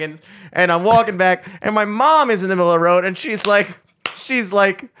black dragons. And I'm walking back, and my mom is in the middle of the road, and she's like,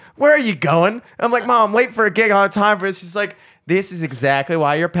 "Where are you going?" I'm like, "Mom, I'm late for a gig. I don't have time for this." She's like, "This is exactly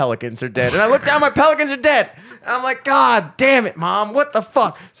why your pelicans are dead." And I look down, my pelicans are dead. And I'm like, "God damn it, Mom. What the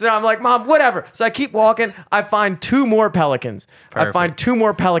fuck?" So I'm like, "Mom, whatever." So I keep walking. I find 2 more pelicans. I find 2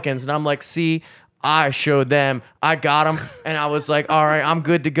 more pelicans. And I'm like, "See, I showed them. I got them." And I was like, "All right, I'm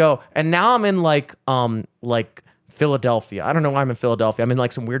good to go." And now I'm in like Philadelphia. I don't know why I'm in Philadelphia. I'm in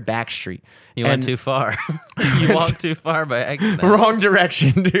like some weird back street. You went too far. You walked too far by accident. Wrong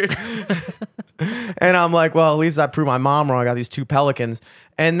direction, dude. And I'm like, well, at least I proved my mom wrong. I got these 2 pelicans.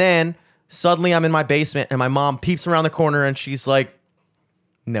 And then suddenly I'm in my basement, and my mom peeps around the corner, and she's like,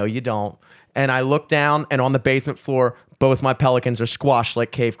 "No, you don't." And I look down, and on the basement floor, both my pelicans are squashed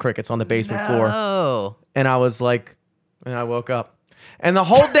like cave crickets on the basement floor. Oh. And I was like, and I woke up. And the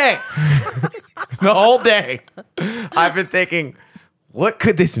whole day, I've been thinking, what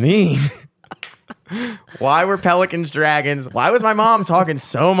could this mean? Why were pelicans dragons? Why was my mom talking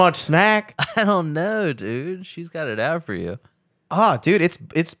so much smack? I don't know, dude. She's got it out for you. Oh, dude,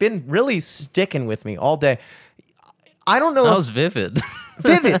 it's been really sticking with me all day. I don't know. That was vivid.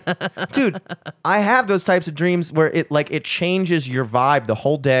 Vivid. Dude, I have those types of dreams where it changes your vibe the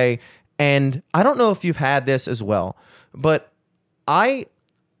whole day. And I don't know if you've had this as well, but I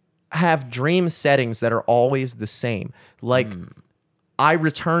have dream settings that are always the same. Like, I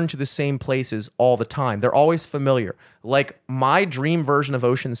return to the same places all the time. They're always familiar. Like, my dream version of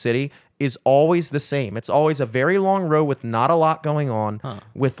Ocean City is always the same. It's always a very long row with not a lot going on,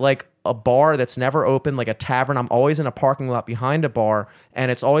 with like a bar that's never open, like a tavern. I'm always in a parking lot behind a bar,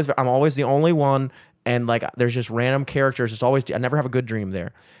 and I'm always the only one, and like there's just random characters. It's always, I never have a good dream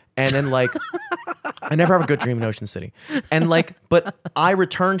there. And then like I never have a good dream in Ocean City. And like, but I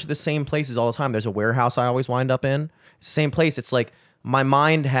return to the same places all the time. There's a warehouse I always wind up in. It's the same place. It's like my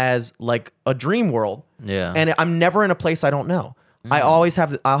mind has like a dream world. Yeah. And I'm never in a place I don't know. I'll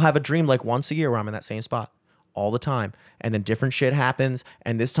have a dream like once a year where I'm in that same spot all the time. And then different shit happens.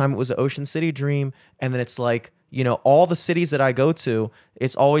 And this time it was an Ocean City dream. And then it's like, you know, all the cities that I go to,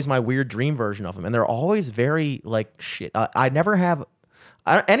 it's always my weird dream version of them. And they're always very like shit. I never have,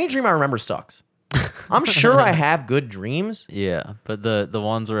 any dream I remember sucks. I'm sure I have good dreams. Yeah, but the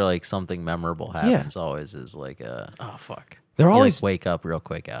ones where like something memorable happens always is like oh fuck. They're You, always like, wake up real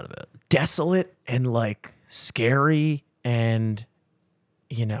quick out of it. desolate and like scary and,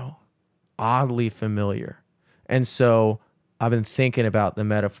 you know, oddly familiar. And so I've been thinking about the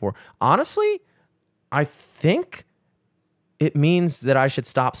metaphor. Honestly, I think it means that I should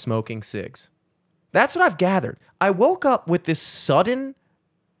stop smoking cigs. That's what I've gathered. I woke up with this sudden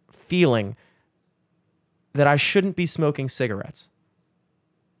feeling that I shouldn't be smoking cigarettes.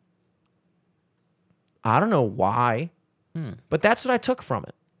 I don't know why, but that's what I took from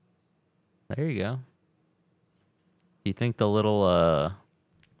it. There you go. Do you think the little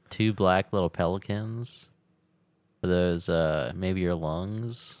 2 black little pelicans are those maybe your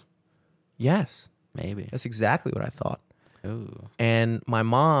lungs? Yes, Maybe. that's exactly what I thought. Ooh. And my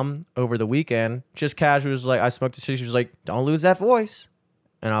mom over the weekend just casually was like, I smoked a cig. She was like, "Don't lose that voice."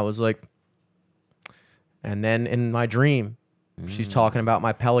 And I was like, and then in my dream, she's talking about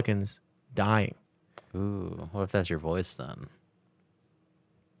my pelicans dying. Ooh. What if that's your voice then?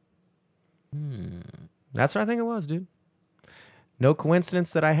 That's what I think it was, dude. No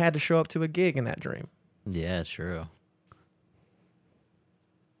coincidence that I had to show up to a gig in that dream. Yeah, true.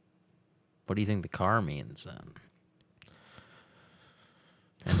 What do you think the car means then?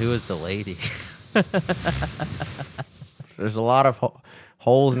 And who is the lady? There's a lot of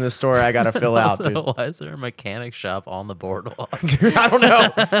holes in this story I got to fill out, dude. Why is there a mechanic shop on the boardwalk? I don't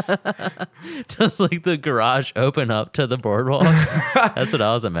know. Does like the garage open up to the boardwalk? That's what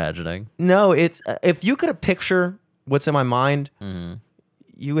I was imagining. No, it's if you could picture what's in my mind,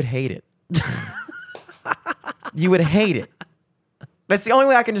 you would hate it. You would hate it. That's the only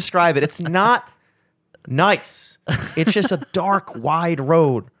way I can describe it. It's not nice. It's just a dark, wide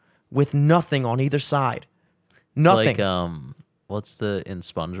road with nothing on either side. Nothing. Like what's the in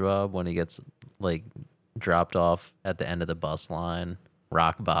SpongeBob when he gets like dropped off at the end of the bus line?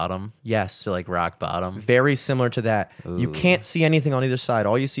 Rock bottom. Yes. So like rock bottom. Very similar to that. You Ooh. can't see anything on either side.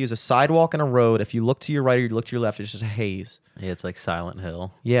 All you see is a sidewalk and a road. If you look to your right or you look to your left, it's just a haze. Yeah, it's like Silent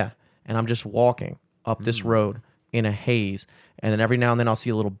Hill. Yeah. And I'm just walking up this road in a haze. And then every now and then I'll see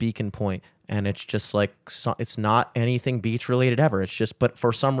a little beacon point, and it's just like, it's not anything beach related ever. It's just, but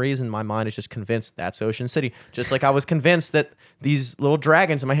for some reason, my mind is just convinced that's Ocean City. Just like I was convinced that these little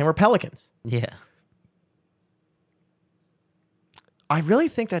dragons in my hand were pelicans. Yeah. I really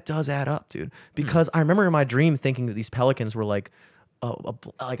think that does add up, dude. Because I remember in my dream thinking that these pelicans were like,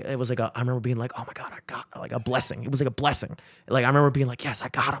 like it was like I remember being like, oh my God, I got like a blessing. It was like a blessing. Like I remember being like, yes, I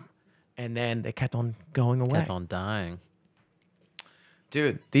got them. And then they kept on going away. Kept on dying.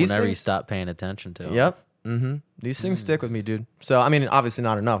 Dude, these Whenever you things. stop paying attention to 'em. Yep. Mm-hmm. These things stick with me, dude. So I mean, obviously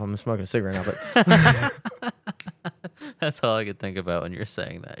not enough. I'm smoking a cigarette now, but That's all I could think about when you're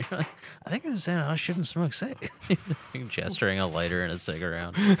saying that. You're like, I think I'm saying I shouldn't smoke cigarettes. You're gesturing a lighter and a cig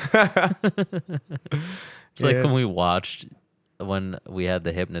around. It's like Yeah. when we had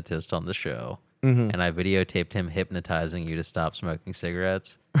the hypnotist on the show, and I videotaped him hypnotizing you to stop smoking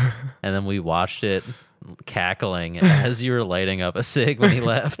cigarettes, and then we watched it cackling as you were lighting up a cig when he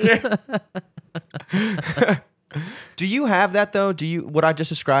left. do you have that though? Do you what I just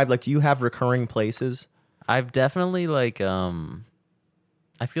described? Like, do you have recurring places? I've definitely like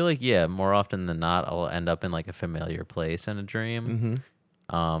I feel like more often than not I'll end up in like a familiar place in a dream.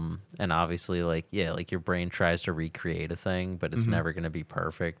 And obviously like like your brain tries to recreate a thing, but it's never going to be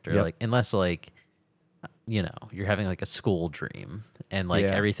perfect or Yep. like unless like you're having like a school dream and like Yeah.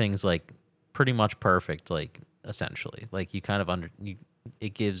 everything's like pretty much perfect, like essentially. Like you kind of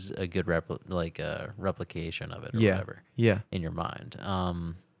it gives a good replication of it or whatever Yeah. in your mind.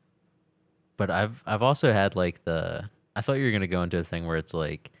 But I've also had like I thought you were gonna go into a thing where it's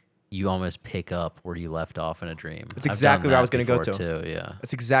like you almost pick up where you left off in a dream. That's exactly what I was going gonna to go to. too, yeah.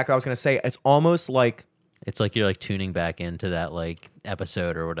 That's exactly what I was gonna say. It's almost like It's like you're like tuning back into that like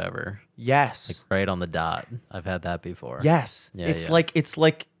episode or whatever, yes. like right on the dot. I've had that before. Yes. Yeah, it's yeah.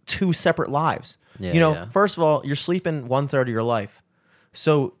 like two separate lives. Yeah, you know, yeah. first of all, you're sleeping 1/3 of your life.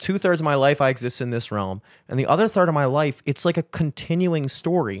 So 2/3 of my life I exist in this realm. And the other third of my life, it's like a continuing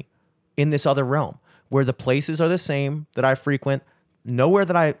story in this other realm where the places are the same that I frequent, nowhere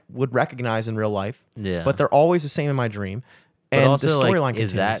that I would recognize in real life. Yeah. But they're always the same in my dream. But And also, the storyline like,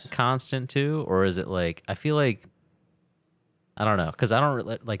 is continues. that constant too, or is it like I feel like I don't know because I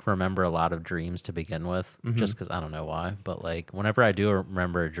don't like remember a lot of dreams to begin with, just because I don't know why. But like whenever I do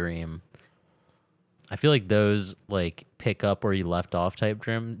remember a dream, I feel like those like pick up where you left off type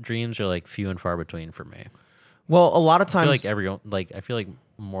dreams are like few and far between for me. Well, a lot of I times feel like everyone like I feel like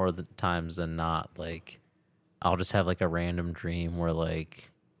more of the times than not, like I'll just have like a random dream where like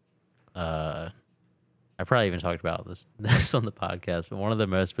I probably even talked about this on the podcast, but one of the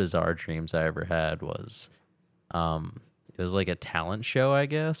most bizarre dreams I ever had was it was like a talent show, I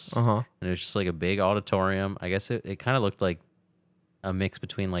guess. Uh-huh. And it was just like a big auditorium. I guess it kind of looked like a mix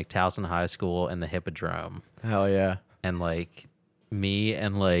between like Towson High School and the Hippodrome. Hell yeah. And like me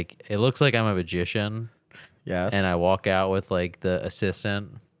and like it looks like I'm a magician. Yes. And I walk out with like the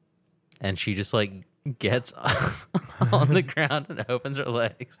assistant, and she just like gets on the ground and opens her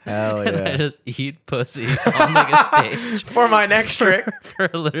legs. Hell And I yeah. just eat pussy on like a stage For my next trick. for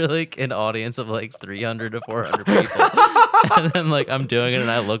literally like, an audience of like 300 to 400 people. And then like I'm doing it,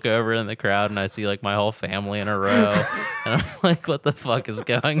 and I look over in the crowd, and I see like my whole family in a row, and I'm like, what the fuck is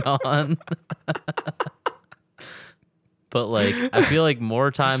going on? But like I feel like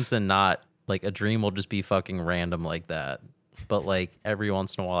more times than not, like a dream will just be fucking random like that. But like every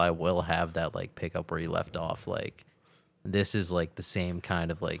once in a while I will have that like pick up where you left off. Like this is like the same kind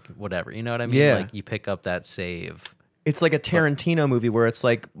of like whatever. You know what I mean? Yeah. Like you pick up that save. It's like a Tarantino movie where it's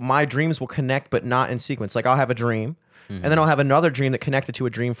like my dreams will connect but not in sequence. Like I'll have a dream and then I'll have another dream that connected to a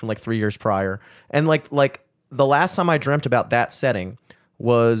dream from like 3 years prior. And like the last time I dreamt about that setting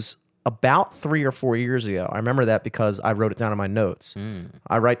was about 3 or 4 years ago. I remember that because I wrote it down in my notes.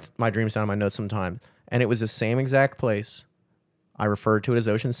 I write my dreams down in my notes sometimes. And it was the same exact place. I referred to it as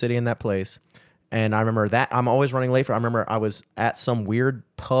Ocean City in that place. And I remember that I'm always running late for. I remember I was at some weird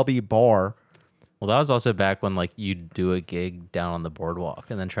pubby bar. Well, that was also back when like you'd do a gig down on the boardwalk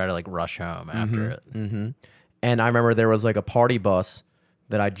and then try to like rush home after it. And I remember there was like a party bus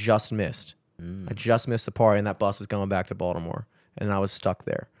that I just missed. I just missed the party, and that bus was going back to Baltimore. and I was stuck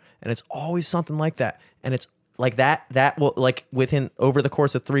there. And it's always something like that. And it's like that will like within over the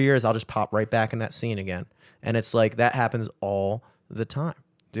course of 3 years, I'll just pop right back in that scene again. And it's like that happens all the time,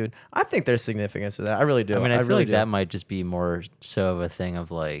 dude. I think there's significance to that. I really do. I mean, I feel really like do. that might just be more so of a thing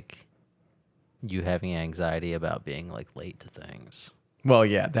of like you having anxiety about being like late to things. Well,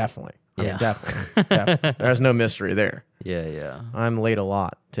 yeah, definitely. I mean, Yeah. definitely. There's no mystery there. Yeah, yeah. I'm late a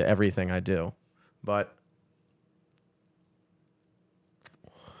lot to everything I do. But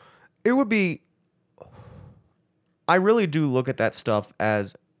it would be, I really do look at that stuff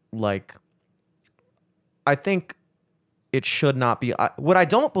as like, I think it should not be. What I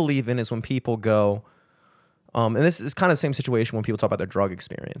don't believe in is when people go, and this is kind of the same situation when people talk about their drug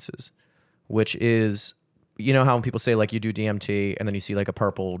experiences, which is, you know how when people say like you do DMT and then you see like a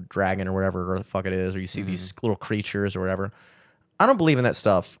purple dragon or whatever the fuck it is, or you see these little creatures or whatever. I don't believe in that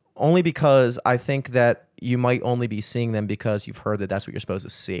stuff, only because I think that you might only be seeing them because you've heard that that's what you're supposed to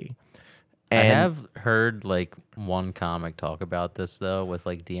see. I And have heard like one comic talk about this though with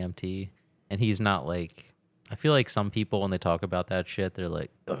like DMT, and he's not like, I feel like some people when they talk about that shit, they're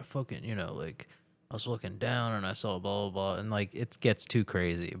like, oh, fucking, you know, like I was looking down and I saw blah blah blah, and like it gets too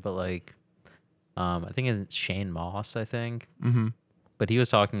crazy. But like, I think it's Shane Moss, I think, but he was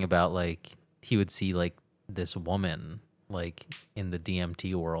talking about like he would see like this woman like in the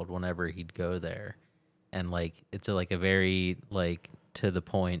DMT world whenever he'd go there, and like it's like a very like to the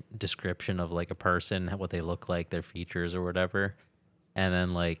point description of like a person, what they look like, their features or whatever. And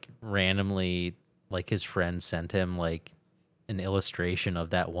then like randomly like his friend sent him like an illustration of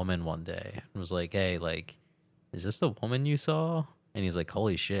that woman one day and was like, hey, like, is this the woman you saw? And he's like,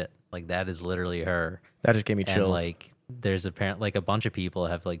 holy shit, like that is literally her. that just gave me chills. And like there's apparently like a bunch of people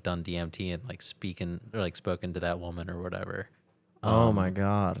have like done DMT and like speaking or like spoken to that woman or whatever. Oh my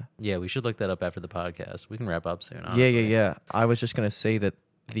God. Yeah, we should look that up after the podcast. We can wrap up soon. Yeah, Honestly. yeah. I was just going to say that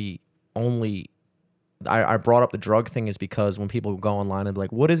the only, I brought up the drug thing is because when people go online and be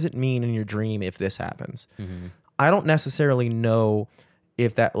like, what does it mean in your dream if this happens? I don't necessarily know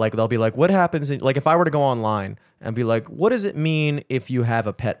if that, like, they'll be like, what happens, like, if I were to go online and be like, what does it mean if you have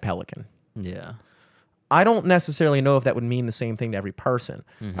a pet pelican? Yeah. I don't necessarily know if that would mean the same thing to every person.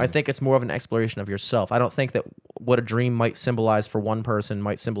 I think it's more of an exploration of yourself. I don't think that what a dream might symbolize for one person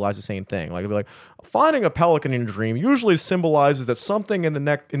might symbolize the same thing. Like, it'd be like, finding a pelican in a dream usually symbolizes that something in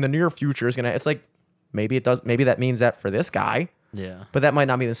the near future is gonna. It's like maybe it does. Maybe that means that for this guy, Yeah. but that might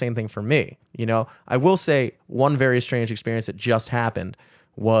not be the same thing for me. You know, I will say one very strange experience that just happened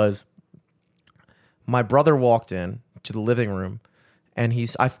was my brother walked in to the living room. And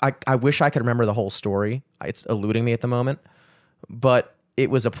I wish I could remember the whole story. It's eluding me at the moment. But it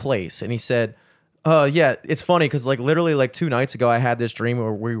was a place. And he said, yeah, it's funny because like literally like 2 nights ago, I had this dream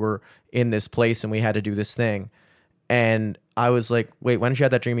where we were in this place and we had to do this thing. And I was like, wait, when did you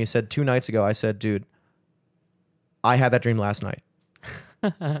have that dream? He said 2 nights ago. I said, dude, I had that dream last night.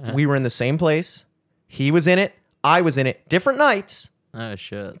 We were in the same place. He was in it. I was in it. Different nights. Oh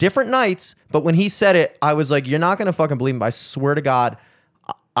shit. Different nights, but when he said it, I was like, "You're not gonna fucking believe me." I swear to God,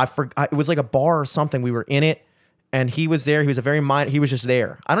 it was like a bar or something. We were in it, and he was there. He was he was just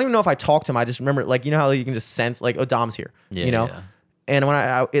there. I don't even know if I talked to him. I just remember, like, you know how you can just sense, like, oh, Dom's here. Yeah, you know. yeah. And when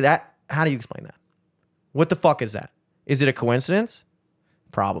how do you explain that? What the fuck is that? Is it a coincidence?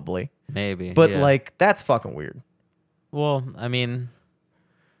 Probably, Maybe. but yeah. like that's fucking weird. Well, I mean,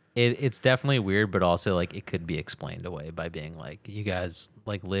 it's definitely weird, but also like it could be explained away by being like you guys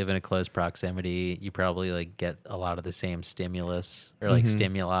like live in a close proximity. You probably like get a lot of the same stimulus or like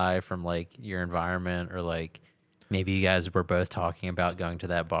stimuli from like your environment, or like maybe you guys were both talking about going to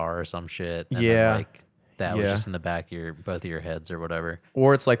that bar or some shit. And then, Yeah. like that was Yeah. just in the back of both of your heads or whatever.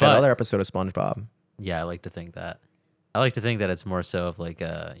 Or it's like that But- other episode of SpongeBob. Yeah, I like to think that. I like to think that it's more so of like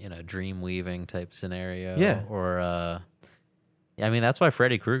a, you know, dream weaving type scenario. Yeah. Or I mean, that's why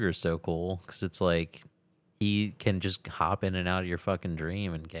Freddy Krueger's so cool, because it's like he can just hop in and out of your fucking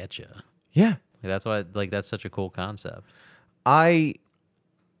dream and get you. Yeah. Like, that's why, like, that's such a cool concept.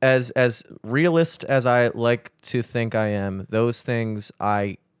 As realist as I like to think I am, those things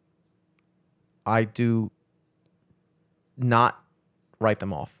I do not write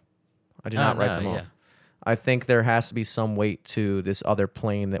them off. I do not write them yeah. off. I think there has to be some weight to this other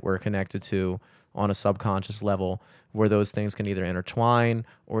plane that we're connected to on a subconscious level, where those things can either intertwine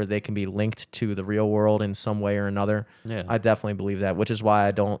or they can be linked to the real world in some way or another. Yeah. I definitely believe that, which is why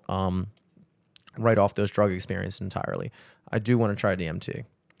I don't write off those drug experiences entirely. I do want to try DMT.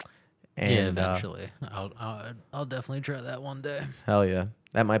 And, yeah, eventually. I'll definitely try that one day. Hell yeah.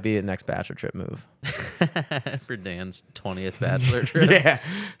 That might be a next bachelor trip move. For Dan's 20th bachelor trip. Yeah.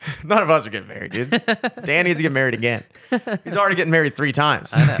 None of us are getting married, dude. Dan needs to get married again. He's already getting married 3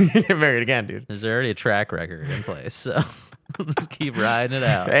 times. I know. Get married again, dude. There's already a track record in place, so let's keep riding it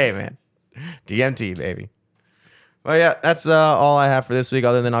out. Hey, man. DMT, baby. Well, yeah, that's all I have for this week,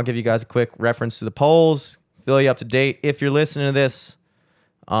 other than I'll give you guys a quick reference to the polls, fill you up to date. If you're listening to this,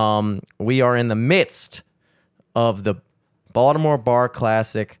 we are in the midst of the Baltimore Bar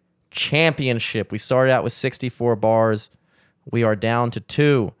Classic Championship. We started out with 64 bars. We are down to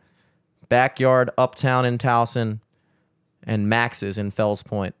 2. Backyard Uptown in Towson and Max's in Fells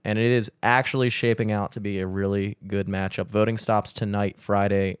Point. And it is actually shaping out to be a really good matchup. Voting stops tonight,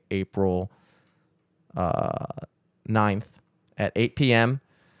 Friday, April 9th at 8 p.m.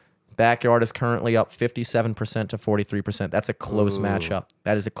 Backyard is currently up 57% to 43%. That's a close matchup.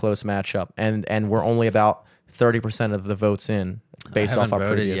 That is a close matchup. And we're only about 30% of the votes in based I off haven't our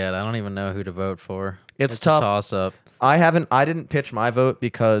voted previous. yet. I don't even know who to vote for. It's a tough. toss up. I didn't pitch my vote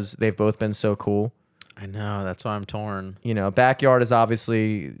because they've both been so cool. I know. That's why I'm torn. You know, Backyard is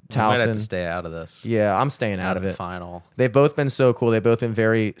obviously I might have to Towson. stay out of this. Yeah, I'm staying out of the it. Final. They've both been so cool. They've both been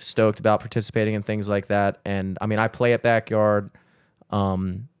very stoked about participating in things like that. And I mean, I play at Backyard.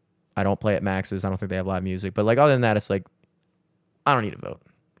 I don't play at Max's. I don't think they have live music. But like other than that, it's like I don't need to vote.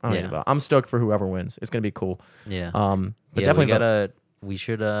 I don't need to vote. I'm stoked for whoever wins. It's gonna be cool. Yeah. But Yeah, definitely we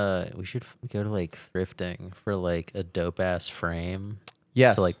should go to like thrifting for like a dope ass frame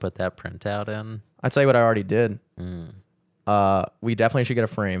yes. to like put that printout in. I'll tell you what I already did. Mm. We definitely should get a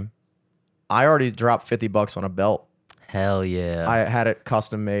frame. I already dropped $50 on a belt. Hell yeah. I had it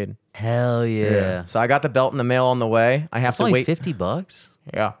custom made. Hell yeah. So I got the belt in the mail on the way. I have It's to only wait. $50.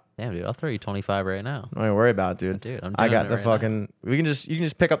 Yeah. Damn, dude, I'll throw you 25 right now. Don't even worry about it, dude. Dude, I'm I doing got it the right fucking. You can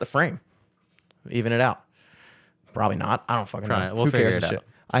just pick up the frame, even it out. Probably not. I don't fucking Try know. it. We'll Who figure cares it and shit? out.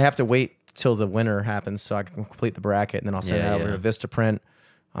 I have to wait till the winter happens so I can complete the bracket, and then I'll send Yeah, it over yeah. to Vistaprint.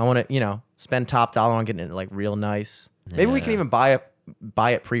 I want to, spend top dollar on getting it like real nice. Maybe we can Yeah. even buy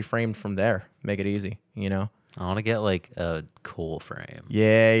it pre-framed from there. Make it easy, I want to get like a cool frame.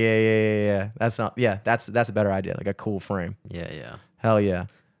 Yeah. That's a better idea. Like a cool frame. Yeah. Hell yeah.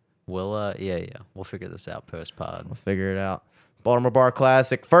 We'll we'll figure this out post pod. We'll figure it out. Baltimore Bar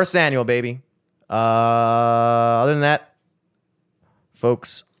Classic, first annual, baby. Other than that,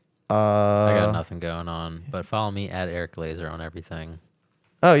 folks. I got nothing going on, but follow me at Eric Glazer on everything.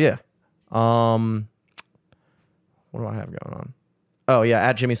 Oh yeah. What do I have going on? Oh yeah,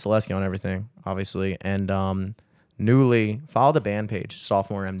 at Jimmy Selesky on everything, obviously, and newly follow the band page,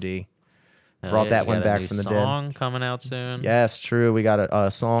 Sophomore MD. Hell Brought yeah, that you one got a back new from the dead. song coming out soon. Yes, true. We got a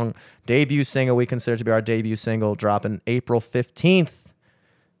song debut single. We consider it to be our debut single, dropping April 15th.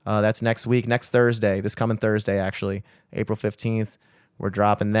 That's next week, next Thursday. This coming Thursday, actually, April 15th. We're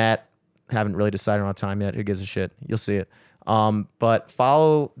dropping that. Haven't really decided on a time yet. Who gives a shit? You'll see it. But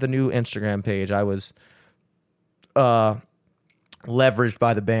follow the new Instagram page. I was leveraged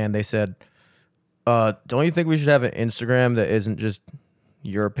by the band. They said, don't you think we should have an Instagram that isn't just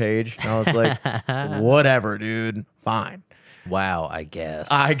your page? And I was like, whatever, dude. Fine. Wow, I guess.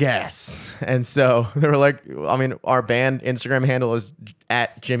 I guess. And so they were like, our band Instagram handle is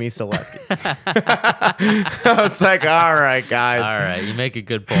at Jimmy Selesky. I was like, all right, guys. All right, you make a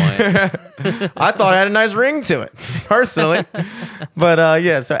good point. I thought it had a nice ring to it, personally. But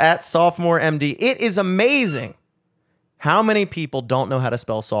yeah, so at Sophomore MD, it is amazing how many people don't know how to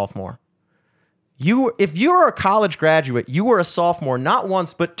spell sophomore. If you're a college graduate, you were a sophomore not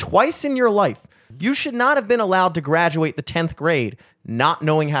once, but twice in your life. You should not have been allowed to graduate the 10th grade not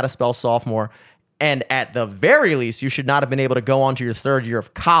knowing how to spell sophomore. And at the very least, you should not have been able to go on to your 3rd year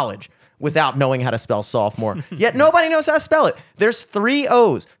of college without knowing how to spell sophomore. Yet nobody knows how to spell it. There's 3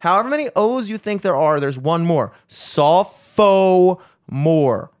 O's. However many O's you think there are, there's one more. Sophomore.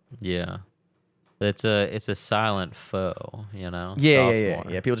 Yeah. It's a silent foe, Yeah.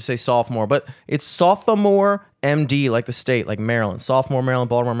 Sophomore. People just say sophomore, but it's sophomore MD, like the state, like Maryland. Sophomore Maryland,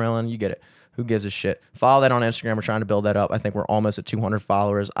 Baltimore, Maryland. You get it. Who gives a shit? Follow that on Instagram. We're trying to build that up. I think we're almost at 200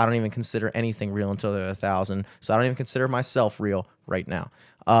 followers. I don't even consider anything real until they're 1,000. So I don't even consider myself real right now.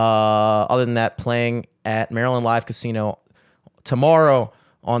 Other than that, playing at Maryland Live Casino tomorrow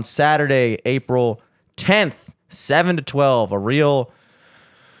on Saturday, April 10th, 7 to 12. A real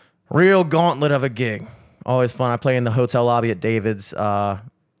gauntlet of a gig. Always fun. I play in the hotel lobby at David's.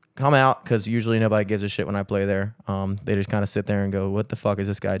 Come out, because usually nobody gives a shit when I play there. They just kind of sit there and go, what the fuck is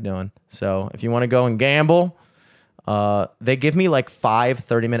this guy doing? So if you want to go and gamble, They give me like 5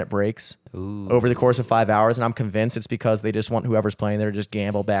 30-minute breaks Ooh. over the course of 5 hours, and I'm convinced it's because they just want whoever's playing there to just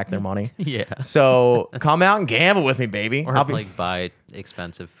gamble back their money. Yeah. So come out and gamble with me, baby. Or I'll be, like buy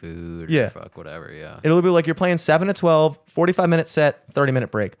expensive food. Yeah. Or fuck whatever. Yeah. it'll be like you're playing 7 to 12, 45-minute set,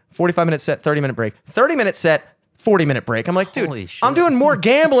 30-minute break, 45-minute set, 30-minute break, 30-minute set, 40-minute break. I'm like, dude, Holy shit. I'm doing more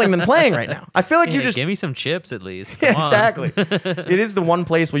gambling than playing right now. I feel like you Yeah, just give me some chips at least. Yeah, Come on. exactly. It is the one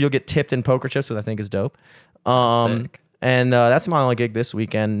place where you'll get tipped in poker chips, which I think is dope. Sick. And that's my only gig this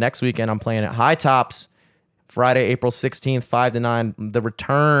weekend. Next weekend, I'm playing at High Tops, Friday, April 16th, 5 to 9. The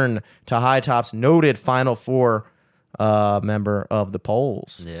return to High Tops, noted Final Four member of the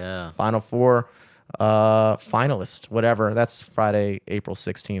polls. Yeah. Final Four finalist, whatever. That's Friday, April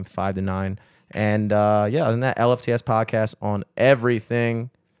 16th, 5 to 9. And other than that, LFTS podcast on everything.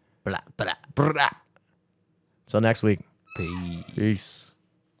 Blah, blah. Brah. So next week. Peace. Peace.